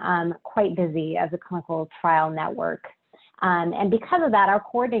been quite busy as a clinical trial network. And because of that, our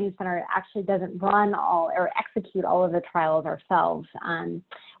coordinating center actually doesn't run all or execute all of the trials ourselves.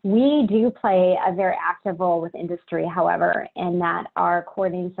 We do play a very active role with industry, however, in that our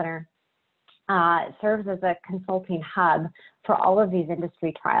coordinating center serves as a consulting hub for all of these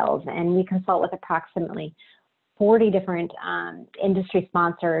industry trials. And we consult with approximately 40 different industry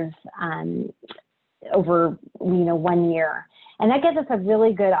sponsors over 1 year. And that gives us a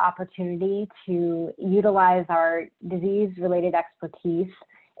really good opportunity to utilize our disease-related expertise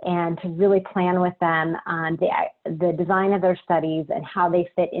and to really plan with them on the design of their studies and how they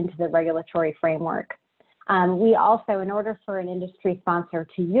fit into the regulatory framework. We also, in order for an industry sponsor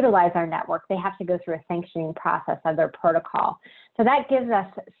to utilize our network, they have to go through a sanctioning process of their protocol. So that gives us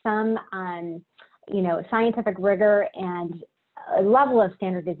some, scientific rigor and a level of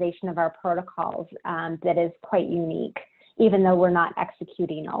standardization of our protocols that is quite unique, even though we're not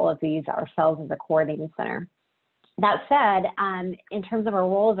executing all of these ourselves as a coordinating center. That said, in terms of our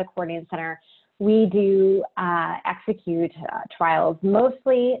role as a coordinating center, we do execute trials,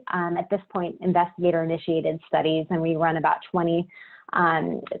 mostly at this point, investigator-initiated studies, and we run about 20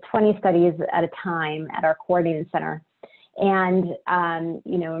 studies at a time at our coordinating center. And,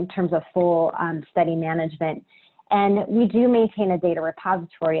 in terms of full study management. And we do maintain a data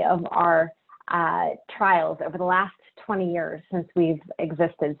repository of our trials over the last 20 years since we've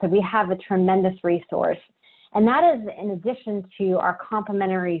existed. So we have a tremendous resource. And that is in addition to our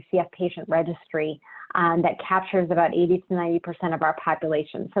complementary CF patient registry that captures about 80 to 90% of our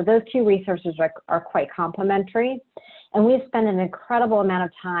population. So those two resources are quite complementary. And we've spent an incredible amount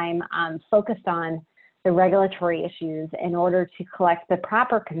of time focused on the regulatory issues in order to collect the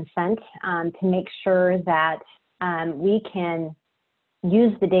proper consent to make sure that we can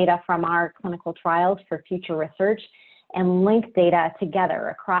use the data from our clinical trials for future research and link data together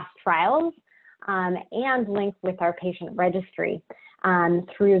across trials and link with our patient registry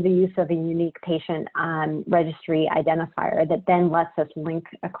through the use of a unique patient registry identifier that then lets us link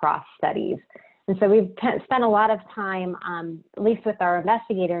across studies. And so we've spent a lot of time, at least with our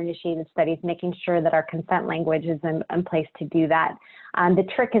investigator-initiated studies, making sure that our consent language is in place to do that. The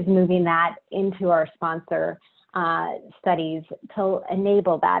trick is moving that into our sponsor studies to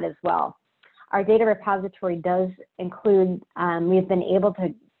enable that as well. Our data repository does include, we've been able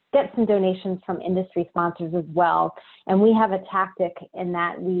to get some donations from industry sponsors as well. And we have a tactic in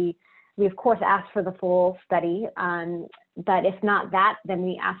that we of course ask for the full study, but if not that, then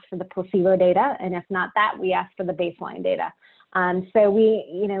we ask for the placebo data. And if not that, we ask for the baseline data. So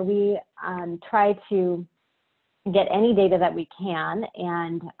we try to get any data that we can.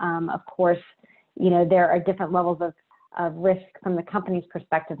 And of course, there are different levels of risk from the company's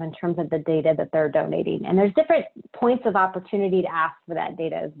perspective in terms of the data that they're donating. And there's different points of opportunity to ask for that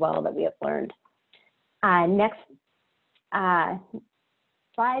data as well that we have learned. Next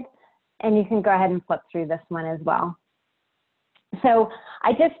slide, and you can go ahead and flip through this one as well. So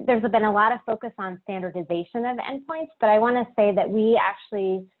there's been a lot of focus on standardization of endpoints, but I want to say that we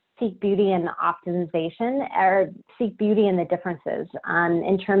actually seek beauty in the optimization, or seek beauty in the differences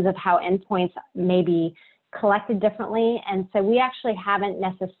in terms of how endpoints may be collected differently. And so we actually haven't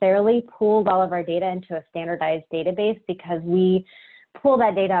necessarily pooled all of our data into a standardized database, because we pull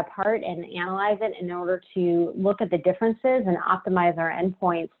that data apart and analyze it in order to look at the differences and optimize our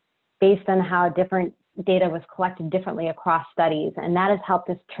endpoints based on how different data was collected differently across studies. And that has helped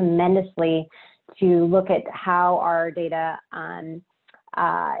us tremendously to look at how our data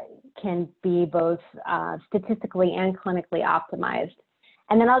can be both statistically and clinically optimized.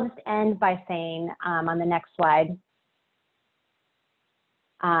 And then I'll just end by saying on the next slide,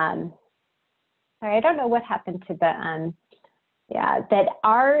 sorry, I don't know what happened to the, that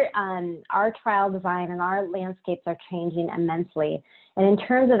our trial design and our landscapes are changing immensely. And in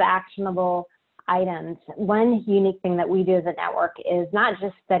terms of actionable items, one unique thing that we do as a network is not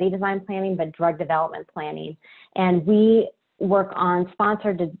just study design planning, but drug development planning. And we work on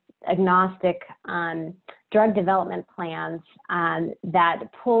sponsored agnostic drug development plans that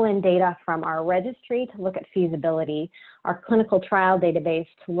pull in data from our registry to look at feasibility, our clinical trial database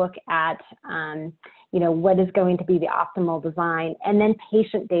to look at what is going to be the optimal design, and then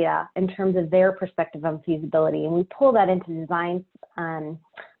patient data in terms of their perspective on feasibility. And we pull that into design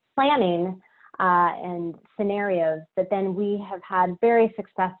planning and scenarios, but then we have had very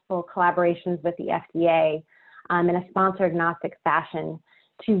successful collaborations with the FDA in a sponsor agnostic fashion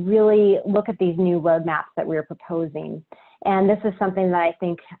to really look at these new roadmaps that we're proposing. And this is something that I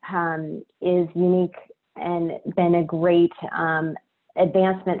think is unique and been a great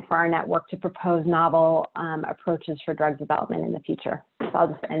advancement for our network to propose novel approaches for drug development in the future. So I'll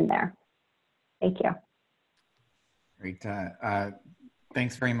just end there. Thank you. Great.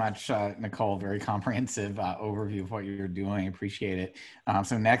 Thanks very much, Nicole. Very comprehensive overview of what you're doing. Appreciate it.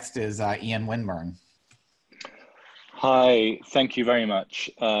 So next is Ian Winburn. Hi, thank you very much.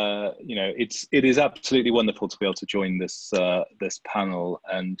 It is absolutely wonderful to be able to join this this panel,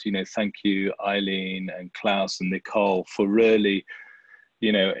 and thank you, Eileen and Klaus and Nicole, for really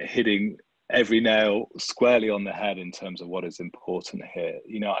hitting every nail squarely on the head in terms of what is important here.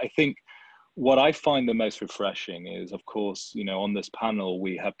 I think what I find the most refreshing is, of course, on this panel,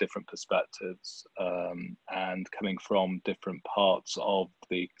 we have different perspectives and coming from different parts of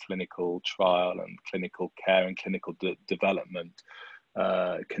the clinical trial and clinical care and clinical development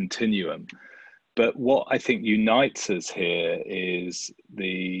continuum. But what I think unites us here is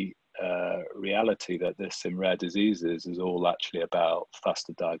the reality that this in rare diseases is all actually about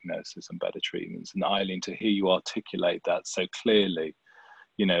faster diagnosis and better treatments. And Eileen, to hear you articulate that so clearly,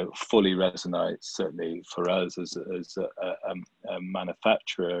 fully resonates, certainly for us as a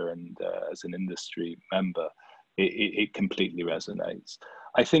manufacturer and as an industry member, it completely resonates.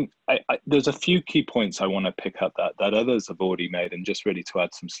 I think there's a few key points I want to pick up that others have already made, and just really to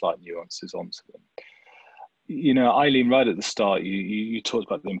add some slight nuances onto them. Eileen, right at the start, you talked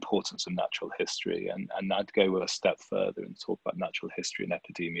about the importance of natural history, and I'd go a step further and talk about natural history and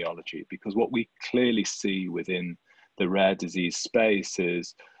epidemiology, because what we clearly see within the rare disease space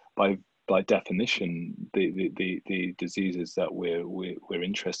is, by definition, the diseases that we're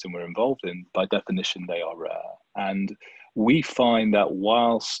interested in, we're involved in, by definition, they are rare. And we find that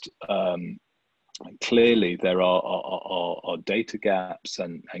whilst clearly there are data gaps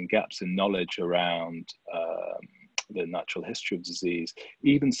and gaps in knowledge around the natural history of disease,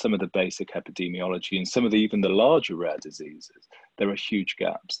 even some of the basic epidemiology and some of even the larger rare diseases, there are huge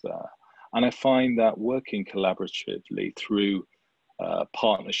gaps there. And I find that working collaboratively through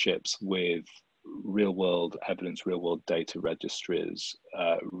partnerships with real-world evidence, real-world data registries,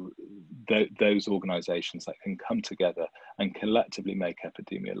 those organizations that can come together and collectively make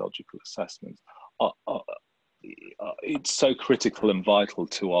epidemiological assessments, it's so critical and vital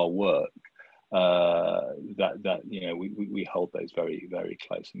to our work that we hold those very, very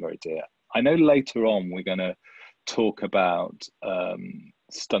close and very dear. I know later on we're going to talk about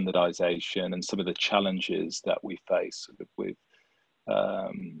standardization and some of the challenges that we face with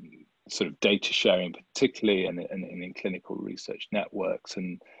sort of data sharing, particularly in clinical research networks.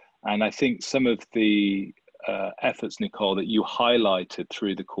 And I think some of the efforts, Nicole, that you highlighted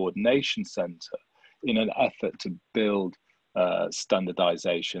through the Coordination Center in an effort to build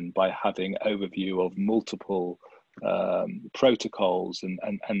standardization by having overview of multiple protocols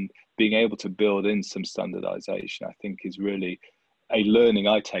and being able to build in some standardization, I think is really a learning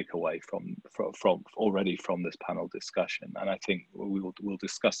I take away from already from this panel discussion. And I think we'll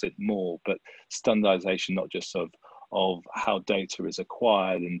discuss it more, but standardization, not just of how data is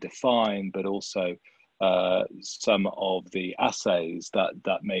acquired and defined, but also some of the assays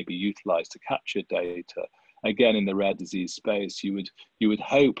that may be utilized to capture data. Again, in the rare disease space, you would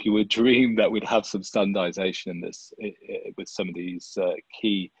hope, you would dream that we'd have some standardization in this with some of these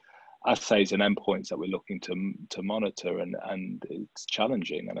key assays and endpoints that we're looking to monitor, and it's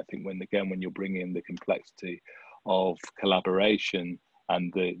challenging. And I think when you're bringing in the complexity of collaboration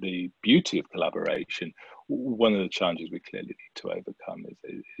and the beauty of collaboration, one of the challenges we clearly need to overcome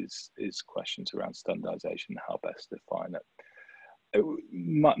is questions around standardization, how best to define it.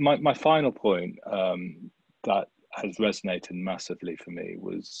 My final point that has resonated massively for me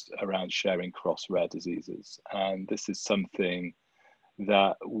was around sharing cross rare diseases, and this is something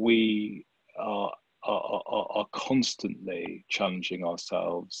that we are constantly challenging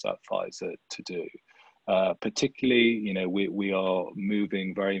ourselves at Pfizer to do. Particularly, we are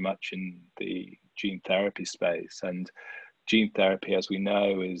moving very much in the gene therapy space, and gene therapy, as we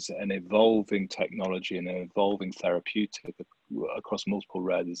know, is an evolving technology and an evolving therapeutic across multiple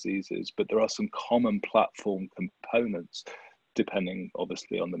rare diseases, but there are some common platform components, depending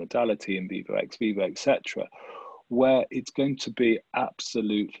obviously on the modality, in vivo, ex vivo, etc., where it's going to be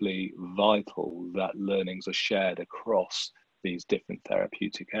absolutely vital that learnings are shared across these different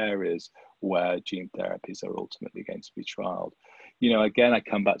therapeutic areas where gene therapies are ultimately going to be trialed. Again, I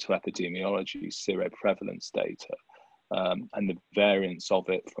come back to epidemiology, seroprevalence data, and the variance of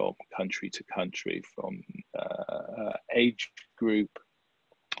it from country to country, from age group.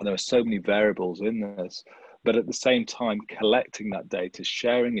 There are so many variables in this, but at the same time, collecting that data,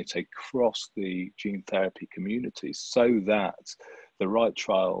 sharing it across the gene therapy community so that the right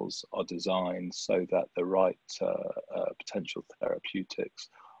trials are designed, so that the right potential therapeutics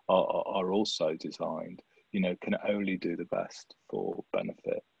are also designed, can only do the best for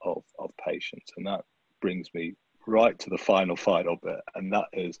benefit of patients. And that brings me right to the final bit, and that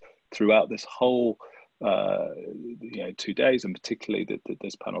is throughout this whole 2 days, and particularly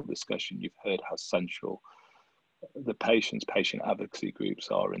this panel discussion, you've heard how central the patient advocacy groups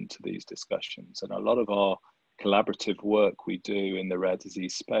are into these discussions. And a lot of our collaborative work we do in the rare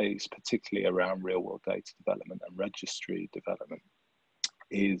disease space, particularly around real world data development and registry development,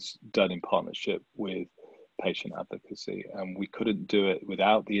 is done in partnership with patient advocacy. And we couldn't do it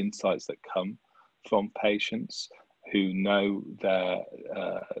without the insights that come from patients who know the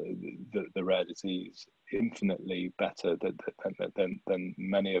rare disease infinitely better than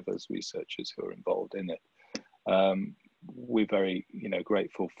many of us researchers who are involved in it. We're very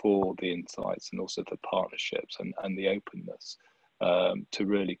grateful for the insights and also the partnerships and the openness to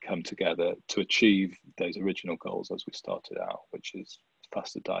really come together to achieve those original goals as we started out, which is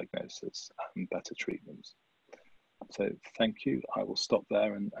faster diagnosis and better treatments. So thank you. I will stop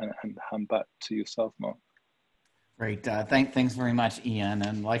there and hand back to yourself, Mark. Great. Thanks very much, Ian.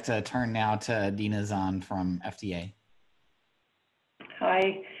 And I'd like to turn now to Dina Zahn from FDA.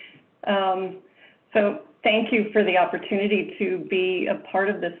 Hi. So thank you for the opportunity to be a part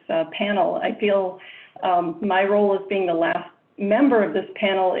of this panel. I feel my role as being the last member of this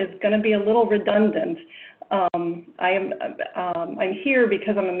panel is going to be a little redundant. I'm here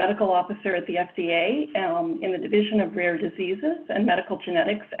because I'm a medical officer at the FDA in the Division of Rare Diseases and Medical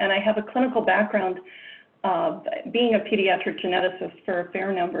Genetics, and I have a clinical background being a pediatric geneticist for a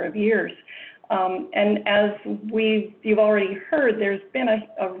fair number of years. And as you've already heard, there's been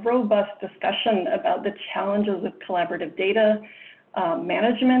a robust discussion about the challenges of collaborative data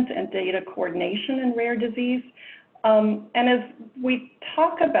management and data coordination in rare disease. And as we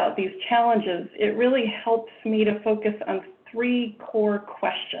talk about these challenges, it really helps me to focus on 3 core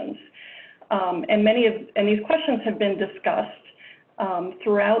questions. And these questions have been discussed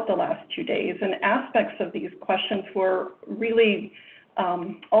throughout the last 2 days, and aspects of these questions were really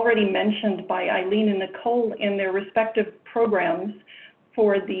already mentioned by Eileen and Nicole in their respective programs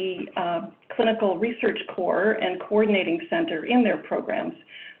for the Clinical Research Core and Coordinating Center in their programs.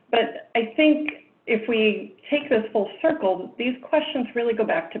 But I think if we take this full circle, these questions really go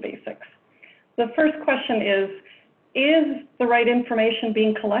back to basics. The first question is the right information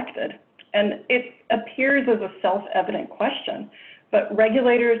being collected? And it appears as a self-evident question, but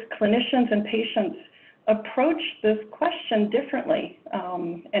regulators, clinicians, and patients approach this question differently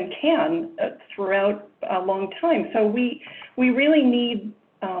and can throughout a long time. So we really need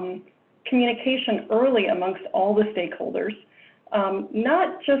communication early amongst all the stakeholders,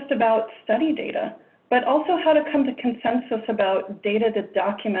 not just about study data, but also how to come to consensus about data to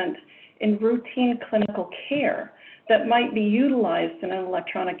document in routine clinical care that might be utilized in an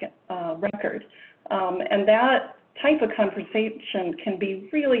electronic record. And that type of conversation can be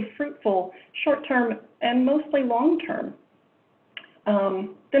really fruitful short-term and mostly long-term.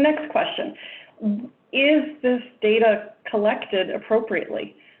 The next question, is this data collected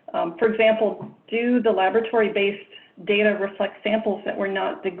appropriately? For example, do the laboratory-based data reflect samples that were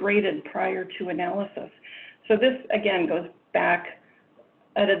not degraded prior to analysis? So this, again, goes back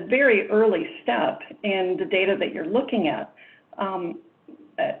at a very early step in the data that you're looking at.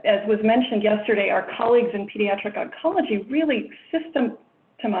 As was mentioned yesterday, our colleagues in pediatric oncology really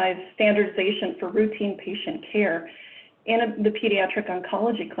systemized standardization for routine patient care in the pediatric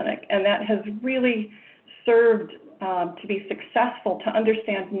oncology clinic. And that has really served to be successful to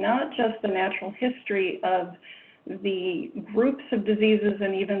understand not just the natural history of the groups of diseases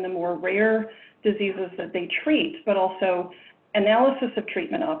and even the more rare diseases that they treat, but also analysis of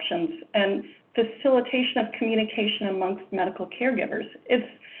treatment options and facilitation of communication amongst medical caregivers.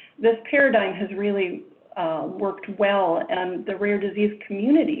 This paradigm has really worked well, and the rare disease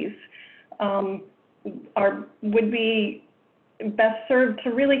communities would be best served to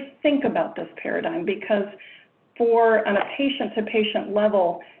really think about this paradigm, because on a patient-to-patient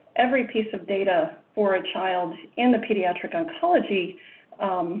level, every piece of data for a child in the pediatric oncology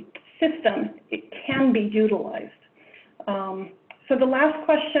system, it can be utilized. So the last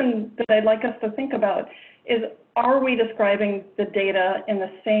question that I'd like us to think about is, are we describing the data in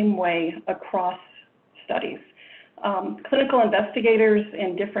the same way across studies? Clinical investigators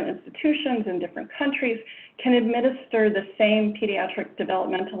in different institutions in different countries can administer the same pediatric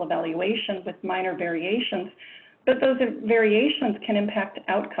developmental evaluation with minor variations, but those variations can impact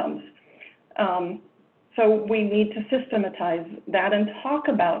outcomes. So we need to systematize that and talk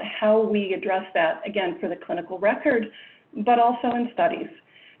about how we address that, again, for the clinical record, but also in studies.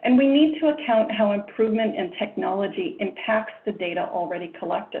 And we need to account how improvement in technology impacts the data already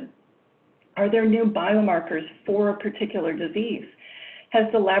collected. Are there new biomarkers for a particular disease? Has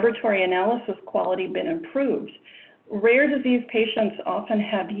the laboratory analysis quality been improved? Rare disease patients often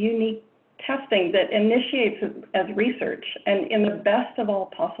have unique testing that initiates as research, and in the best of all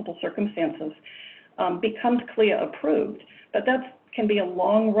possible circumstances, becomes CLIA approved. But that can be a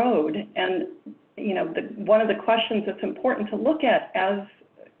long road, and one of the questions that's important to look at as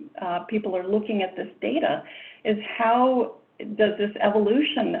people are looking at this data is, how does this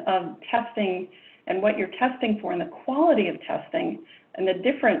evolution of testing and what you're testing for and the quality of testing and the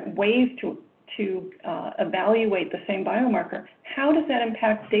different ways to evaluate the same biomarker, how does that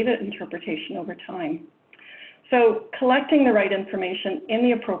impact data interpretation over time? So collecting the right information in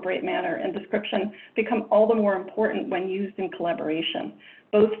the appropriate manner and description become all the more important when used in collaboration,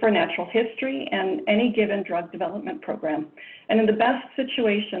 both for natural history and any given drug development program. And in the best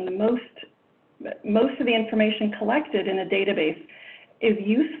situation, most of the information collected in a database is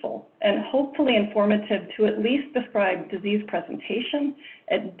useful and hopefully informative to at least describe disease presentation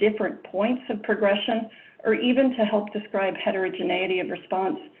at different points of progression, or even to help describe heterogeneity of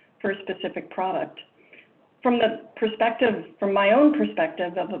response for a specific product. From my own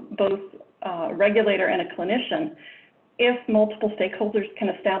perspective of both a regulator and a clinician, if multiple stakeholders can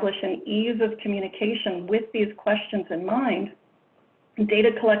establish an ease of communication with these questions in mind,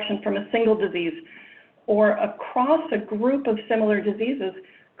 data collection from a single disease or across a group of similar diseases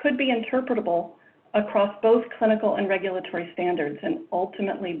could be interpretable across both clinical and regulatory standards and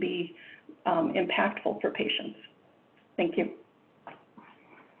ultimately be impactful for patients. Thank you.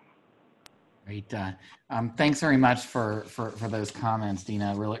 Great. Thanks very much for those comments,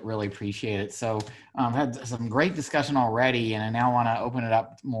 Dina. Really appreciate it. So I've had some great discussion already, and I now want to open it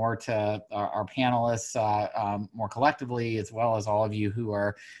up more to our panelists more collectively, as well as all of you who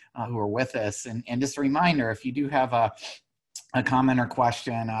are with us. And just a reminder, if you do have a comment or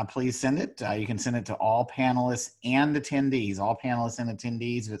question, please send it. You can send it to all panelists and attendees, all panelists and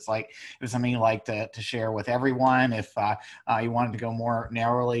attendees. If it's something you'd like to share with everyone, if you wanted to go more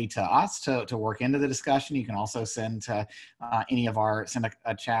narrowly to us to work into the discussion, you can also send to send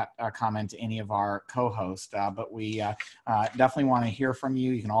a chat comment to any of our co-hosts. But we definitely want to hear from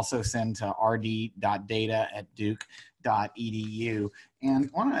you. You can also send to rd.data@duke.edu. And I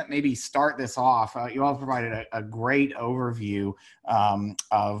want to maybe start this off. You all provided a great overview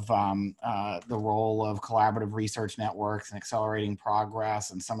of the role of collaborative research networks and accelerating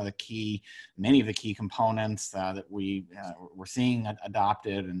progress, and many of the key components that we're seeing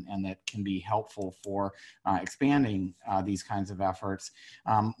adopted and that can be helpful for expanding these kinds of efforts.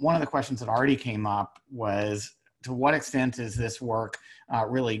 One of the questions that already came up was, to what extent is this work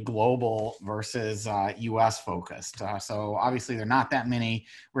really global versus US focused? So obviously there are not that many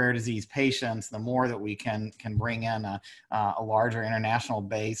rare disease patients. The more that we can bring in a larger international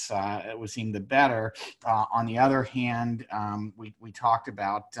base, it would seem the better. On the other hand, we talked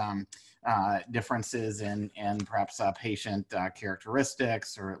about differences in perhaps patient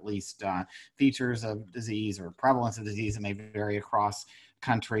characteristics, or at least features of disease or prevalence of disease that may vary across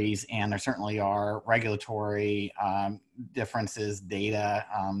countries, and there certainly are regulatory differences, data,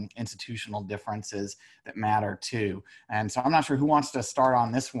 institutional differences that matter too. And so I'm not sure who wants to start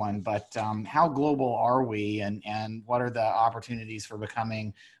on this one, but how global are we, and what are the opportunities for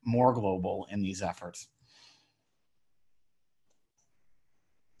becoming more global in these efforts?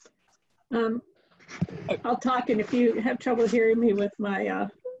 I'll talk, and if you have trouble hearing me with my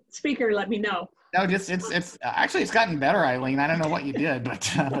speaker, let me know. No, just it's actually it's gotten better, Eileen. I don't know what you did, but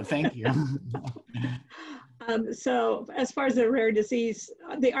thank you. So as far as the rare disease,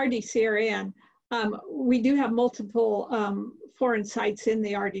 the RDCRN, we do have multiple foreign sites in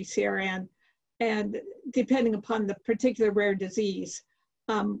the RDCRN, and depending upon the particular rare disease,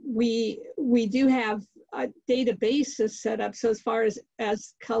 we do have databases set up. So as far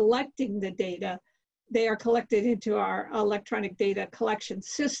as collecting the data, they are collected into our electronic data collection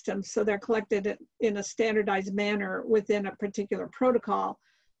system. So they're collected in a standardized manner within a particular protocol.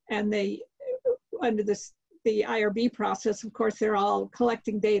 And they, under the IRB process, of course, they're all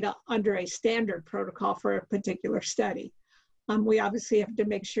collecting data under a standard protocol for a particular study. We obviously have to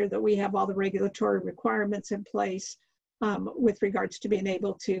make sure that we have all the regulatory requirements in place with regards to being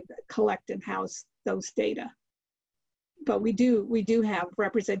able to collect and house those data. But we do have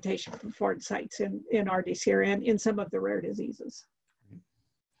representation from foreign sites in RDCRN in some of the rare diseases.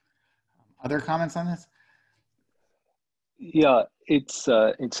 Other comments on this? Yeah, it's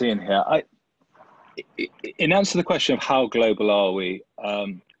Ian here. In answer to the question of how global are we,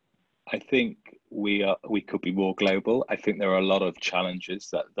 I think we could be more global. I think there are a lot of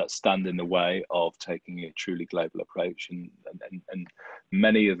challenges that stand in the way of taking a truly global approach, and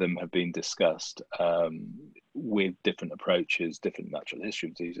many of them have been discussed with different approaches, different natural history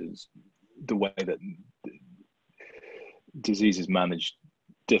of diseases, the way that disease is managed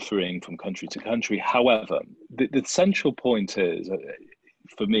differing from country to country. However, the central point is,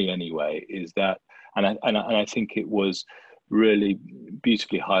 for me anyway, is that, and I think it was really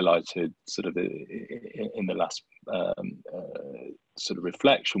beautifully highlighted sort of in the last sort of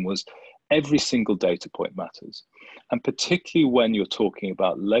reflection, was every single data point matters. And particularly when you're talking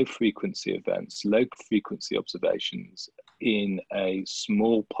about low frequency events, low frequency observations in a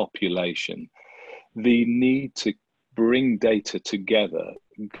small population, the need to bring data together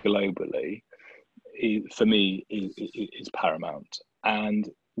globally, for me, is paramount. And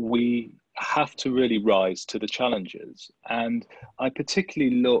we have to really rise to the challenges. And I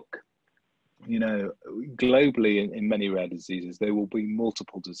particularly look, you know, globally in many rare diseases, there will be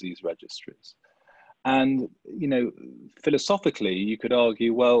multiple disease registries. And, you know, philosophically, you could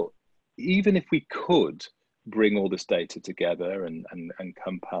argue, well, even if we could bring all this data together and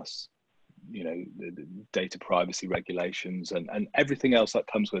encompass, you know, the data privacy regulations and everything else that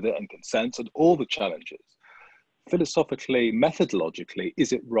comes with it, and consent and all the challenges, philosophically, methodologically,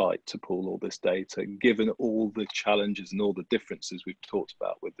 is it right to pull all this data, given all the challenges and all the differences we've talked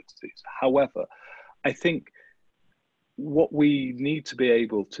about with the disease? However, I think what we need to be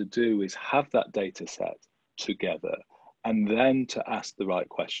able to do is have that data set together, and then to ask the right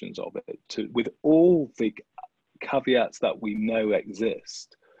questions of it, with all the caveats that we know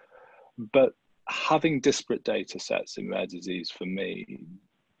exist. But having disparate data sets in rare disease, for me,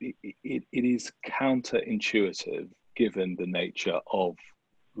 it is counterintuitive given the nature of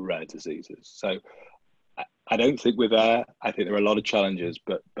rare diseases. So I don't think we're there. I think there are a lot of challenges,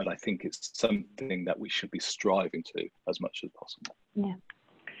 but I think it's something that we should be striving to as much as possible. Yeah.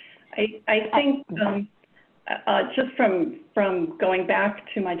 I think just from going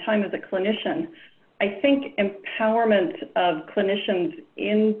back to my time as a clinician, I think empowerment of clinicians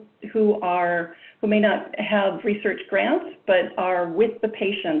who may not have research grants, but are with the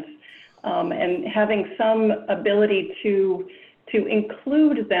patients, and having some ability to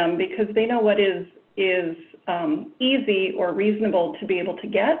include them because they know what is easy or reasonable to be able to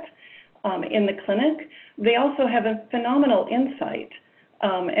get in the clinic. They also have a phenomenal insight.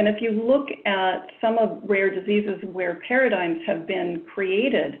 And if you look at some of rare diseases where paradigms have been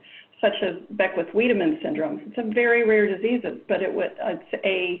created, such as Beckwith-Wiedemann syndrome, it's a very rare disease, but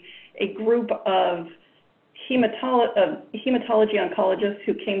it's a group of hematology oncologists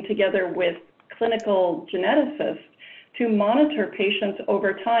who came together with clinical geneticists to monitor patients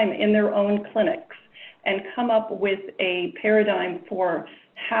over time in their own clinics. and come up with a paradigm for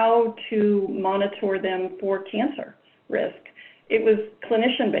how to monitor them for cancer risk. It was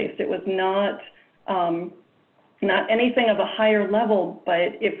clinician-based. It was not anything of a higher level,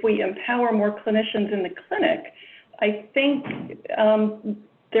 but if we empower more clinicians in the clinic, I think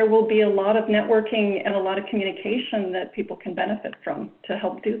there will be a lot of networking and a lot of communication that people can benefit from to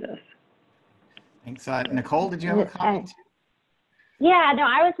help do this. Thanks. Nicole, did you have a comment? Yeah, no,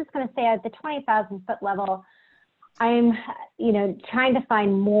 I was just going to say at the 20,000 foot level, I'm, trying to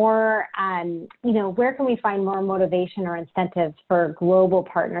find more, where can we find more motivation or incentives for global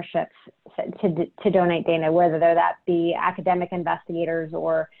partnerships to donate data, whether that be academic investigators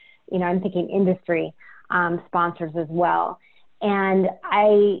or, I'm thinking industry sponsors as well. And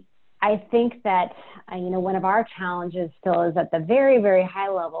I think that, one of our challenges still is at the very, very high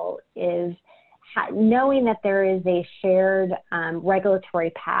level is knowing that there is a shared regulatory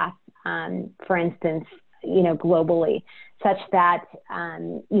path, for instance, globally, such that,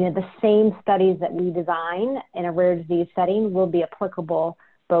 the same studies that we design in a rare disease setting will be applicable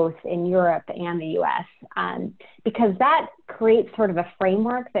both in Europe and the US, because that creates sort of a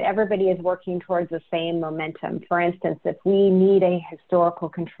framework that everybody is working towards the same momentum. For instance, if we need a historical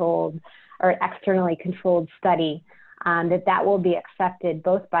controlled or externally controlled study, that will be accepted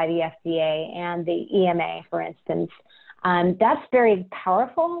both by the FDA and the EMA, for instance. That's very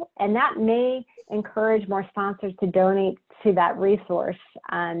powerful, and that may encourage more sponsors to donate to that resource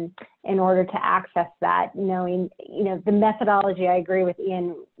in order to access that, knowing, the methodology, I agree with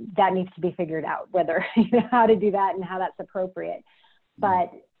Ian, that needs to be figured out, whether, how to do that and how that's appropriate.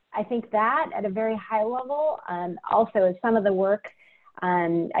 But I think that at a very high level, also is some of the work,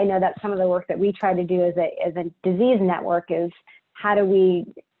 I know that some of the work that we try to do as a disease network is how do we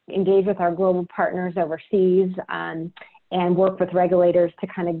engage with our global partners overseas and work with regulators to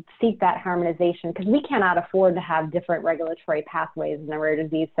kind of seek that harmonization, because we cannot afford to have different regulatory pathways in a rare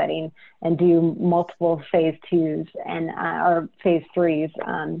disease setting and do multiple phase 2s and or phase 3s.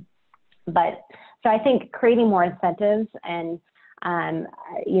 But so I think creating more incentives and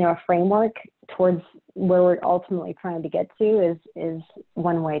a framework towards where we're ultimately trying to get to is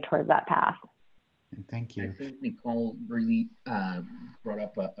one way towards that path. Thank you. I think Nicole really brought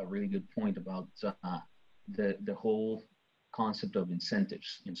up a really good point about the whole concept of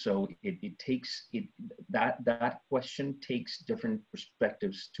incentives. And so it takes that question takes different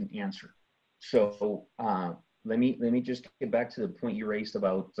perspectives to answer. So let me just get back to the point you raised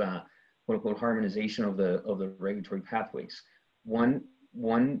about quote unquote harmonization of the regulatory pathways.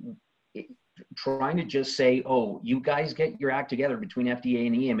 Trying to just say, oh, you guys get your act together between FDA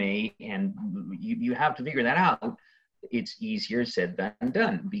and EMA and you have to figure that out. It's easier said than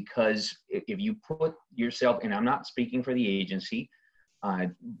done, because if you put yourself, and I'm not speaking for the agency,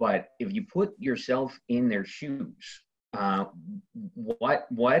 but if you put yourself in their shoes, what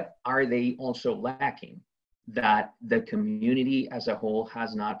are they also lacking that the community as a whole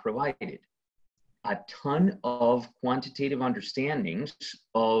has not provided? A ton of quantitative understandings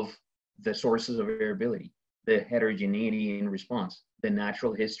of the sources of variability, the heterogeneity in response, the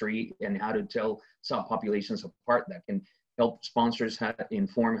natural history, and how to tell subpopulations apart that can help sponsors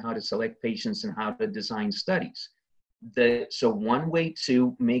inform how to select patients and how to design studies. So one way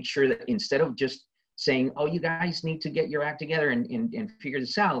to make sure that instead of just saying, oh, you guys need to get your act together and figure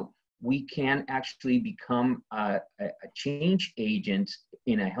this out, we can actually become a change agent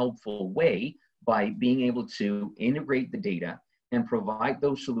in a helpful way by being able to integrate the data and provide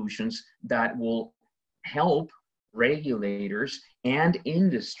those solutions that will help regulators and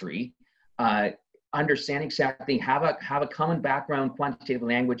industry understand exactly, have a common background, quantitative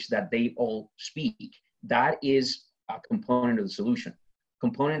language that they all speak. That is a component of the solution.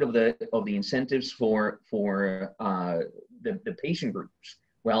 Component of the incentives for the patient groups.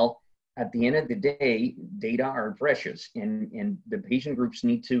 Well, at the end of the day, data are precious, and the patient groups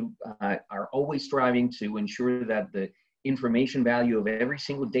need to are always striving to ensure that the information value of every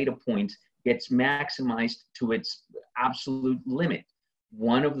single data point gets maximized to its absolute limit.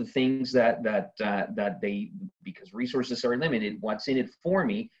 One of the things that they, because resources are limited, what's in it for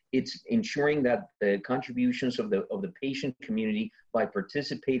me, it's ensuring that the contributions of the patient community by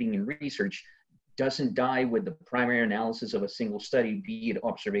participating in research doesn't die with the primary analysis of a single study, be it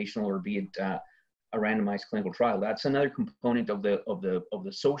observational or be it a randomized clinical trial. That's another component of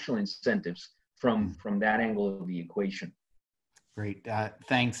the social incentives from that angle of the equation. Great,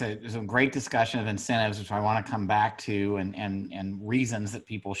 thanks. It was a great discussion of incentives, which I want to come back to, and reasons that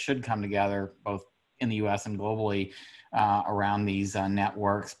people should come together, both in the US and globally around these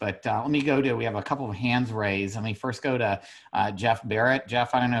networks. But let me we have a couple of hands raised. Let me first go to Jeff Barrett.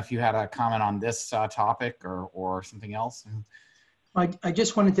 Jeff, I don't know if you had a comment on this topic or something else. I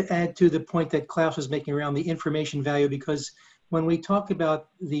just wanted to add to the point that Klaus was making around the information value, because when we talk about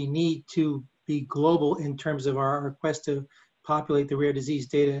the need to be global in terms of our request to populate the rare disease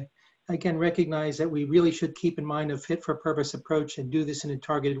data, again, recognize that we really should keep in mind a fit for purpose approach and do this in a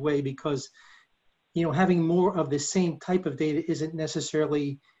targeted way, because having more of the same type of data isn't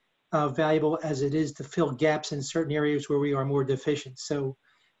necessarily valuable as it is to fill gaps in certain areas where we are more deficient. So,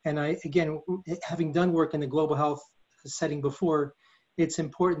 and again, having done work in the global health setting before, it's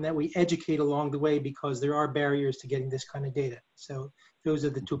important that we educate along the way, because there are barriers to getting this kind of data. So those are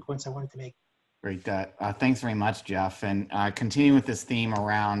the 2 points I wanted to make. Great. Thanks very much, Jeff. And continuing with this theme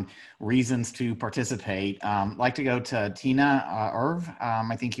around reasons to participate, I'd like to go to Tina Irv.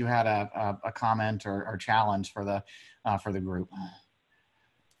 I think you had a comment or challenge for the group.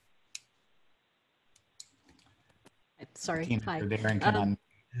 Sorry. Tina, Hi.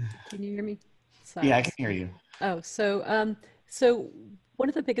 Can you hear me? Sorry. Yeah, I can hear you. Oh, so one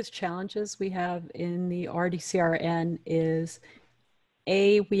of the biggest challenges we have in the RDCRN is,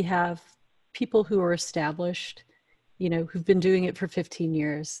 we have people who are established, who've been doing it for 15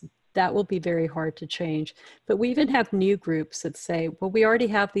 years. That will be very hard to change. But we even have new groups that say, well, we already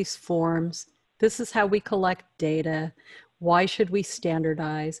have these forms. This is how we collect data. Why should we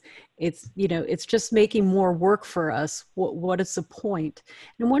standardize? It's just making more work for us. What is the point?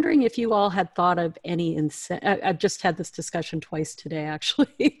 And I'm wondering if you all had thought of any I've just had this discussion twice today,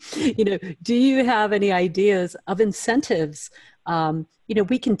 actually. Do you have any ideas of incentives?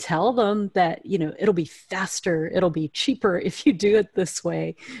 We can tell them that, it'll be faster, it'll be cheaper if you do it this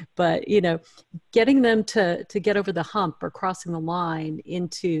way. But, getting them to get over the hump or crossing the line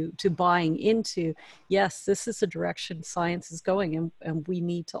into buying into, yes, this is the direction science is going, and we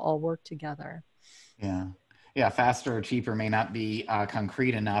need to all work together. Yeah, faster or cheaper may not be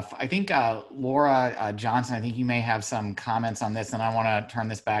concrete enough. I think Laura Johnson, I think you may have some comments on this, and I want to turn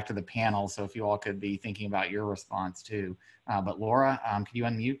this back to the panel. So if you all could be thinking about your response too. But Laura, could you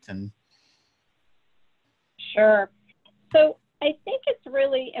unmute? Sure. So I think it's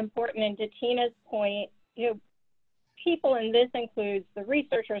really important, and to Tina's point, people, and this includes the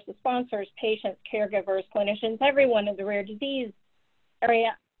researchers, the sponsors, patients, caregivers, clinicians, everyone in the rare disease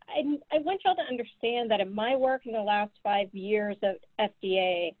area. I want y'all to understand that in my work in the last 5 years of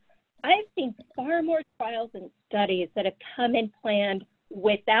FDA, I've seen far more trials and studies that have come and planned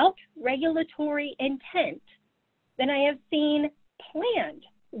without regulatory intent than I have seen planned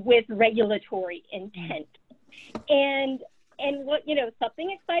with regulatory intent. And what,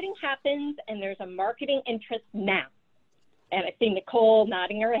 something exciting happens and there's a marketing interest now. And I see Nicole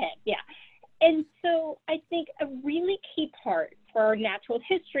nodding her head, yeah. And so I think a really key part for our natural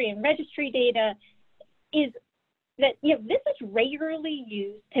history and registry data is that this is regularly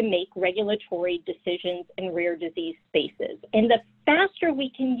used to make regulatory decisions in rare disease spaces. And the faster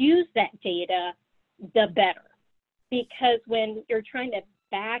we can use that data, the better. Because when you're trying to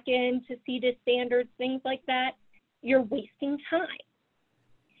back into CDIS standards, things like that, you're wasting time.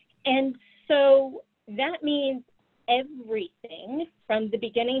 And so that means everything from the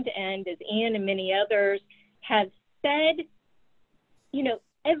beginning to end, as Ian and many others have said,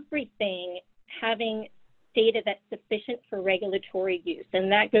 everything having data that's sufficient for regulatory use.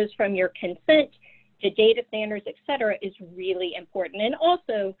 And that goes from your consent to data standards, et cetera, is really important. And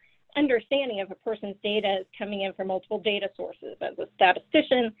also understanding if a person's data is coming in from multiple data sources. As a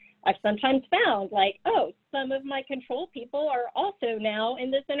statistician, I've sometimes found some of my control people are also now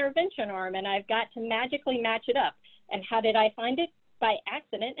in this intervention arm, and I've got to magically match it up. And how did I find it? By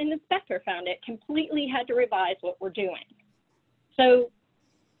accident, an inspector found it, completely had to revise what we're doing. So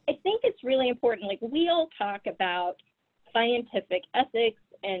I think it's really important, we all talk about scientific ethics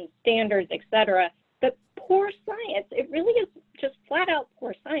and standards, et cetera, but poor science, it really is just flat out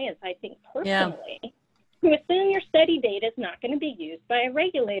poor science, I think, personally, to assume your study data is not going to be used by a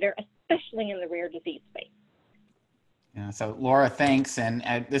regulator, especially in the rare disease space. Yeah, so Laura, thanks. And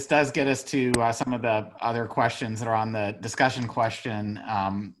this does get us to some of the other questions that are on the discussion question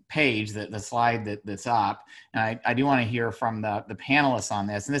page, the slide that's up. And I do want to hear from the panelists on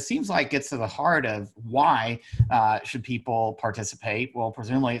this. And this seems like gets to the heart of why should people participate? Well,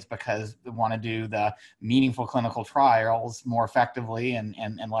 presumably it's because they want to do the meaningful clinical trials more effectively and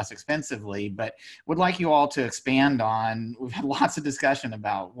less expensively. But would like you all to expand on, we've had lots of discussion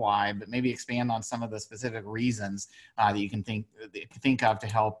about why, but maybe expand on some of the specific reasons that you can think of to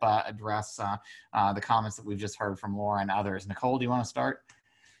help address the comments that we've just heard from Laura and others. Nicole, do you want to start?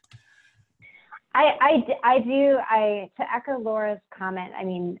 To echo Laura's comment, I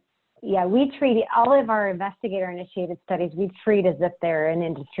mean, yeah, we treat all of our investigator-initiated studies, we treat as if they're an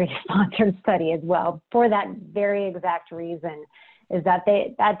industry-sponsored study as well, for that very exact reason, is that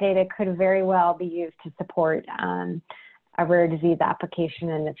that data could very well be used to support a rare disease application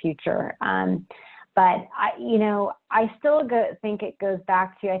in the future. But I still think it goes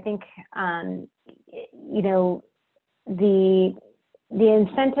back to, I think, the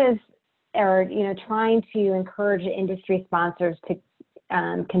incentives are, trying to encourage industry sponsors to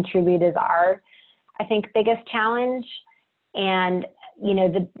contribute is our, I think, biggest challenge. And,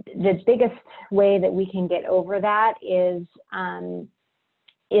 the biggest way that we can get over that is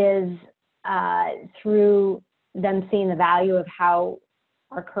through them seeing the value of how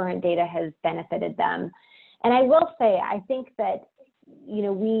our current data has benefited them. And I will say, I think that,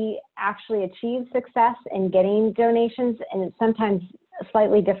 we actually achieve success in getting donations, and it's sometimes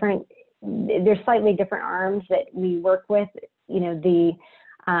slightly different. There's slightly different arms that we work with.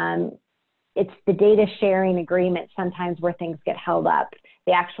 It's the data sharing agreement sometimes where things get held up,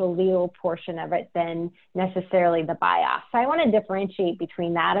 the actual legal portion of it than necessarily the buy-off. So I want to differentiate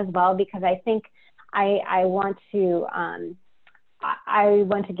between that as well, because I think I want to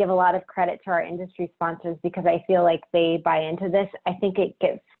give a lot of credit to our industry sponsors, because I feel like they buy into this. I think it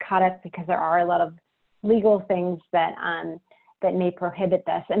gets caught up because there are a lot of legal things that may prohibit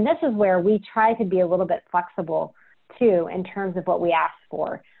this. And this is where we try to be a little bit flexible too, in terms of what we ask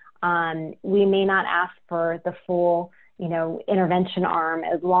for. We may not ask for the full, intervention arm,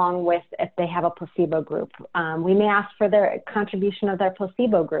 as long with if they have a placebo group. We may ask for their contribution of their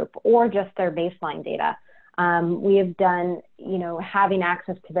placebo group or just their baseline data. We have done, having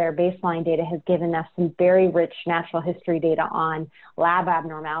access to their baseline data has given us some very rich natural history data on lab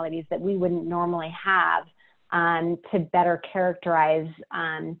abnormalities that we wouldn't normally have, to better characterize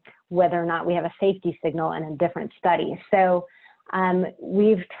whether or not we have a safety signal in a different study. So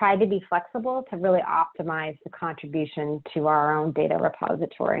we've tried to be flexible to really optimize the contribution to our own data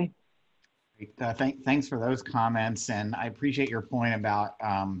repository. Thanks for those comments, and I appreciate your point about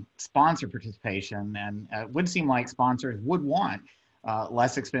sponsor participation. And it would seem like sponsors would want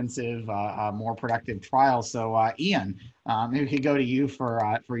less expensive, more productive trials. So Ian, maybe we could go to you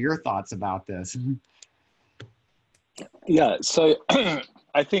for your thoughts about this. Yeah, so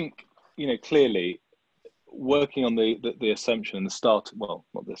I think, clearly working on the assumption and the start, well,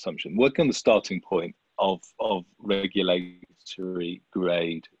 not the assumption, working on the starting point of regulatory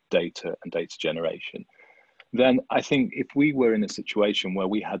grade data and data generation, then I think if we were in a situation where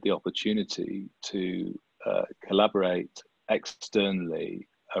we had the opportunity to collaborate externally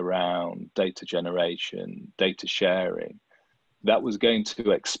around data generation, data sharing, that was going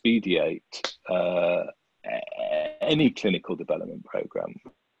to expedite any clinical development program,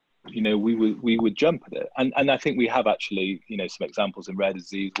 we would jump at it. And I think we have actually, some examples in rare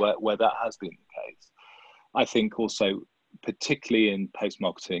disease where that has been the case. I think also, particularly in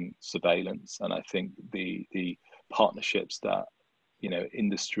post-marketing surveillance, and I think the partnerships that,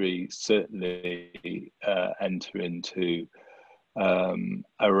 industry certainly enter into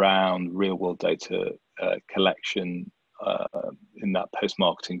around real-world data collection in that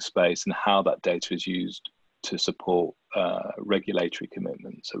post-marketing space, and how that data is used to support regulatory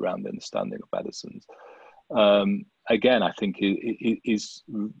commitments around the understanding of medicines. Again, I think it is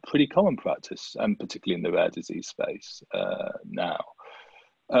pretty common practice, and particularly in the rare disease space now.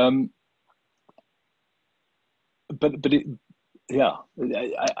 I'm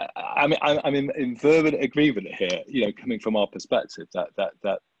in fervent agreement here. Coming from our perspective,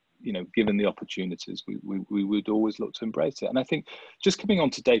 that given the opportunities, we would always look to embrace it. And I think just coming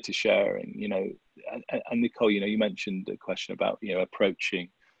on to data sharing, and Nicole, you mentioned a question about approaching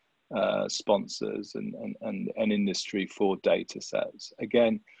sponsors and industry for data sets.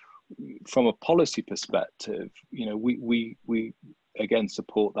 Again, from a policy perspective, we again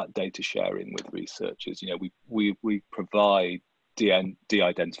support that data sharing with researchers. We provide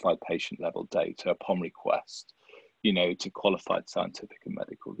de-identified patient level data upon request, to qualified scientific and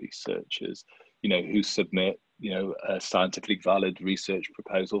medical researchers, who submit, a scientifically valid research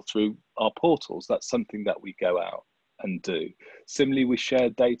proposal through our portals. That's something that we go out and do. Similarly, we share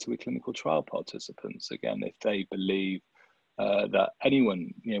data with clinical trial participants. Again, if they believe that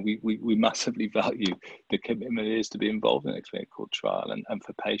anyone, we massively value the commitment it is to be involved in a clinical trial, and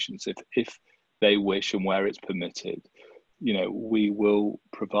for patients, if they wish and where it's permitted, we will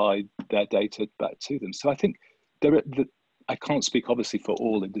provide their data back to them. So I think I can't speak obviously for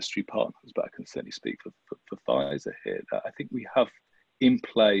all industry partners, but I can certainly speak for Pfizer here, that I think we have in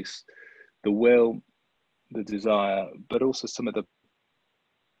place the will, the desire, but also some of the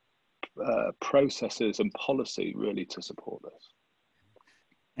processes and policy really to support this.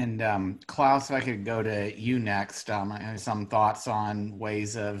 And Klaus, if I could go to you next, I have some thoughts on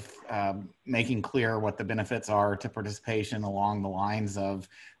ways of making clear what the benefits are to participation along the lines of,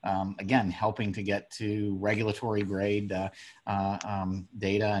 again, helping to get to regulatory grade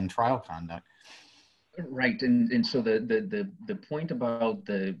data and trial conduct. Right, and so the point about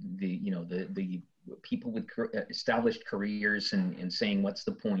the people with established careers and saying what's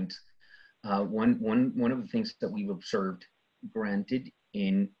the point, one of the things that we've observed, granted,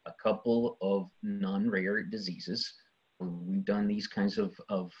 in a couple of non-rare diseases, where we've done these kinds of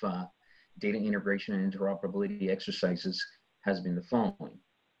data integration and interoperability exercises, has been the following.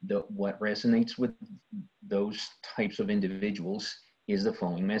 What resonates with those types of individuals is the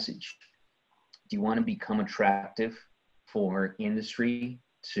following message. Do you want to become attractive for industry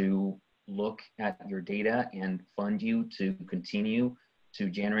to look at your data and fund you to continue to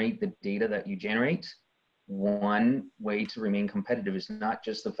generate the data that you generate? One way to remain competitive is not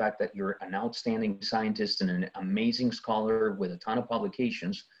just the fact that you're an outstanding scientist and an amazing scholar with a ton of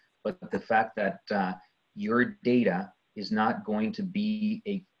publications, but the fact that your data is not going to be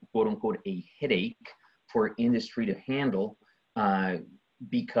a quote unquote a headache for industry to handle,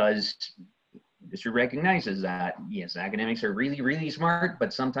 because industry recognizes that, yes, academics are really, really smart,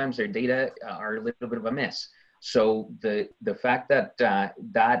 but sometimes their data are a little bit of a mess. So the fact that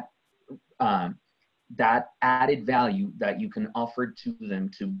that added value that you can offer to them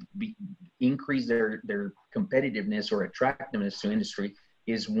to increase their competitiveness or attractiveness to industry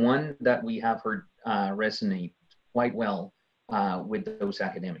is one that we have heard resonate quite well with those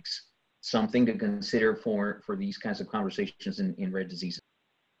academics. Something to consider for these kinds of conversations in rare diseases.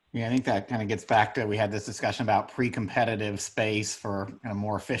 Yeah, I think that kind of gets back to, we had this discussion about pre-competitive space for kind of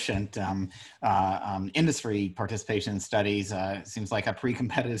more efficient industry participation in studies. It seems like a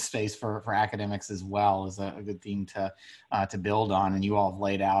pre-competitive space for academics as well is a good theme to build on. And you all have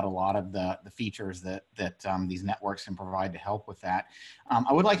laid out a lot of the features that these networks can provide to help with that.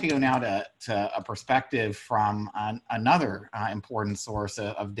 I would like to go now to a perspective from another important source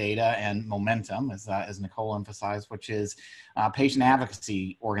of data and momentum, as Nicole emphasized, which is patient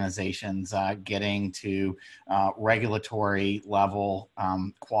advocacy organizations getting to regulatory level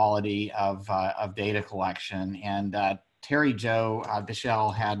quality of data collection. And Terry Jo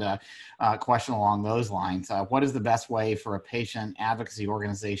Bichelle had a question along those lines. What is the best way for a patient advocacy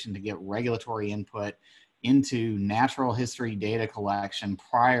organization to get regulatory input into natural history data collection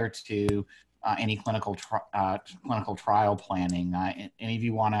prior to any clinical trial planning? Any of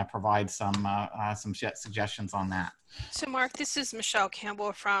you want to provide some suggestions on that? So Mark, this is Michelle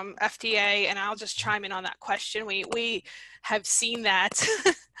Campbell from FDA, and I'll just chime in on that question. We have seen that,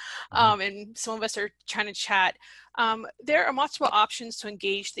 and some of us are trying to chat. There are multiple options to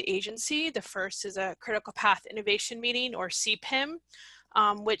engage the agency. The first is a Critical Path Innovation Meeting, or CPIM,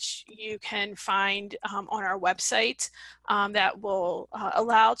 which you can find on our website, that will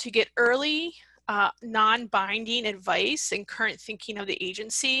allow to get early non-binding advice and current thinking of the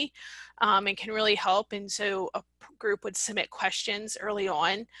agency, and can really help. And so a group would submit questions early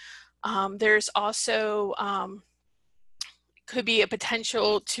on. There's also could be a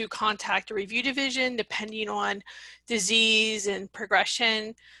potential to contact a review division depending on disease and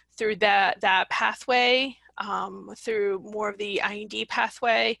progression through that pathway, through more of the IND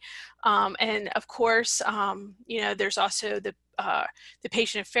pathway. And of course, you know, there's also the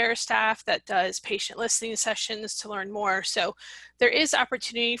patient affairs staff that does patient listening sessions to learn more. So there is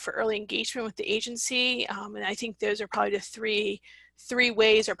opportunity for early engagement with the agency. And I think those are probably the three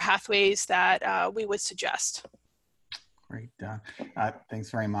ways or pathways that we would suggest. Great.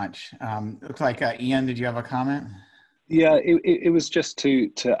 Thanks very much. Looks like Ian, did you have a comment? Yeah, it was just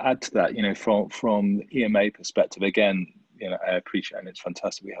to add to that, you know, from EMA perspective, again, you know, I appreciate, and it's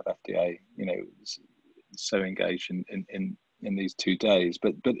fantastic we have FDA, you know, so engaged in these 2 days,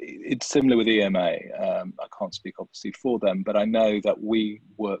 but it's similar with EMA. I can't speak obviously for them, but I know that we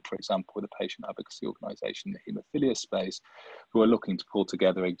work, for example, with a patient advocacy organization in the haemophilia space, who are looking to pull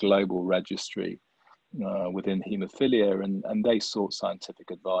together a global registry within haemophilia, and they sought scientific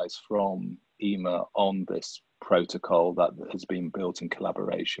advice from EMA on this protocol that has been built in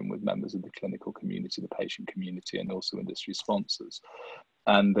collaboration with members of the clinical community, the patient community, and also industry sponsors.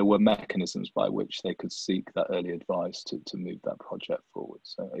 And there were mechanisms by which they could seek that early advice to move that project forward.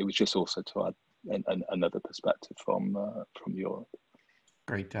 So it was just also to add another perspective from Europe.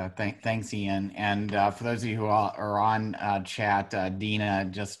 Great, thanks, Ian. And for those of you who are on chat, Dina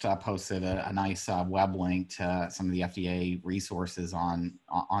just posted a nice web link to some of the FDA resources on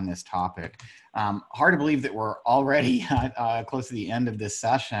this topic. Hard to believe that we're already close to the end of this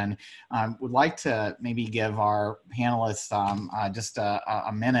session. Would like to maybe give our panelists just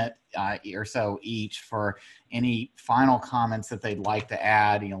a minute or so each for any final comments that they'd like to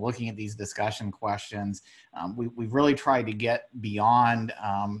add. Looking at these discussion questions, we've really tried to get beyond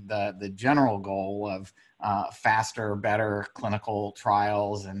the general goal of faster, better clinical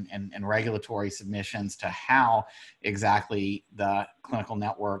trials and regulatory submissions to how exactly the clinical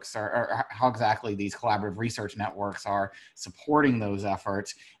networks or how exactly these collaborative research networks are supporting those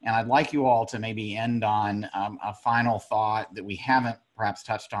efforts. And I'd like you all to maybe end on a final thought that we haven't perhaps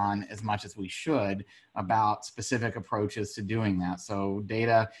touched on as much as we should about specific approaches to doing that. So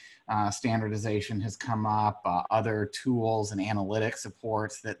data standardization has come up, other tools and analytic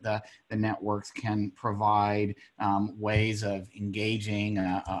supports that the networks can provide, ways of engaging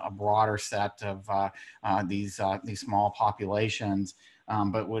a broader set of these small populations.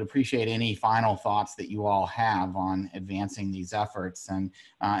 But would appreciate any final thoughts that you all have on advancing these efforts. And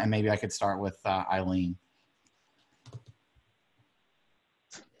maybe I could start with Eileen.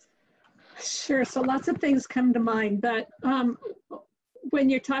 Sure, so lots of things come to mind, but when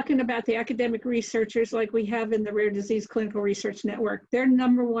you're talking about the academic researchers like we have in the Rare Disease Clinical Research Network, their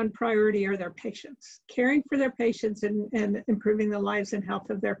 #1 priority are their patients, caring for their patients and improving the lives and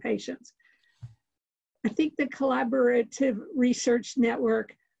health of their patients. I think the collaborative research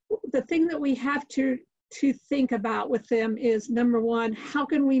network, the thing that we have to think about with them is #1, how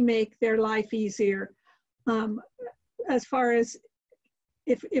can we make their life easier? As far as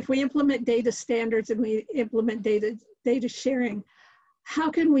if we implement data standards and we implement data sharing,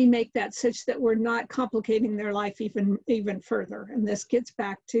 how can we make that such that we're not complicating their life even further? And this gets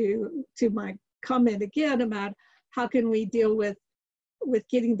back to my comment again about how can we deal with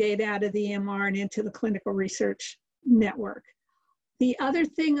getting data out of the EMR and into the clinical research network. The other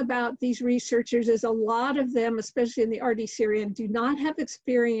thing about these researchers is a lot of them, especially in the RDCRN, do not have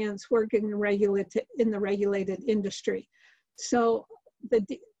experience working in the regulated industry. So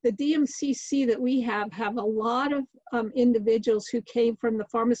the DMCC that we have a lot of individuals who came from the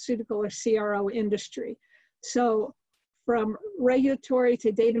pharmaceutical or CRO industry. So from regulatory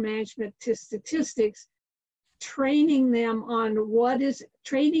to data management to statistics, training them on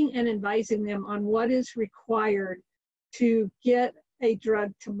training and advising them on what is required to get a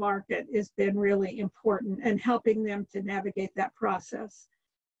drug to market has been really important, and helping them to navigate that process.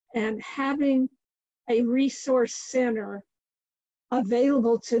 And having a resource center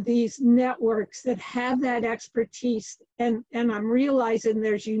available to these networks that have that expertise, and I'm realizing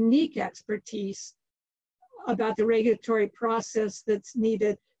there's unique expertise about the regulatory process that's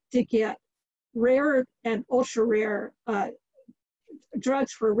needed to get rare and ultra rare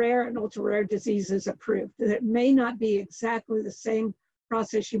drugs for rare and ultra rare diseases approved. It may not be exactly the same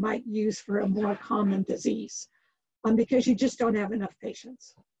process you might use for a more common disease because you just don't have enough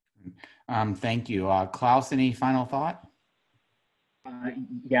patients. Thank you. Klaus, any final thought?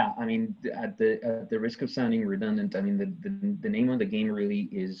 Yeah, I mean, at the risk of sounding redundant, I mean, the name of the game really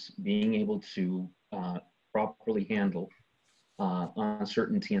is being able to properly handle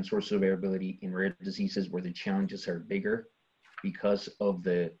uncertainty and source of variability in rare diseases where the challenges are bigger because of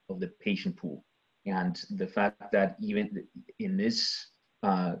the patient pool, and the fact that even in this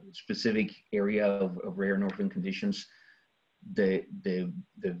specific area of rare and orphan conditions, the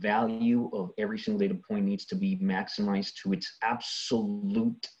value of every single data point needs to be maximized to its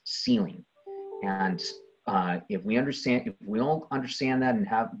absolute ceiling. And if we all understand that and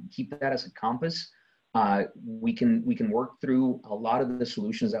keep that as a compass, we can work through a lot of the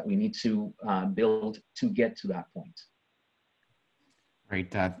solutions that we need to build to get to that point.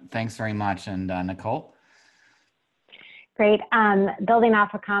 Great, thanks very much. And Nicole? Great. Building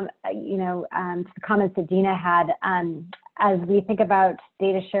off of the comments that Dina had, as we think about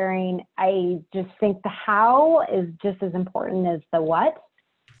data sharing, I just think the how is just as important as the what.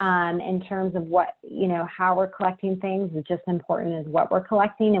 In terms of what, how we're collecting things is just important as what we're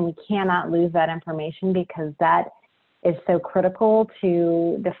collecting, and we cannot lose that information because that is so critical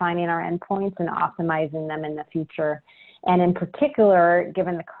to defining our endpoints and optimizing them in the future. And in particular,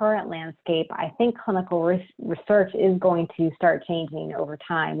 given the current landscape, I think clinical research is going to start changing over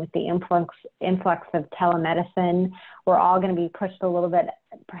time with the influx of telemedicine. We're all going to be pushed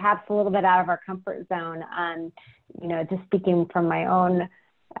perhaps a little bit out of our comfort zone. Just speaking from my own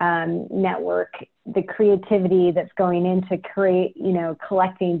network, the creativity that's going into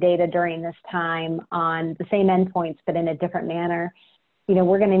collecting data during this time on the same endpoints, but in a different manner.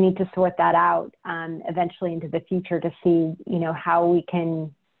 We're going to need to sort that out eventually into the future to see, how we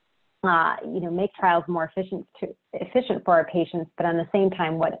can, make trials more efficient for our patients, but at the same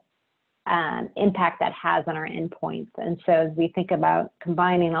time, what impact that has on our endpoints. And so as we think about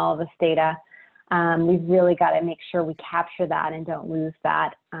combining all of this data, we've really got to make sure we capture that and don't lose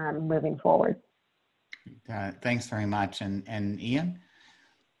that moving forward. Thanks very much. And Ian?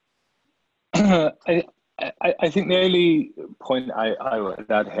 I think the only point I would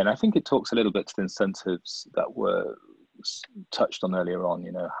add here, and I think it talks a little bit to the incentives that were touched on earlier on,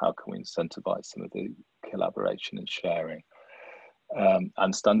 you know, how can we incentivize some of the collaboration and sharing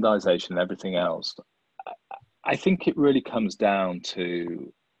and standardization and everything else. I think it really comes down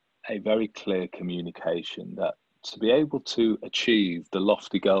to a very clear communication that to be able to achieve the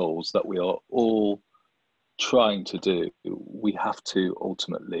lofty goals that we are all trying to do, we have to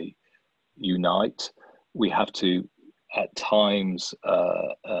ultimately unite. We have to, at times,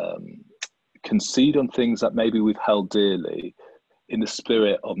 concede on things that maybe we've held dearly in the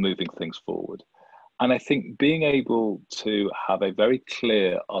spirit of moving things forward. And I think being able to have a very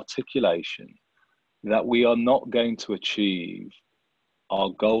clear articulation that we are not going to achieve our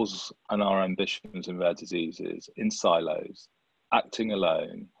goals and our ambitions in rare diseases in silos, acting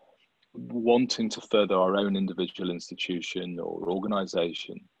alone, wanting to further our own individual institution or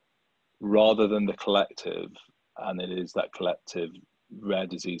organization, rather than the collective, and it is that collective rare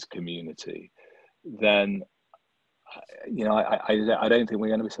disease community, then, you know, I don't think we're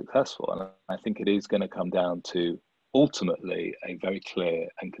going to be successful. And I think it is going to come down to ultimately a very clear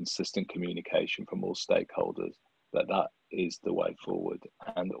and consistent communication from all stakeholders that that is the way forward.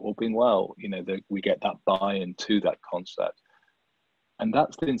 And all being well, you know, we get that buy-in to that concept. And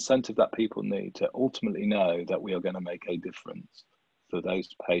that's the incentive that people need to ultimately know that we are going to make a difference for those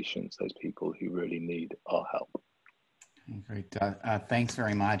patients, those people who really need our help. Great. Thanks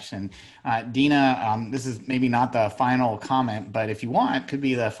very much. And Dina, this is maybe not the final comment, but if you want, could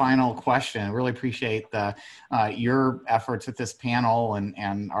be the final question. I really appreciate your efforts with this panel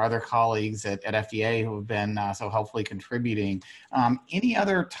and our other colleagues at FDA who have been so helpfully contributing. Any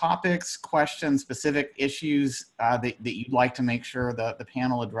other topics, questions, specific issues that you'd like to make sure the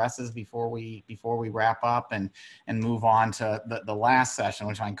panel addresses before we wrap up and move on to the last session,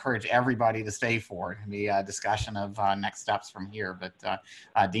 which I encourage everybody to stay for. It'll be a discussion of next steps from here. But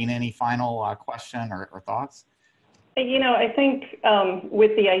Dina, any final question or thoughts? You know, I think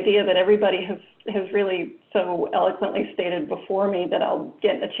with the idea that everybody has really so eloquently stated before me, that I'll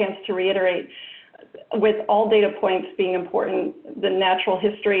get a chance to reiterate, with all data points being important, the natural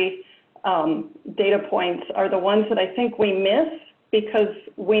history data points are the ones that I think we miss because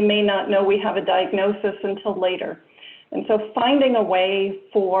we may not know we have a diagnosis until later. And so finding a way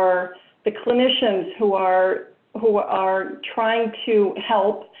for the clinicians who are trying to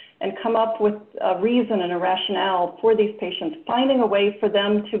help and come up with a reason and a rationale for these patients, finding a way for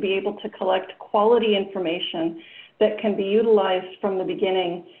them to be able to collect quality information that can be utilized from the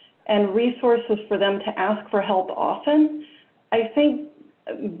beginning and resources for them to ask for help often, I think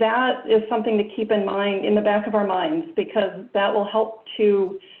that is something to keep in mind in the back of our minds, because that will help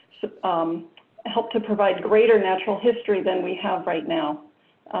to provide greater natural history than we have right now.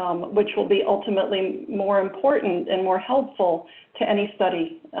 Which will be ultimately more important and more helpful to any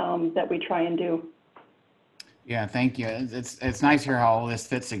study that we try and do. Yeah, thank you. It's nice to hear how all this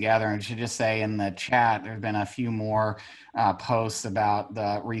fits together. And I should just say in the chat, there's been a few more posts about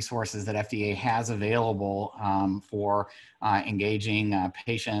the resources that FDA has available for engaging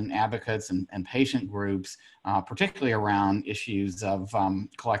patient advocates and patient groups, particularly around issues of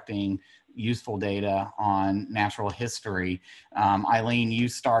collecting useful data on natural history. Eileen, you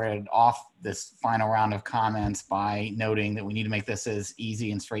started off this final round of comments by noting that we need to make this as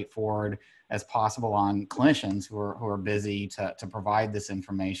easy and straightforward as possible on clinicians who are busy to provide this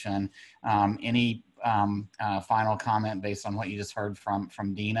information. Any final comment based on what you just heard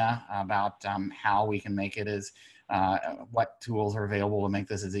from Dina about how we can make it as, what tools are available to make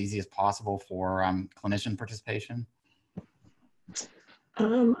this as easy as possible for clinician participation? I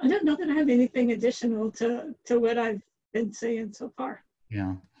don't know that I have anything additional to what I've been saying so far.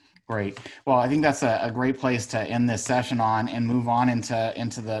 Yeah, great. Well, I think that's a great place to end this session on and move on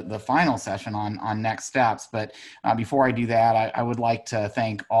into the final session on next steps. But before I do that, I would like to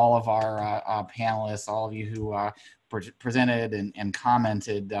thank all of our panelists, all of you who presented and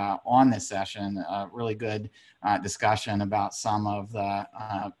commented on this session. Really good discussion about some of the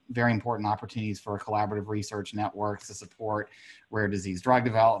very important opportunities for collaborative research networks to support rare disease drug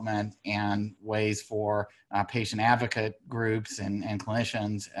development, and ways for patient advocate groups and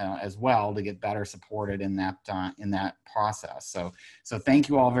clinicians as well to get better supported in that process. So thank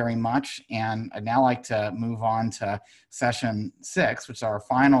you all very much. And I'd now like to move on to session 6, which is our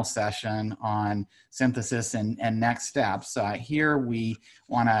final session on synthesis and next steps. Here we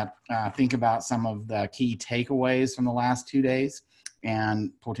want to think about some of the key takeaways from the last 2 days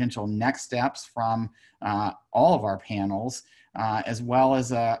and potential next steps from all of our panels, as well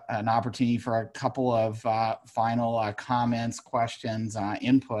as an opportunity for a couple of final comments, questions,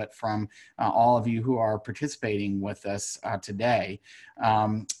 input from all of you who are participating with us today.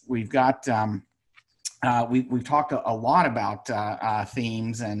 We've got we've talked a lot about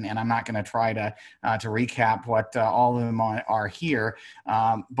themes, and I'm not going to try to recap what all of them are here,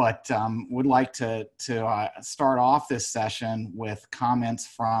 but would like to start off this session with comments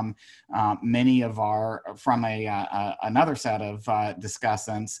from many of from another set of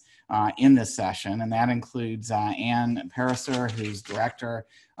discussants in this session, and that includes Anne Pariser, who's director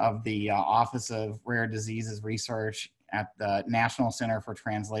of the Office of Rare Diseases Research at the National Center for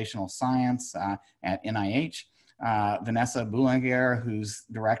Translational Science at NIH, Vanessa Boulanger, who's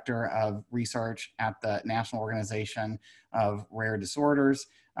Director of Research at the National Organization of Rare Disorders,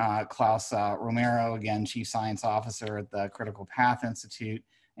 Klaus Romero, again, Chief Science Officer at the Critical Path Institute,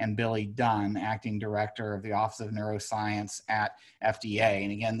 and Billy Dunn, Acting Director of the Office of Neuroscience at FDA.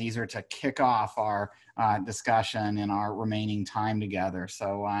 And again, these are to kick off our discussion and our remaining time together.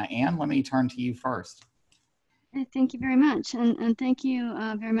 So Anne, let me turn to you first. Thank you very much, and thank you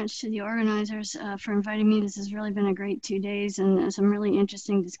very much to the organizers for inviting me. This has really been a great 2 days and some really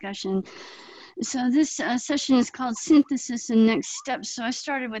interesting discussion. So this session is called Synthesis and Next Steps. So I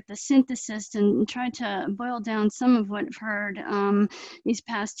started with the synthesis and tried to boil down some of what I've heard these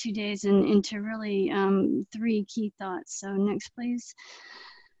past 2 days into really 3 key thoughts. So next, please.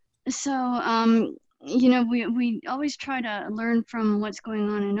 So you know, we always try to learn from what's going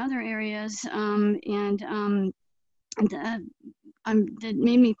on in other areas, that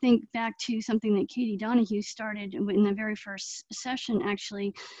made me think back to something that Katie Donahue started in the very first session,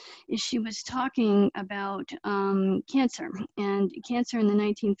 actually, is she was talking about cancer, and cancer in the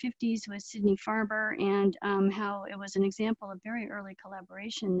 1950s with Sidney Farber, and how it was an example of very early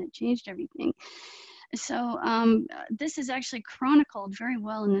collaboration that changed everything. So this is actually chronicled very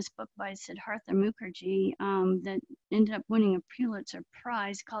well in this book by Siddhartha Mukherjee that ended up winning a Pulitzer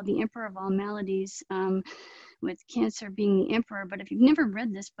Prize, called The Emperor of All Maladies, with cancer being the emperor. But if you've never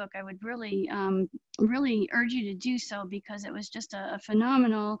read this book, I would really, really urge you to do so, because it was just a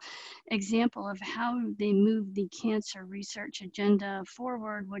phenomenal example of how they moved the cancer research agenda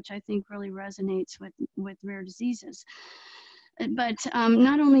forward, which I think really resonates with rare diseases. But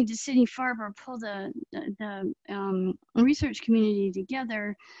not only did Sidney Farber pull the research community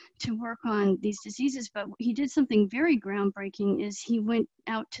together to work on these diseases, but he did something very groundbreaking, is he went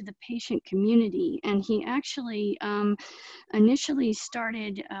out to the patient community, and he actually initially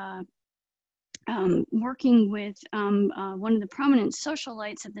started working with one of the prominent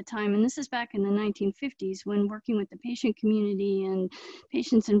socialites at the time, and this is back in the 1950s, when working with the patient community and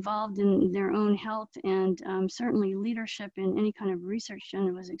patients involved in their own health, and certainly leadership in any kind of research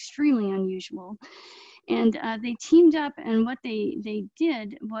agenda was extremely unusual. And they teamed up, and what they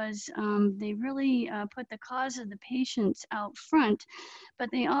did was they really put the cause of the patients out front, but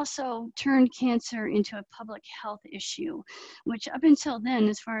they also turned cancer into a public health issue, which up until then,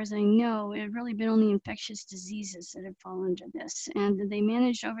 as far as I know, it had really been only infectious diseases that had fallen under this. And they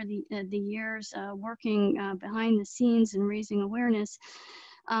managed over the years, working behind the scenes and raising awareness,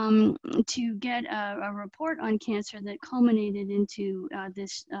 to get a report on cancer that culminated into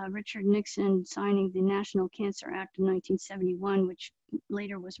this Richard Nixon signing the National Cancer Act of 1971, which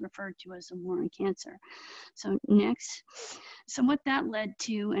later was referred to as the War on Cancer. So next. So what that led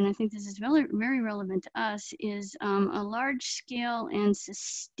to, and I think this is very, very relevant to us, is a large scale and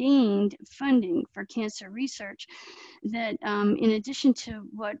sustained funding for cancer research that, in addition to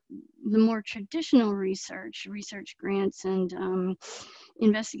what the more traditional research grants and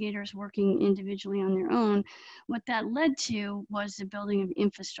investigators working individually on their own, what that led to was the building of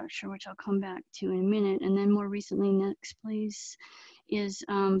infrastructure, which I'll come back to in a minute. And then more recently, next please, is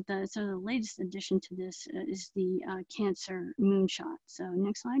the latest addition to this is the cancer moonshot. So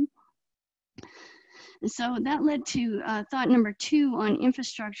next slide. So that led to thought number 2 on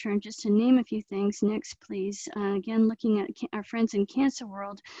infrastructure, and just to name a few things. Next, please. Again, looking at our friends in Cancer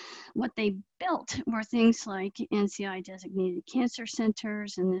World, what they built were things like NCI designated cancer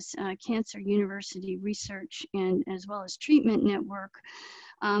centers and this Cancer University Research and as well as Treatment Network.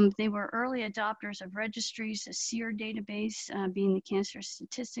 They were early adopters of registries, a SEER database being the Cancer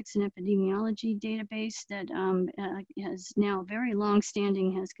Statistics and Epidemiology database that has now very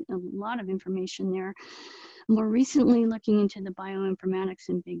long-standing, has a lot of information there. More recently, looking into the bioinformatics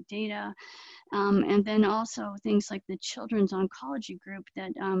and big data. And then also things like the Children's Oncology Group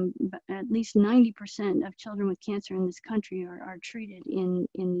that at least 90% of children with cancer in this country are treated in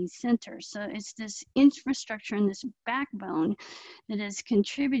these centers. So it's this infrastructure and this backbone that has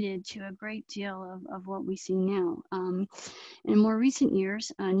contributed to a great deal of what we see now. In more recent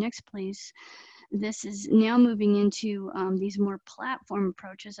years, next please, this is now moving into these more platform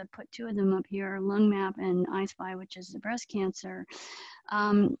approaches. I put 2 of them up here, LungMap and I-SPY, which is the breast cancer,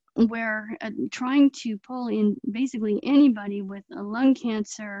 where trying to pull in basically anybody with a lung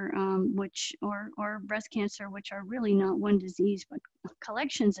cancer or breast cancer, which are really not one disease, but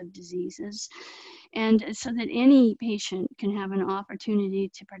collections of diseases, and so that any patient can have an opportunity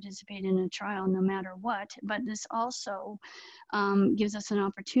to participate in a trial no matter what. But this also gives us an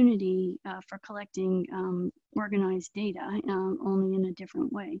opportunity for collecting organized data, only in a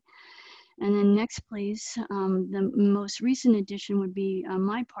different way. And then next, please, the most recent addition would be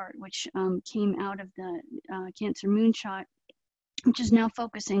my part, which came out of the Cancer Moonshot, which is now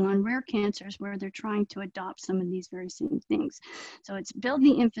focusing on rare cancers where they're trying to adopt some of these very same things. So it's build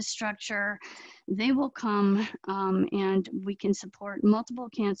the infrastructure, they will come, and we can support multiple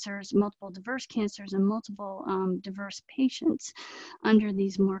cancers, multiple diverse cancers, and multiple diverse patients under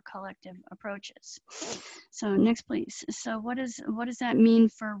these more collective approaches. So next, please. So what does that mean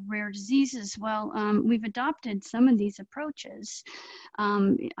for rare diseases? Well, we've adopted some of these approaches.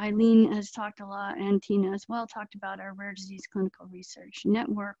 Eileen has talked a lot, and Tina as well talked about our Rare Disease Clinical Research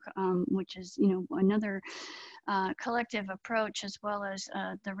Network, which is another collective approach, as well as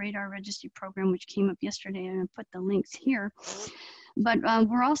the Radar Registry Program, which came up yesterday, and I put the links here. But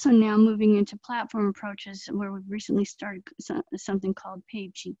we're also now moving into platform approaches where we've recently started something called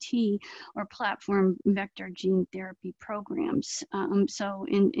PAVE-GT, or Platform Vector Gene Therapy Programs. So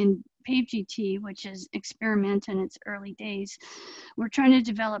in PAVE-GT, which is experiment in its early days, we're trying to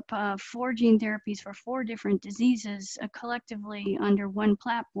develop 4 gene therapies for 4 different diseases collectively under one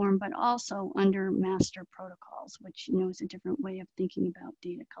platform, but also under master protocols, which is a different way of thinking about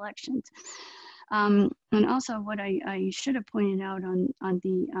data collections. And also what I should have pointed out on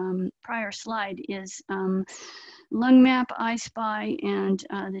the prior slide is LungMap, I-SPY, and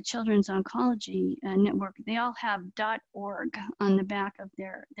the Children's Oncology Network, they all have .org on the back of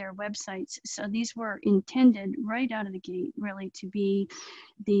their websites. So these were intended right out of the gate really to be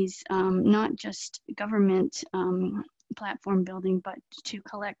these not just government platform building, but to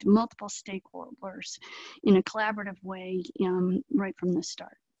collect multiple stakeholders in a collaborative way right from the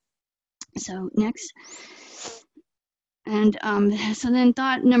start. So next. And so then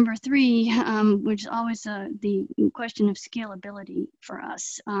thought number 3, which is always the question of scalability for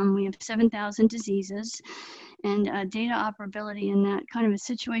us. We have 7,000 diseases, and data operability in that kind of a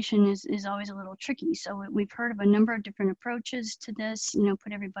situation is always a little tricky. So we've heard of a number of different approaches to this,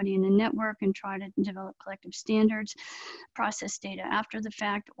 put everybody in a network and try to develop collective standards, process data after the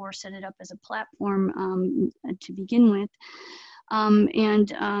fact, or set it up as a platform to begin with.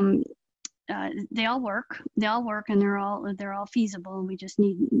 They all work, and they're all feasible, and we just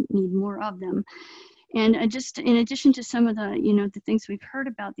need more of them. And just in addition to some of the the things we've heard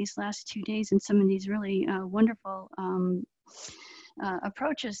about these last 2 days, and some of these really wonderful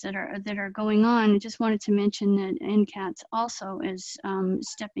approaches that are going on, I just wanted to mention that NCATS also is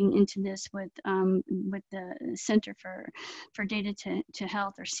stepping into this with the Center for Data to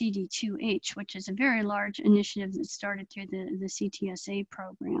Health, or CD2H, which is a very large initiative that started through the CTSA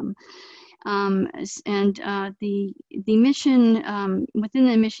program. The mission, within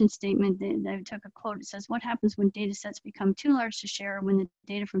the mission statement, they took a quote. It says, "What happens when data sets become too large to share, when the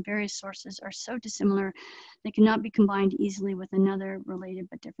data from various sources are so dissimilar they cannot be combined easily with another related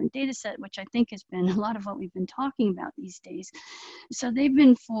but different data set," which I think has been a lot of what we've been talking about these days. So they've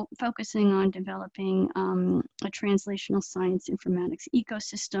been focusing on developing a translational science informatics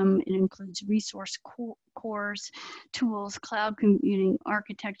ecosystem. It includes resource cores, tools, cloud computing,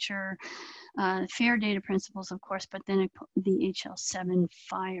 architecture, fair data principles, of course, but then the HL7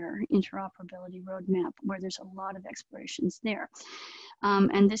 FHIR interoperability roadmap, where there's a lot of explorations there.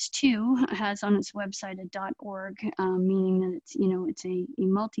 And this too has on its website a .org, meaning that it's, you know, it's a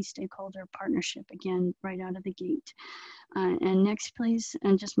multi-stakeholder partnership, again, right out of the gate. And next, please.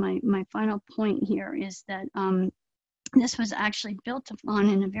 And just my final point here is that this was actually built upon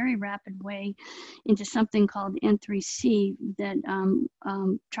in a very rapid way into something called N3C that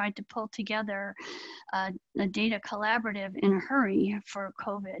tried to pull together a data collaborative in a hurry for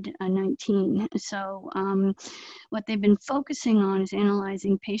COVID-19. So what they've been focusing on is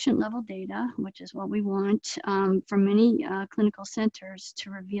analyzing patient level data, which is what we want from many clinical centers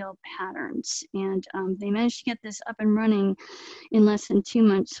to reveal patterns. And they managed to get this up and running in less than 2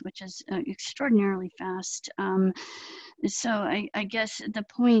 months, which is extraordinarily fast. So I guess the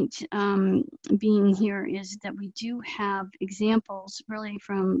point being here is that we do have examples really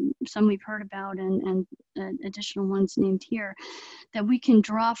from some we've heard about and additional ones named here that we can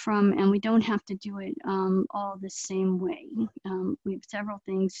draw from, and we don't have to do it all the same way. We have several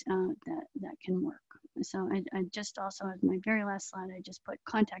things that can work. So I just also, as my very last slide, I just put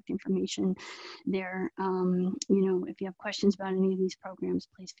contact information there. You know, if you have questions about any of these programs,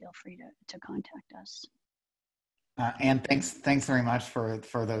 please feel free to contact us. And thanks very much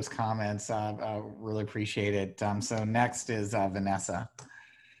for those comments. Really appreciate it. So next is Vanessa.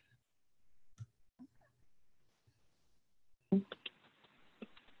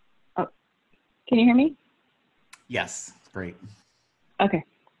 Oh, can you hear me? Yes, great. Okay,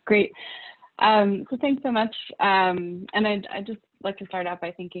 great. So thanks so much. And I'd just like to start out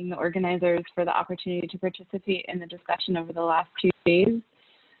by thanking the organizers for the opportunity to participate in the discussion over the last 2 days.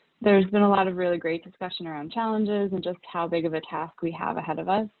 There's been a lot of really great discussion around challenges and just how big of a task we have ahead of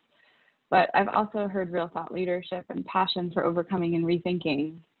us. But I've also heard real thought leadership and passion for overcoming and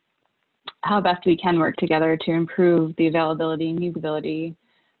rethinking how best we can work together to improve the availability and usability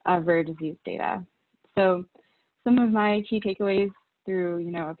of rare disease data. So some of my key takeaways through,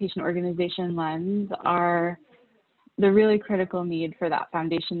 you know, a patient organization lens are the really critical need for that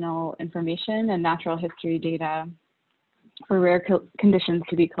foundational information and natural history data for rare conditions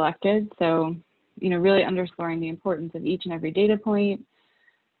to be collected. So, you know, really underscoring the importance of each and every data point,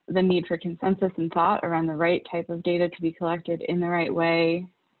 the need for consensus and thought around the right type of data to be collected in the right way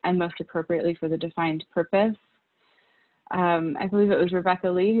and most appropriately for the defined purpose. I believe it was Rebecca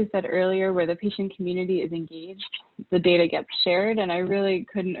Lee who said earlier, where the patient community is engaged, the data gets shared, and I really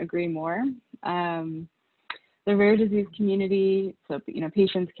couldn't agree more. The rare disease community, so, you know,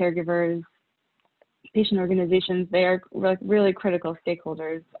 patients, caregivers, patient organizations, they are really critical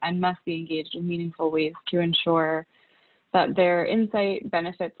stakeholders and must be engaged in meaningful ways to ensure that their insight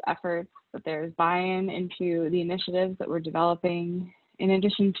benefits efforts, that there's buy-in into the initiatives that we're developing, in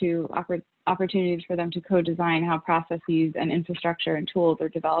addition to opportunities for them to co-design how processes and infrastructure and tools are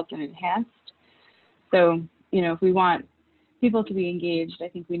developed and enhanced. So, you know, if we want people to be engaged, I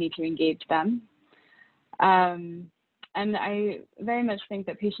think we need to engage them. And I very much think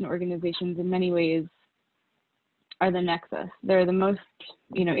that patient organizations in many ways are the nexus. They're the most,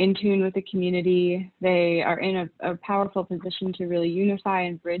 you know, in tune with the community. They are in a powerful position to really unify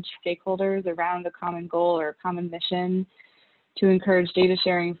and bridge stakeholders around a common goal or a common mission to encourage data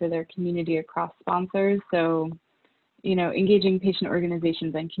sharing for their community across sponsors. So, you know, engaging patient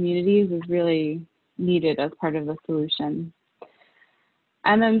organizations and communities is really needed as part of the solution.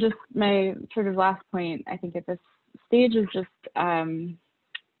 And then just my sort of last point, I think at this stage is just,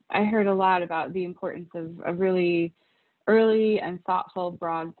 I heard a lot about the importance of really early and thoughtful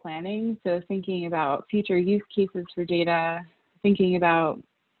broad planning. So thinking about future use cases for data, thinking about,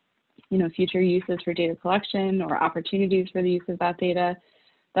 you know, future uses for data collection or opportunities for the use of that data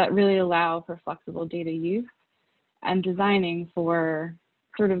that really allow for flexible data use, and designing for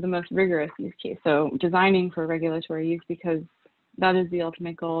sort of the most rigorous use case. So designing for regulatory use, because that is the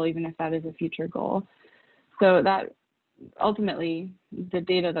ultimate goal, even if that is a future goal. So that ultimately the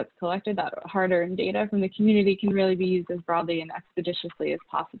data that's collected, that hard-earned data from the community, can really be used as broadly and expeditiously as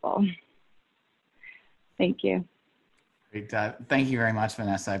possible. Thank you. Great. Thank you very much,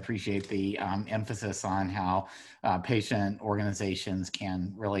 Vanessa. I appreciate the emphasis on how patient organizations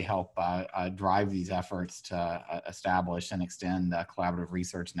can really help drive these efforts to establish and extend collaborative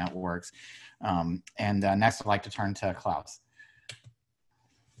research networks. Next, I'd like to turn to Klaus.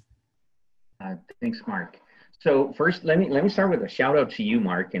 Thanks, Mark. So first, let me start with a shout out to you,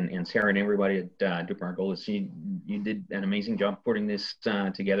 Mark, and Sarah, and everybody at Duke Margolis. You did an amazing job putting this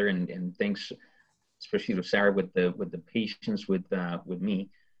together, and thanks especially to Sarah with the patience with me.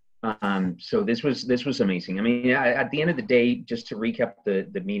 So this was amazing. I mean, at the end of the day, just to recap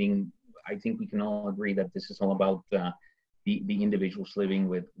the meeting, I think we can all agree that this is all about the individuals living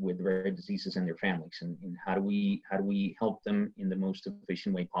with rare diseases and their families, and how do we help them in the most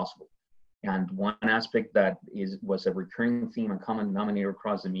efficient way possible. And one aspect that was a recurring theme, a common denominator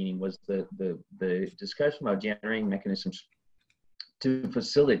across the meeting, was the discussion about generating mechanisms to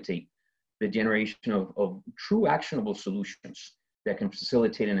facilitate the generation of true actionable solutions that can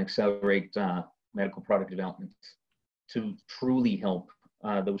facilitate and accelerate medical product development to truly help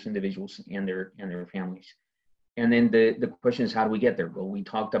those individuals and their families. And then the question is, how do we get there? Well, we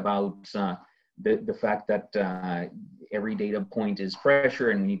talked about the fact that every data point is pressure,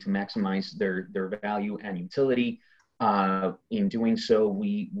 and we need to maximize their value and utility. In doing so,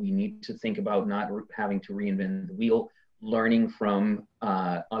 we need to think about not having to reinvent the wheel, learning from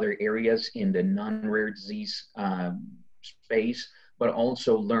other areas in the non-rare disease space, but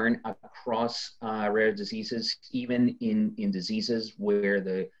also learn across rare diseases, even in diseases where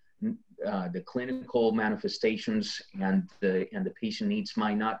the clinical manifestations and the patient needs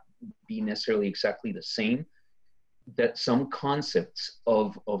might not be necessarily exactly the same. That some concepts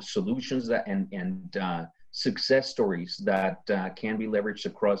of solutions that and success stories that can be leveraged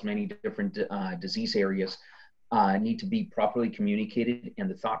across many different disease areas need to be properly communicated, and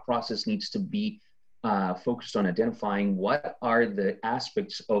the thought process needs to be focused on identifying what are the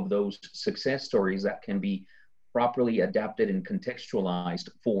aspects of those success stories that can be properly adapted and contextualized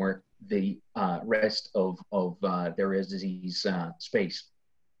for the rest of the rare disease space.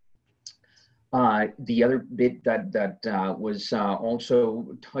 The other bit that was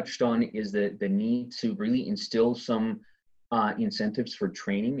also touched on is the need to really instill some incentives for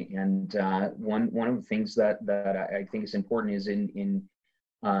training. And one of the things that I think is important is in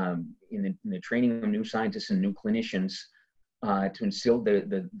the training of new scientists and new clinicians, to instill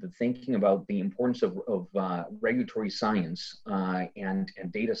the thinking about the importance of regulatory science and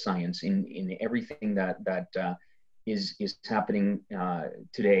data science in everything that is happening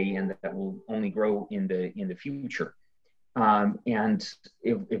today, and that will only grow in the future. And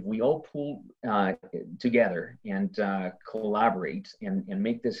if we all pull together and collaborate and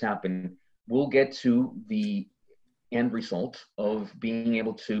make this happen, we'll get to the end result of being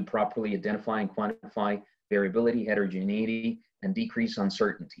able to properly identify and quantify variability, heterogeneity, and decrease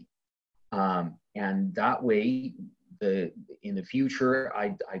uncertainty. And that way, in the future,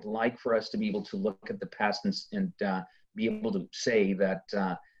 I'd like for us to be able to look at the past and be able to say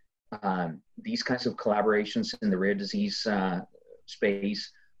that these kinds of collaborations in the rare disease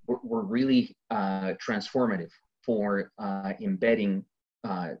space were really transformative for embedding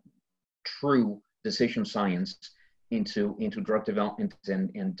true decision science into drug development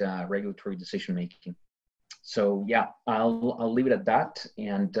and regulatory decision making. So yeah, I'll leave it at that.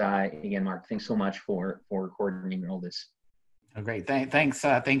 And again, Mark, thanks so much for coordinating all this. Oh, great. Thanks.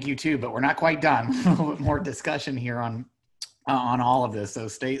 Thank you too. But we're not quite done. A little bit more discussion here on all of this. So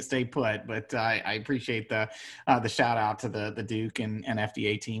stay put. But I appreciate the shout out to the Duke and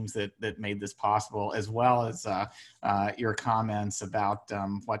FDA teams that made this possible, as well as your comments about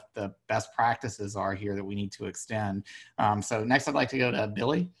what the best practices are here that we need to extend. So next, I'd like to go to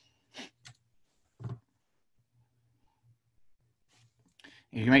Billy.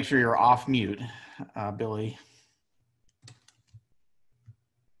 You can make sure you're off mute, Billy.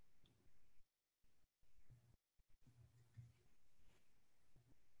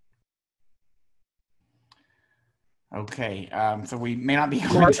 Okay, so we may not be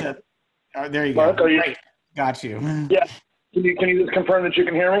going to. Oh, there you go. Great. Got you. Yeah. Can you just confirm that you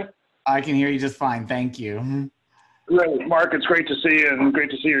can hear me? I can hear you just fine. Thank you. Great, Mark. It's great to see you, and great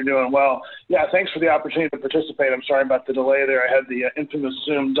to see you're doing well. Yeah, thanks for the opportunity to participate. I'm sorry about the delay there. I had the infamous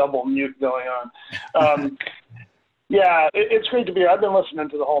Zoom double mute going on. Yeah, it's great to be here. I've been listening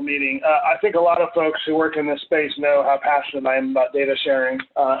to the whole meeting. I think a lot of folks who work in this space know how passionate I am about data sharing.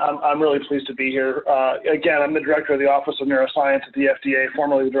 I'm really pleased to be here. Again, I'm the director of the Office of Neuroscience at the FDA,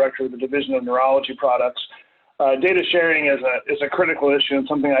 formerly the director of the Division of Neurology Products. Data sharing is a critical issue and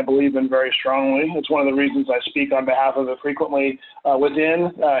something I believe in very strongly. It's one of the reasons I speak on behalf of it frequently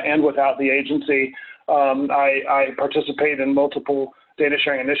within and without the agency. I participate in multiple data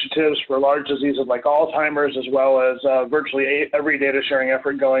sharing initiatives for large diseases like Alzheimer's, as well as virtually every data sharing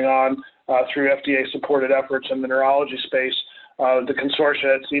effort going on through FDA-supported efforts in the neurology space. The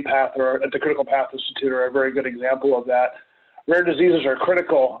consortia at CPATH or at the Critical Path Institute are a very good example of that. Rare diseases are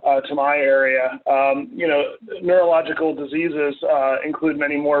critical to my area. Neurological diseases include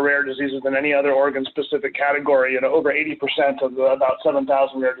many more rare diseases than any other organ-specific category. Over 80% of the about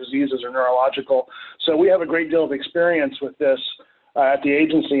 7,000 rare diseases are neurological. So we have a great deal of experience with this. at the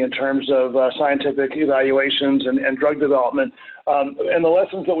agency in terms of scientific evaluations and drug development. And the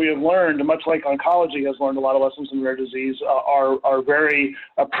lessons that we have learned, much like oncology has learned a lot of lessons in rare disease, are very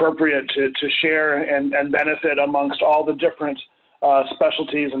appropriate to share and benefit amongst all the different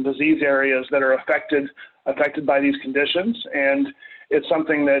specialties and disease areas that are affected by these conditions. And it's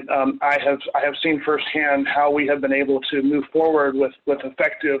something that I have seen firsthand how we have been able to move forward with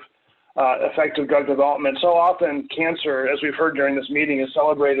effective drug development. So often cancer, as we've heard during this meeting, is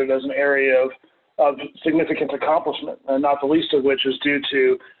celebrated as an area of significant accomplishment, and not the least of which is due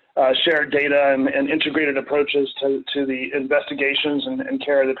to shared data and integrated approaches to the investigations and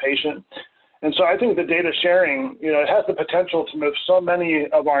care of the patient. And so I think the data sharing, it has the potential to move so many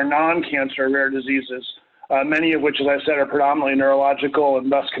of our non-cancer rare diseases, many of which, as I said, are predominantly neurological and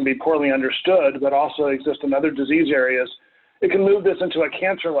thus can be poorly understood, but also exist in other disease areas. It can move this into a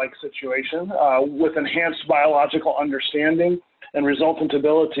cancer-like situation with enhanced biological understanding and resultant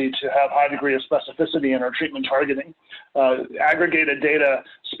ability to have high degree of specificity in our treatment targeting. Aggregated data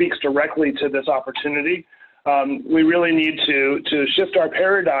speaks directly to this opportunity. We really need to shift our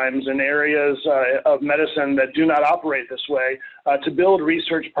paradigms in areas of medicine that do not operate this way to build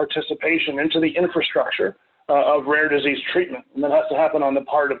research participation into the infrastructure of rare disease treatment. And that has to happen on the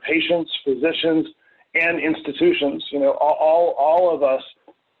part of patients, physicians, and institutions. All of us,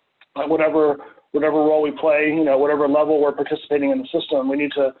 whatever role we play, whatever level we're participating in the system, we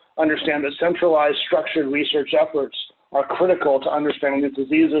need to understand that centralized structured research efforts are critical to understanding these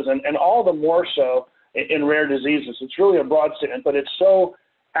diseases, and all the more so in rare diseases. It's really a broad statement, but it's so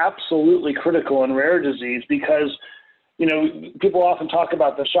absolutely critical in rare disease because, people often talk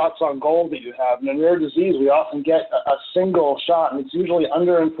about the shots on goal that you have, and in rare disease, we often get a single shot, and it's usually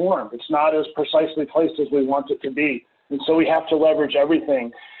underinformed. It's not as precisely placed as we want it to be, and so we have to leverage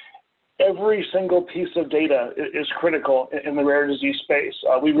everything. Every single piece of data is critical in the rare disease space.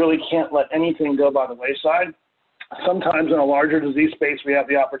 We really can't let anything go by the wayside. Sometimes in a larger disease space, we have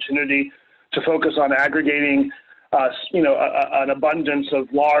the opportunity to focus on aggregating an abundance of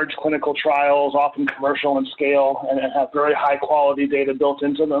large clinical trials, often commercial in scale, and have very high quality data built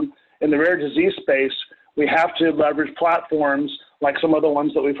into them. In the rare disease space, we have to leverage platforms like some of the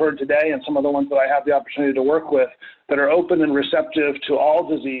ones that we've heard today and some of the ones that I have the opportunity to work with that are open and receptive to all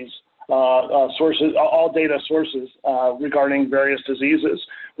disease sources, all data sources regarding various diseases.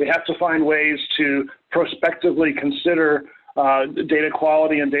 We have to find ways to prospectively consider data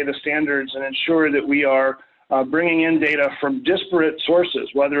quality and data standards and ensure that we are bringing in data from disparate sources,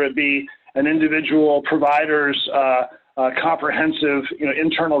 whether it be an individual provider's comprehensive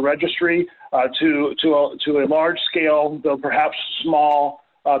internal registry to a large scale, though perhaps small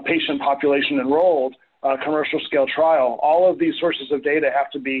patient population enrolled commercial scale trial. All of these sources of data have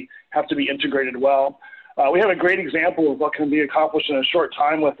to be integrated well. We have a great example of what can be accomplished in a short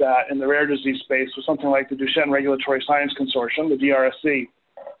time with that in the rare disease space with something like the Duchenne Regulatory Science Consortium, the DRSC.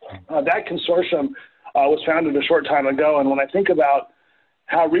 That consortium was founded a short time ago, and when I think about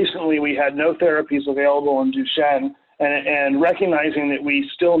how recently we had no therapies available in Duchenne and recognizing that we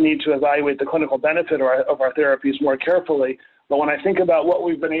still need to evaluate the clinical benefit of our therapies more carefully, but when I think about what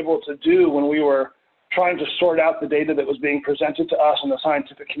we've been able to do when we were trying to sort out the data that was being presented to us and the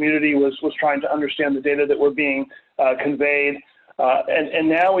scientific community was trying to understand the data that were being conveyed. And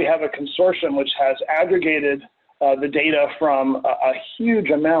now we have a consortium which has aggregated the data from a huge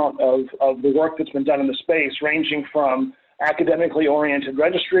amount of the work that's been done in the space, ranging from academically oriented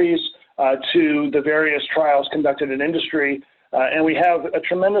registries to the various trials conducted in industry. And we have a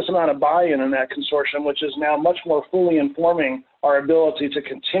tremendous amount of buy-in in that consortium, which is now much more fully informing our ability to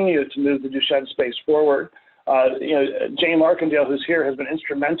continue to move the Duchenne space forward. Jane Larkindale, who's here, has been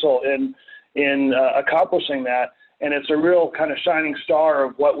instrumental in accomplishing that, and it's a real kind of shining star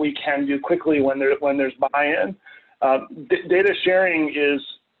of what we can do quickly when there's buy-in. Data sharing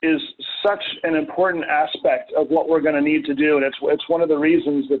is such an important aspect of what we're going to need to do, and it's one of the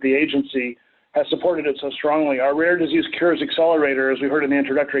reasons that the agency has supported it so strongly. Our Rare Disease Cures Accelerator, as we heard in the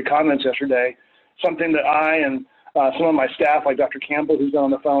introductory comments yesterday, something that I and some of my staff, like Dr. Campbell, who's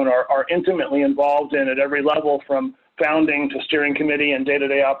on the phone, are intimately involved in at every level, from founding to steering committee and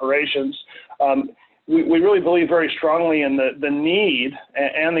day-to-day operations. We really believe very strongly in the need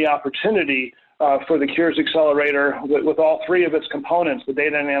and the opportunity for the Cures Accelerator with all three of its components: the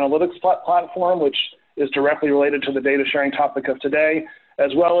data and analytics platform, which is directly related to the data sharing topic of today,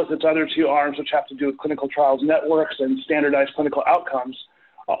 as well as its other two arms, which have to do with clinical trials networks and standardized clinical outcomes.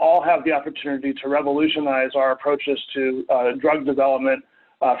 All have the opportunity to revolutionize our approaches to drug development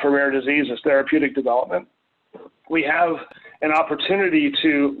for rare diseases, therapeutic development. We have an opportunity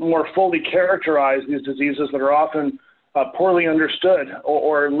to more fully characterize these diseases that are often poorly understood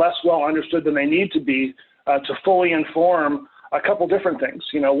or less well understood than they need to be to fully inform a couple different things.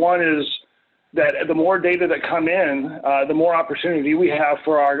 One is that the more data that come in, the more opportunity we have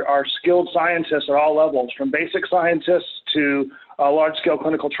for our skilled scientists at all levels, from basic scientists to large-scale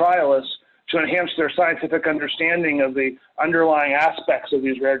clinical trialists, to enhance their scientific understanding of the underlying aspects of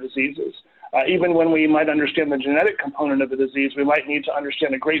these rare diseases. Even when we might understand the genetic component of a disease, we might need to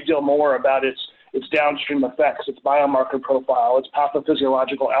understand a great deal more about its downstream effects, its biomarker profile, its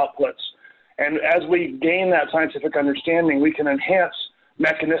pathophysiological outputs. And as we gain that scientific understanding, we can enhance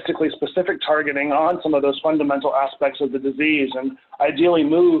mechanistically specific targeting on some of those fundamental aspects of the disease and ideally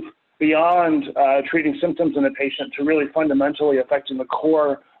move beyond treating symptoms in a patient to really fundamentally affecting the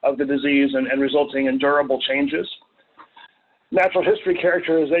core of the disease and resulting in durable changes. Natural history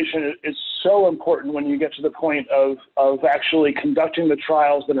characterization is so important when you get to the point of actually conducting the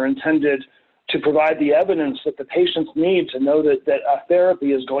trials that are intended to provide the evidence that the patients need to know that a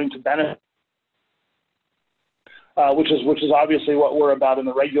therapy is going to benefit. Which is obviously what we're about in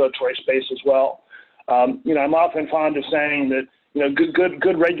the regulatory space as well. I'm often fond of saying that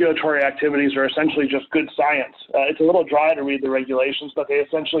good regulatory activities are essentially just good science. It's a little dry to read the regulations, but they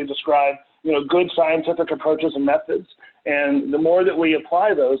essentially describe good scientific approaches and methods. And the more that we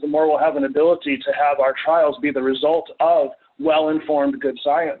apply those, the more we'll have an ability to have our trials be the result of well-informed good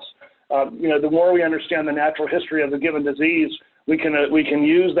science. The more we understand the natural history of a given disease, we can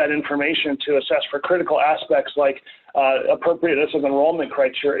use that information to assess for critical aspects like appropriateness of enrollment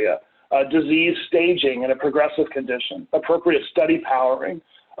criteria, disease staging in a progressive condition, appropriate study powering,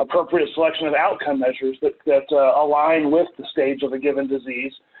 appropriate selection of outcome measures that align with the stage of a given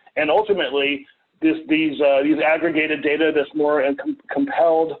disease, and ultimately these aggregated data, this more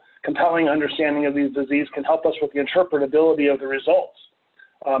compelling understanding of these disease can help us with the interpretability of the results.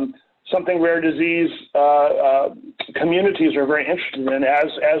 Something rare disease communities are very interested in,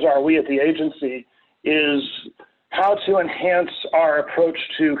 as are we at the agency, is how to enhance our approach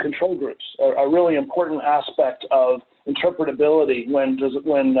to control groups, a really important aspect of interpretability when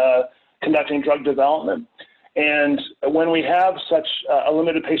conducting drug development. And when we have such a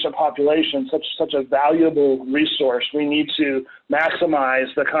limited patient population, such a valuable resource, we need to maximize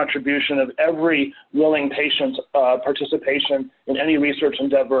the contribution of every willing patient's participation in any research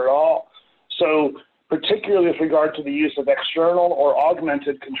endeavor at all. So particularly with regard to the use of external or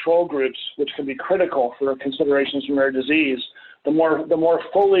augmented control groups, which can be critical for considerations in rare disease, the more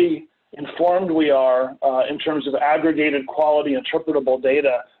fully informed we are in terms of aggregated quality interpretable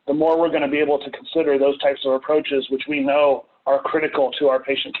data, the more we're going to be able to consider those types of approaches which we know are critical to our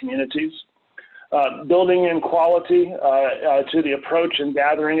patient communities. Building in quality to the approach and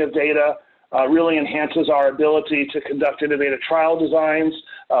gathering of data really enhances our ability to conduct innovative trial designs,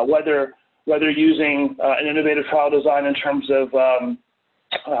 whether using an innovative trial design in terms of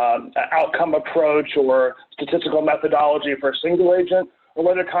outcome approach or statistical methodology for a single agent, or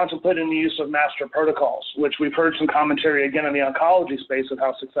whether contemplating the use of master protocols, which we've heard some commentary again in the oncology space of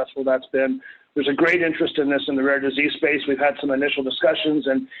how successful that's been. There's a great interest in this in the rare disease space. We've had some initial discussions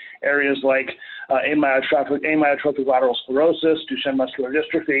in areas like amyotrophic lateral sclerosis, Duchenne muscular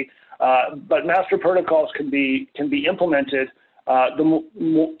dystrophy, but master protocols can be implemented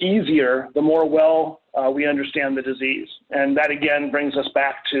easier, the more we understand the disease. And that again brings us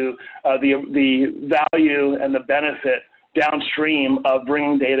back to the value and the benefit downstream of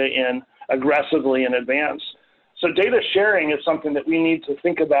bringing data in aggressively in advance. So data sharing is something that we need to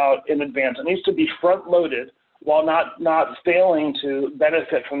think about in advance. It needs to be front-loaded while not failing to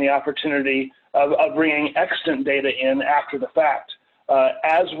benefit from the opportunity of bringing extant data in after the fact.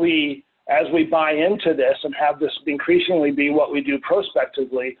 As we buy into this and have this increasingly be what we do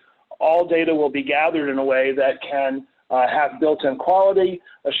prospectively, all data will be gathered in a way that can have built-in quality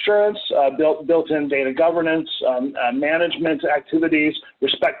assurance, built-in data governance, management activities,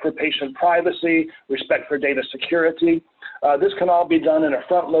 respect for patient privacy, respect for data security. This can all be done in a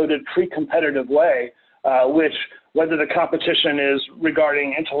front-loaded, pre-competitive way, which, whether the competition is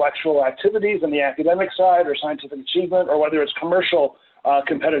regarding intellectual activities on the academic side or scientific achievement, or whether it's commercial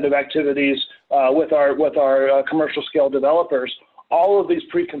competitive activities with our commercial scale developers, all of these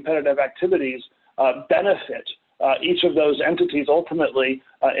pre-competitive activities benefit each of those entities ultimately,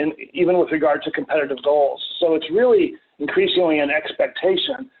 even with regard to competitive goals. So it's really increasingly an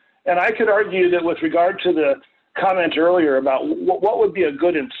expectation. And I could argue that with regard to the comment earlier about what would be a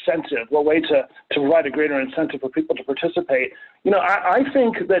good incentive, a way to provide a greater incentive for people to participate, I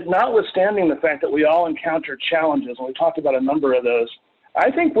think that notwithstanding the fact that we all encounter challenges, and we talked about a number of those, I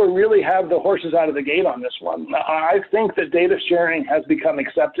think we really have the horses out of the gate on this one. I think that data sharing has become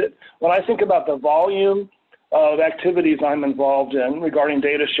accepted. When I think about the volume of activities I'm involved in regarding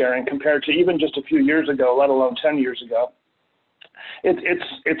data sharing compared to even just a few years ago, let alone 10 years ago.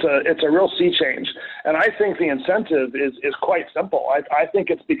 It's a real sea change. And I think the incentive is quite simple. I think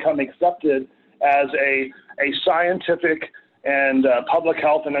it's become accepted as a scientific and public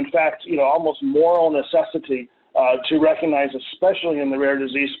health, and in fact, almost moral necessity to recognize, especially in the rare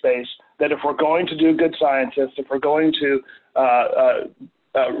disease space, that if we're going to do good scientists, if we're going to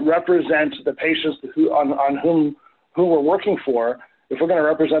represent the patients on whom we're working for, if we're going to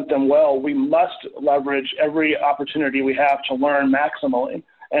represent them well, we must leverage every opportunity we have to learn maximally,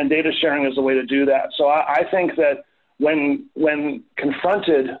 and data sharing is a way to do that. So I think that when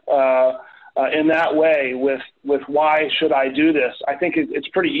confronted in that way with why should I do this, I think it's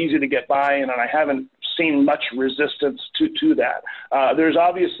pretty easy to get buy-in, and I haven't seen much resistance to that. There's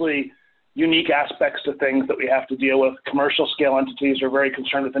obviously unique aspects to things that we have to deal with. Commercial scale entities are very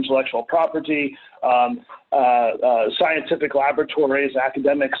concerned with intellectual property. Scientific laboratories,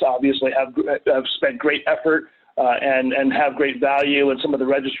 academics obviously have spent great effort and have great value in some of the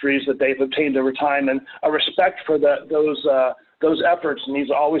registries that they've obtained over time, and a respect for those efforts needs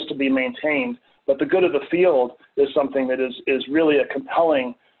always to be maintained. But the good of the field is something that is really a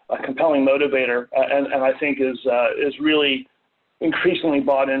compelling motivator, and I think is really increasingly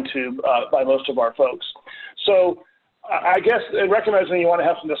bought into by most of our folks. So I guess, recognizing you want to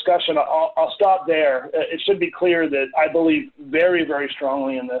have some discussion, I'll stop there. It should be clear that I believe very, very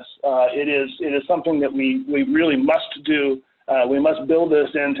strongly in this. It is something that we really must do. We must build this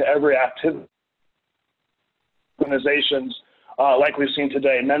into every activity. Organizations like we've seen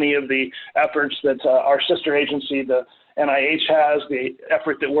today, many of the efforts that our sister agency, the NIH, has, the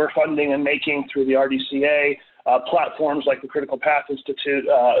effort that we're funding and making through the RDCA, platforms like the Critical Path Institute,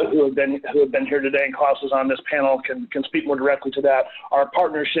 who have been here today, and Klaus is on this panel, can speak more directly to that. Our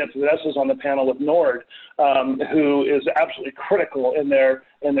partnership, Vanessa's on the panel with NORD, who is absolutely critical in their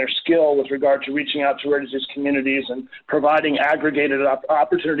skill with regard to reaching out to rare disease communities and providing aggregated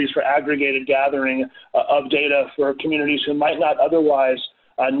opportunities for aggregated gathering of data for communities who might not otherwise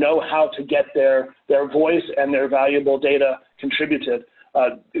know how to get their voice and their valuable data contributed.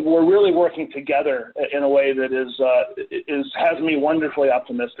 We're really working together in a way that has me wonderfully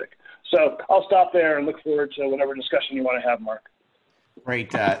optimistic. So I'll stop there and look forward to whatever discussion you want to have, Mark.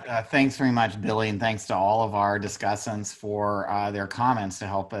 Great. Thanks very much, Billy, and thanks to all of our discussants for their comments to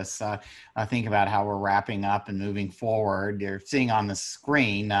help us think about how we're wrapping up and moving forward. You're seeing on the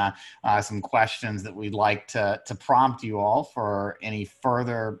screen some questions that we'd like to prompt you all for any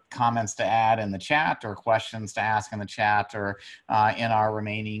further comments to add in the chat, or questions to ask in the chat, or in our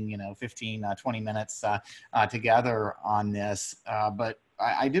remaining 15, 20 minutes together on this. But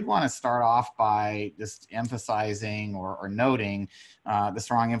I did want to start off by just emphasizing or noting the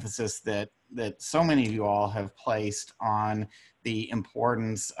strong emphasis that so many of you all have placed on the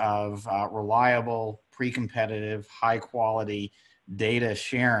importance of reliable, pre-competitive, high-quality data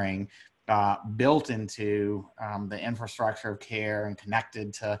sharing built into the infrastructure of care and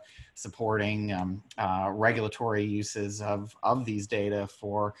connected to supporting regulatory uses of these data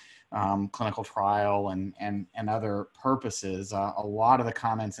for clinical trial and other purposes. A lot of the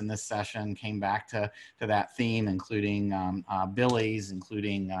comments in this session came back to that theme, including Billy's,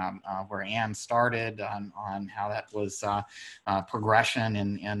 including where Anne started on how that was progression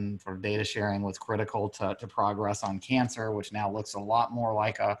in sort of data sharing was critical to progress on cancer, which now looks a lot more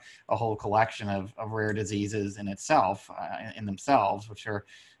like a whole collection of rare diseases in itself, in themselves, which are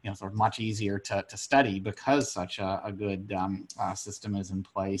sort of much easier to study because such a good system is in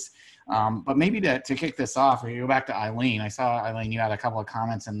place. But maybe to kick this off, we go back to Eileen. I saw, Eileen, you had a couple of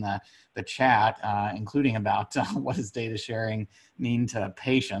comments in the chat, including about what does data sharing mean to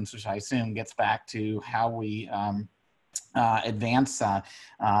patients, which I assume gets back to how we advance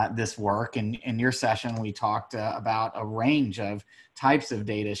this work. In your session, we talked about a range of types of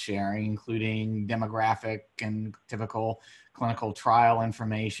data sharing, including demographic and typical clinical trial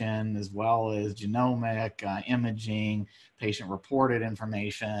information, as well as genomic, imaging, patient-reported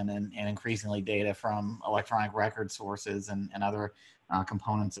information, and increasingly data from electronic record sources and other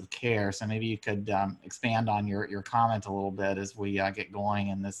components of care. So maybe you could expand on your comment a little bit as we get going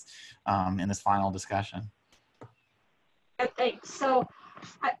in this final discussion. Thanks. So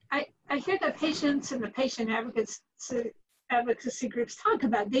I hear the patients and the patient advocacy groups talk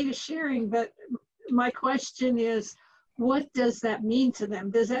about data sharing, but my question is, what does that mean to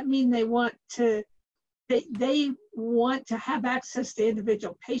them? Does that mean they want to have access to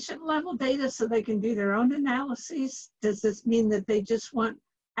individual patient level data so they can do their own analyses? Does this mean that they just want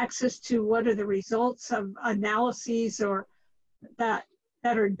access to what are the results of analyses or that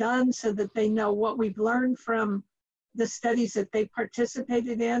that are done so that they know what we've learned from the studies that they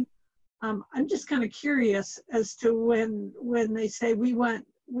participated in? I'm just kind of curious as to when they say we want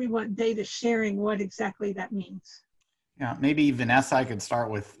data sharing, what exactly that means. Yeah, maybe Vanessa, I could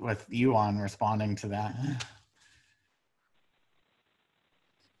start with you on responding to that.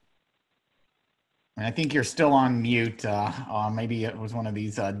 And I think you're still on mute. Maybe it was one of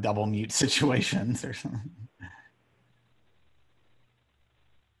these double mute situations or something.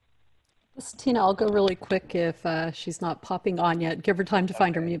 Tina, I'll go really quick if she's not popping on yet. Give her time to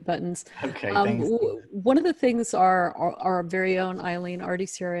find her mute buttons. Okay, thanks. One of the things our very own Eileen,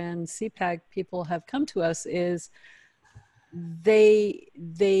 RDCRN, CPAG people have come to us is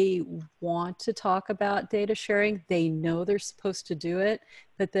they want to talk about data sharing. They know they're supposed to do it,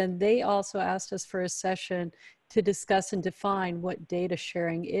 but then they also asked us for a session to discuss and define what data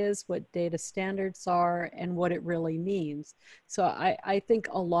sharing is, what data standards are, and what it really means. So I think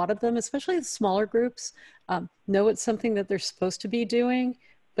a lot of them, especially the smaller groups, know it's something that they're supposed to be doing,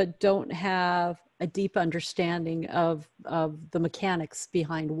 but don't have a deep understanding of the mechanics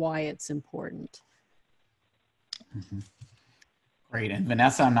behind why it's important. Mm-hmm. Great. And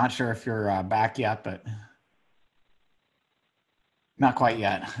Vanessa, I'm not sure if you're back yet, but not quite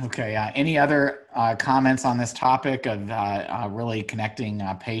yet. Okay. Any other comments on this topic of really connecting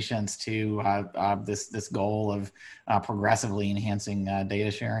patients to this goal of progressively enhancing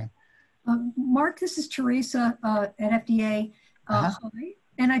data sharing? Mark, this is Teresa at FDA. Hi.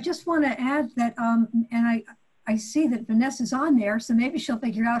 And I just want to add that, and I see that Vanessa's on there, so maybe she'll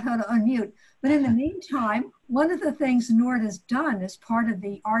figure out how to unmute. But in the meantime, one of the things NORD has done as part of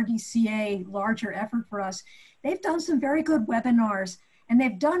the RDCA larger effort for us, they've done some very good webinars, and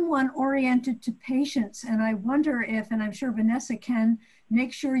they've done one oriented to patients. And I wonder if, and I'm sure Vanessa can,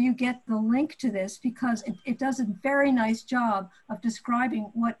 make sure you get the link to this, because it does a very nice job of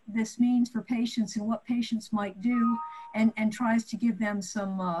describing what this means for patients and what patients might do, and tries to give them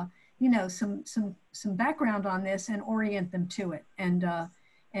some, you know, some background on this and orient them to it. And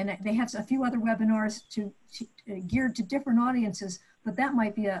they have a few other webinars geared to different audiences, but that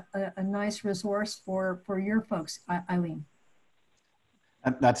might be a nice resource for your folks, Eileen.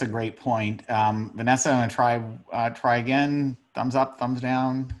 That's a great point. Vanessa, I'm gonna try again. Thumbs up, thumbs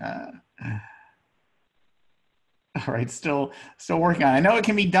down. All right, still working on it. I know it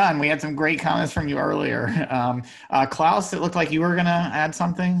can be done. We had some great comments from you earlier. Klaus, it looked like you were gonna add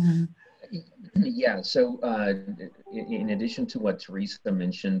something. Yeah, so in addition to what Teresa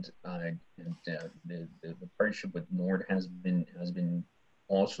mentioned, the partnership with NORD has been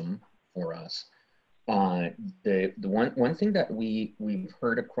awesome for us. The one thing that we've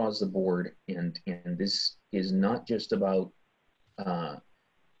heard across the board, and this is not just about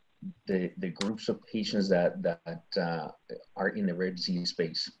the groups of patients that are in the rare disease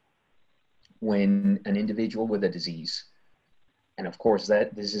space. When an individual with a disease, and of course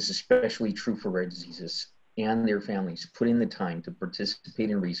this is especially true for rare diseases, and their families put in the time to participate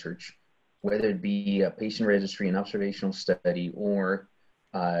in research, whether it be a patient registry, an observational study, or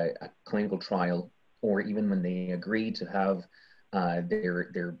a clinical trial, or even when they agree to have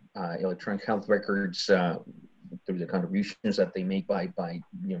their electronic health records through the contributions that they make by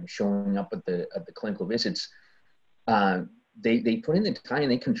showing up at the clinical visits, they put in the time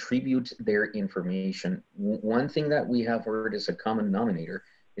and they contribute their information. One thing that we have heard as a common denominator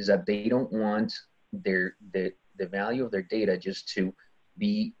is that they don't want the value of their data just to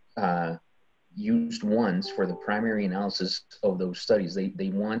be used once for the primary analysis of those studies. They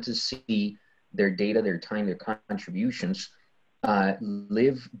want to see their data, their time, their contributions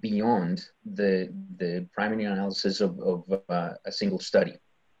live beyond the primary analysis of a single study.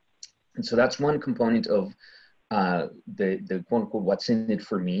 And so that's one component of the quote unquote what's in it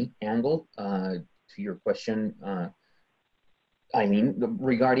for me angle to your question, Eileen,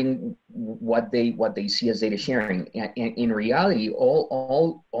 regarding what they see as data sharing. And in reality,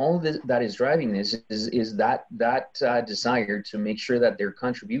 all that is driving this is that desire to make sure that their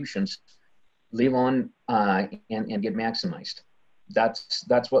contributions live on and get maximized.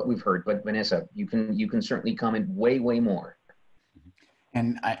 That's what we've heard. But Vanessa, you can certainly comment way more.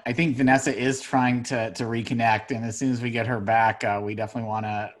 And I think Vanessa is trying to reconnect, and as soon as we get her back, we definitely want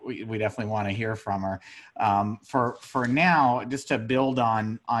to hear from her. For now, just to build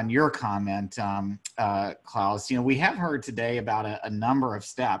on your comment, Klaus, we have heard today about a number of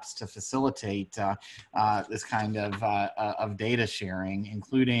steps to facilitate this kind of data sharing,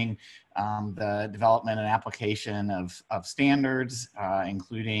 including the development and application of standards,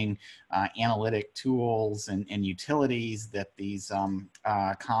 including analytic tools and utilities that these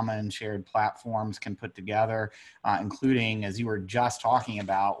common shared platforms can put together, including, as you were just talking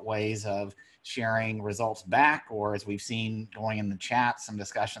about, ways of sharing results back, or as we've seen going in the chat, some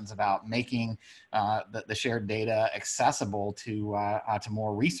discussions about making the shared data accessible to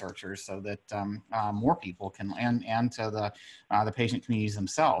more researchers, so that more people can, and to the patient communities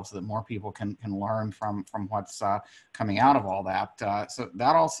themselves, so that more people can learn from what's coming out of all that. So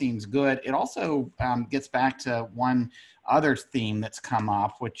that all seems good. It also gets back to one other theme that's come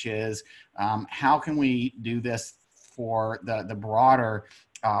up, which is how can we do this for the broader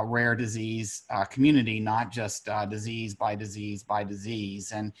rare disease community, not just disease by disease by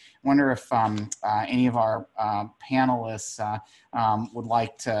disease. And I wonder if any of our panelists would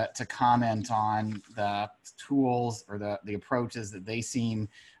like to comment on the tools or the approaches that they seem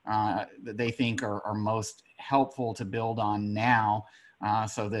that they think are most helpful to build on now,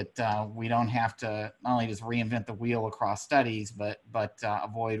 so that we don't have to not only just reinvent the wheel across studies, but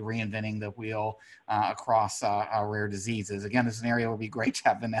avoid reinventing the wheel across rare diseases. Again, this is an area where it would be great to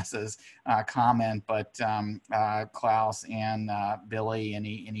have Vanessa's comment, but Klaus and Billy,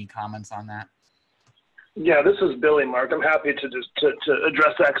 any comments on that? Yeah, this is Billy, Mark. I'm happy to just to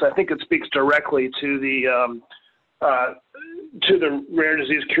address that, because I think it speaks directly to the Rare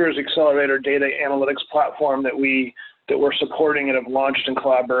Disease Cures Accelerator data analytics platform that we're supporting and have launched in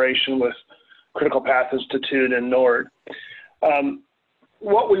collaboration with Critical Path Institute and NORD.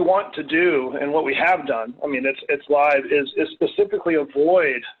 What we want to do, and what we have done, I mean, it's live, is specifically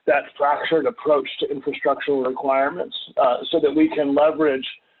avoid that fractured approach to infrastructural requirements, so that we can leverage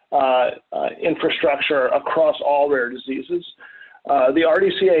infrastructure across all rare diseases. The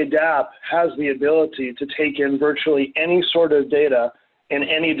RDCA DAP has the ability to take in virtually any sort of data in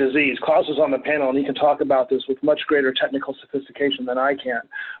any disease. Klaus is on the panel, and he can talk about this with much greater technical sophistication than I can.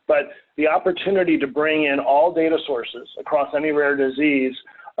 But the opportunity to bring in all data sources across any rare disease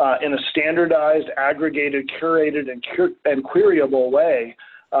in a standardized, aggregated, curated, and queryable way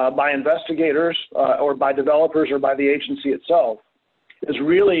by investigators or by developers or by the agency itself is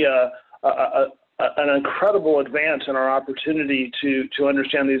really an incredible advance in our opportunity to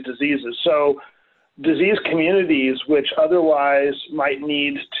understand these diseases. So disease communities which otherwise might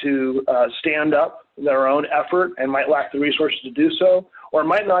need to stand up their own effort and might lack the resources to do so, or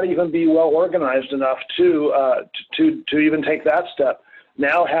might not even be well organized enough to even take that step,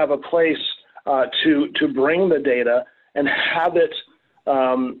 now have a place to bring the data and have it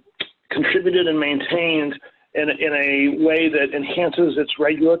contributed and maintained in a way that enhances its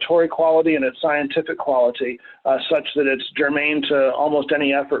regulatory quality and its scientific quality, such that it's germane to almost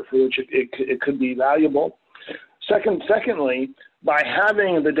any effort for which it could be valuable. Secondly, by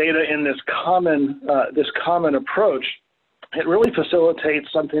having the data in this common approach, it really facilitates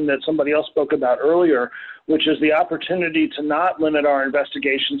something that somebody else spoke about earlier, which is the opportunity to not limit our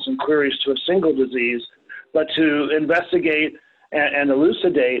investigations and queries to a single disease, but to investigate and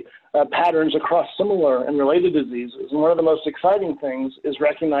elucidate patterns across similar and related diseases. And one of the most exciting things is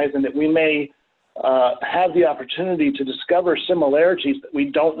recognizing that we may have the opportunity to discover similarities that we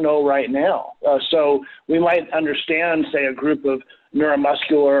don't know right now. So we might understand, say, a group of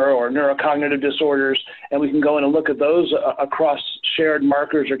neuromuscular or neurocognitive disorders, and we can go in and look at those across shared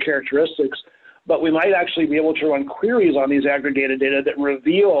markers or characteristics, but we might actually be able to run queries on these aggregated data that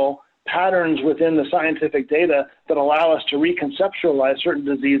reveal patterns within the scientific data that allow us to reconceptualize certain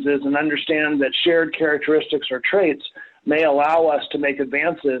diseases and understand that shared characteristics or traits may allow us to make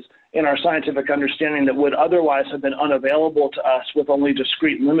advances in our scientific understanding that would otherwise have been unavailable to us with only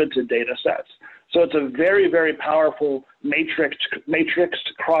discrete limited data sets. So it's a very, very powerful matrixed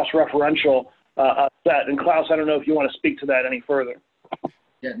cross-referential set. And Klaus, I don't know if you want to speak to that any further.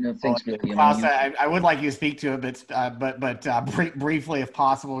 Yeah, no, thanks, Billy. Klaus, I would like you to speak to it, but briefly, if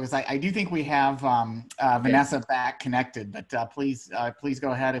possible, because I do think we have Vanessa back connected. But please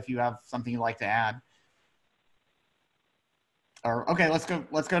go ahead if you have something you'd like to add. Or okay, let's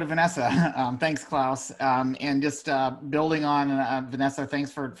go to Vanessa. Thanks, Klaus. And just building on Vanessa,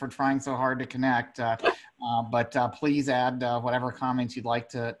 thanks for trying so hard to connect. But please add whatever comments you'd like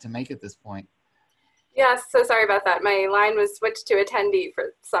to make at this point. Yes, so sorry about that. My line was switched to attendee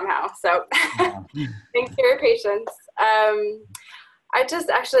for somehow. So thanks for your patience. I just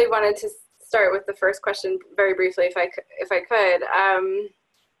actually wanted to start with the first question very briefly, if I could.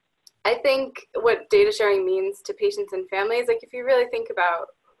 I think what data sharing means to patients and families, like if you really think about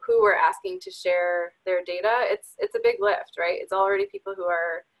who we're asking to share their data, it's a big lift, right? It's already people who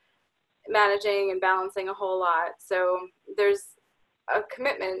are managing and balancing a whole lot. So there's a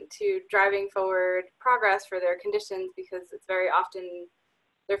commitment to driving forward progress for their conditions, because it's very often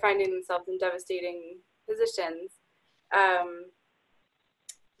they're finding themselves in devastating positions.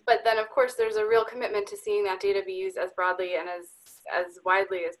 But then, of course, there's a real commitment to seeing that data be used as broadly and as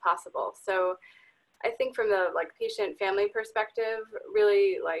widely as possible. So I think from the patient family perspective,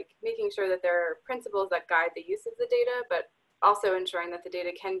 really making sure that there are principles that guide the use of the data, but also ensuring that the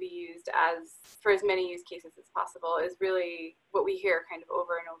data can be used for as many use cases as possible is really what we hear kind of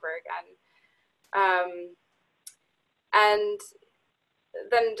over and over again. And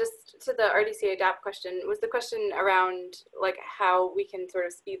then just to the RDCA DAP question, was the question around how we can sort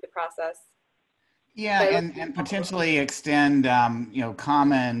of speed the process? Yeah, and potentially extend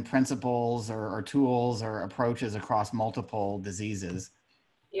common principles or tools or approaches across multiple diseases.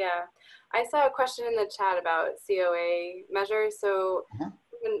 Yeah, I saw a question in the chat about COA measures. So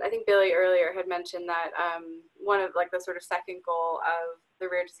I think Billy earlier had mentioned that one of the sort of second goal of the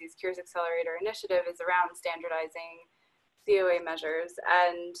Rare Disease Cures Accelerator initiative is around standardizing COA measures,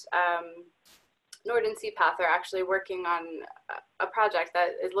 and Nord and CPATH are actually working on a project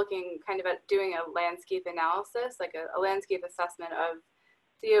that is looking kind of at doing a landscape analysis, a landscape assessment of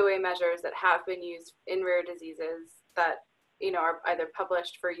COA measures that have been used in rare diseases that are either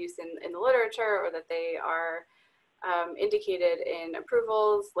published for use in the literature, or that they are indicated in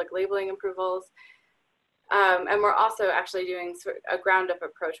approvals, like labeling approvals. And we're also actually doing a ground-up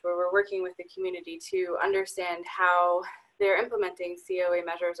approach where we're working with the community to understand how they're implementing COA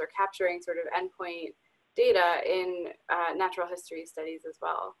measures or capturing sort of endpoint data in natural history studies as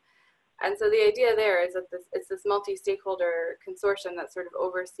well. And so the idea there is that it's this multi-stakeholder consortium that's sort of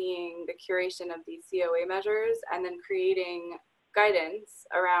overseeing the curation of these COA measures, and then creating guidance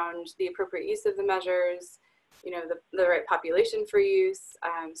around the appropriate use of the measures, the right population for use,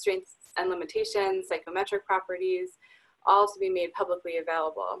 strengths and limitations, psychometric properties, all to be made publicly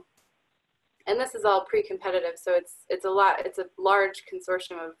available. And this is all pre-competitive, so it's a large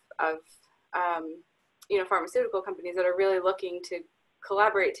consortium of pharmaceutical companies that are really looking to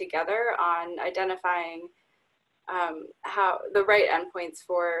collaborate together on identifying how the right endpoints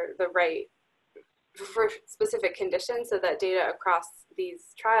for specific conditions, so that data across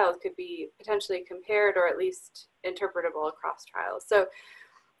these trials could be potentially compared or at least interpretable across trials. So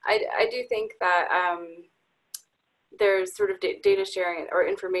I do think that there's sort of data sharing or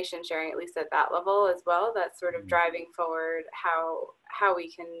information sharing, at least at that level as well, that's sort of driving forward how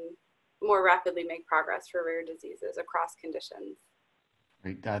we can more rapidly make progress for rare diseases across conditions.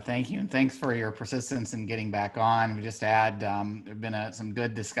 Great, thank you, and thanks for your persistence in getting back on. We just add, there's been some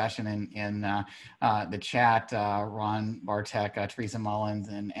good discussion in the chat, Ron Bartek, Teresa Mullins,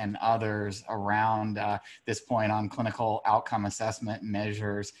 and others around this point on clinical outcome assessment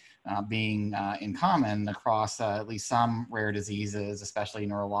measures being in common across at least some rare diseases, especially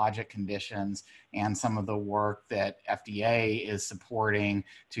neurologic conditions, and some of the work that FDA is supporting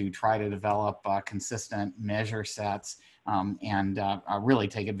to try to develop consistent measure sets and really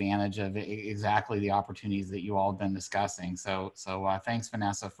take advantage of exactly the opportunities that you all have been discussing. So thanks,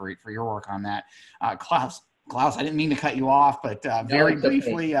 Vanessa, for your work on that. Klaus, I didn't mean to cut you off, but very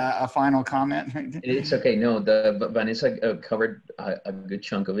briefly, a final comment. It's okay. No, Vanessa covered a good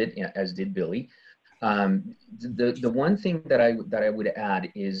chunk of it, as did Billy. The one thing that I would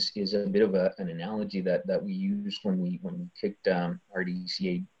add is a bit of an analogy that we used when we kicked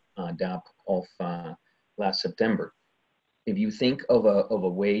RDCA DAP off last September. If you think of a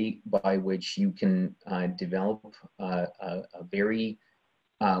way by which you can develop a very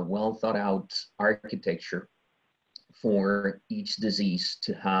well thought out architecture for each disease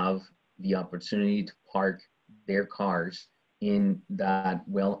to have the opportunity to park their cars in that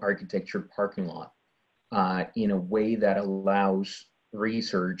well architectured parking lot in a way that allows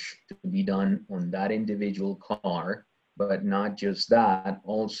research to be done on that individual car, but not just that,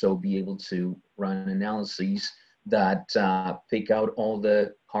 also be able to run analyses that pick out all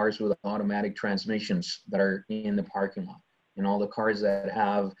the cars with automatic transmissions that are in the parking lot, and all the cars that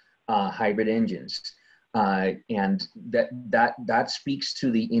have hybrid engines. And that speaks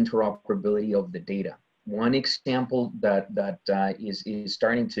to the interoperability of the data. One example that is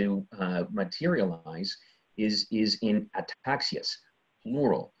starting to materialize is in ataxias,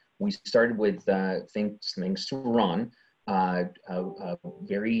 plural. We started with thanks to Ron, a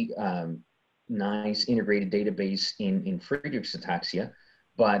very nice integrated database in Friedreich's ataxia,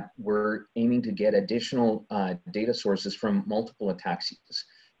 but we're aiming to get additional data sources from multiple ataxias.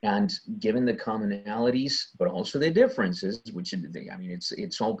 And given the commonalities, but also the differences, which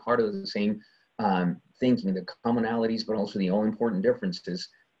it's all part of the same thinking, the commonalities, but also the all important differences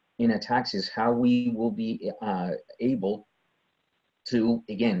in ataxias, how we will be able to,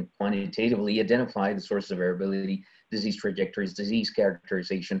 again, quantitatively identify the sources of variability, disease trajectories, disease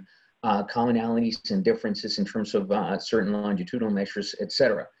characterization, commonalities and differences in terms of certain longitudinal measures, et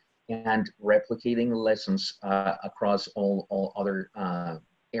cetera, and replicating the lessons across all other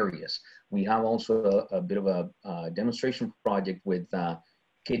areas. We have also a bit of a demonstration project with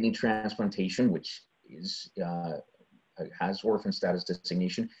kidney transplantation, which is has orphan status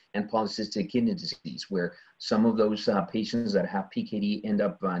designation, and polycystic kidney disease, where some of those patients that have PKD end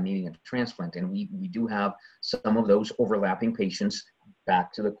up needing a transplant. And we do have some of those overlapping patients.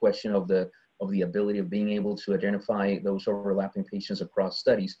 Back to the question of the ability of being able to identify those overlapping patients across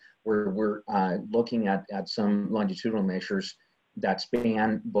studies, where we're looking at some longitudinal measures that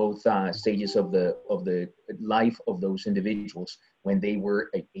span both stages of the life of those individuals when they were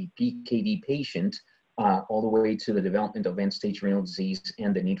a PKD patient, all the way to the development of end-stage renal disease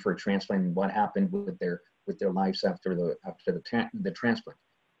and the need for a transplant, and what happened with their lives after the transplant.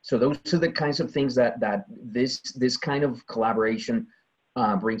 So those are the kinds of things that this kind of collaboration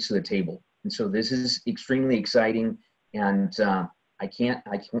brings to the table. And so this is extremely exciting, and I can't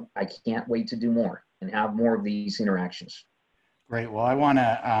wait to do more and have more of these interactions. Great. Well, I want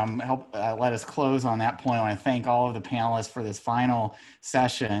to help let us close on that point. I want to thank all of the panelists for this final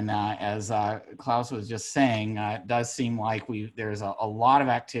session. As Klaus was just saying, it does seem like there's a lot of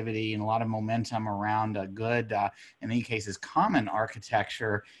activity and a lot of momentum around a good, in many cases, common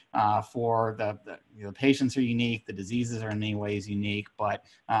architecture for the patients are unique, the diseases are in many ways unique, but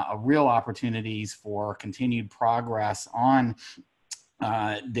a real opportunities for continued progress on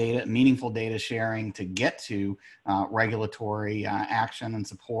meaningful data sharing to get to regulatory action and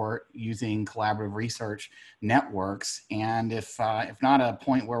support using collaborative research networks. And if not a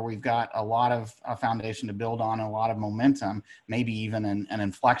point where we've got a lot of foundation to build on, a lot of momentum, maybe even an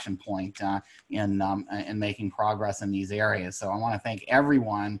inflection point in making progress in these areas. So I want to thank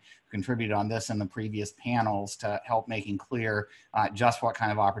everyone who contributed on this and the previous panels to help making clear just what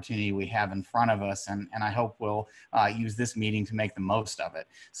kind of opportunity we have in front of us. And I hope we'll use this meeting to make the most of it.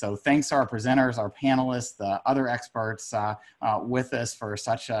 So thanks to our presenters, our panelists, the other experts with us for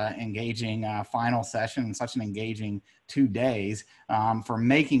such an engaging final session and such an engaging 2 days for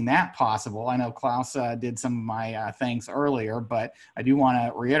making that possible. I know Klaus did some of my thanks earlier, but I do want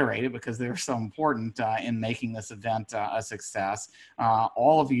to reiterate it because they're so important in making this event a success.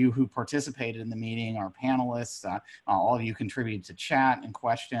 All of you who participated in the meeting, our panelists, all of you contributed to chat and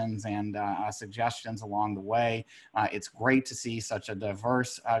questions and suggestions along the way. It's great to see such a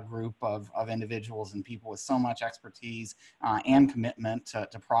diverse group of individuals and people with so much expertise and commitment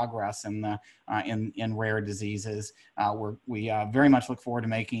to progress in rare diseases. We very much look forward to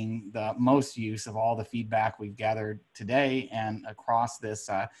making the most use of all the feedback we've gathered today and across this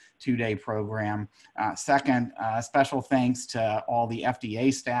 2-day program. Second, special thanks to all the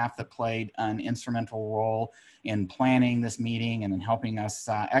FDA staff that played an instrumental role in planning this meeting and in helping us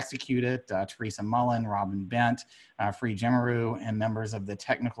execute it. Teresa Mullen, Robin Bent, Free Jemaru, and members of the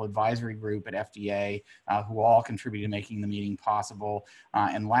technical advisory group at FDA who all contributed to making the meeting possible.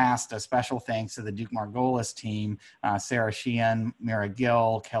 And last, a special thanks to the Duke-Margolis team, Sarah Sheehan, Mira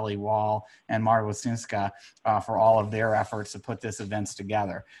Gill, Kelly Wall, and Marta Wasinska for all of their efforts to put this event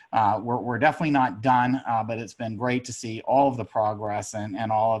together. We're definitely not done, but it's been great to see all of the progress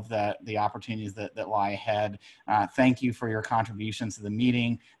and all of the opportunities that lie ahead. Thank you for your contributions to the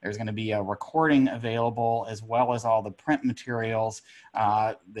meeting. There's going to be a recording available as well as all the print materials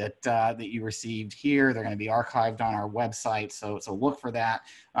that you received here. They're going to be archived on our website, so look for that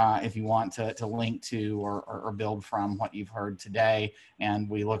if you want to link to or build from what you've heard today. And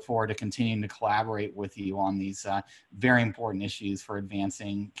we look forward to continuing to collaborate with you on these very important issues for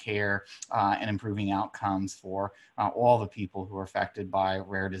advancing care and improving outcomes for all the people who are affected by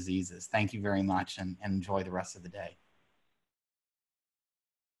rare diseases. Thank you very much and enjoy the rest of the day.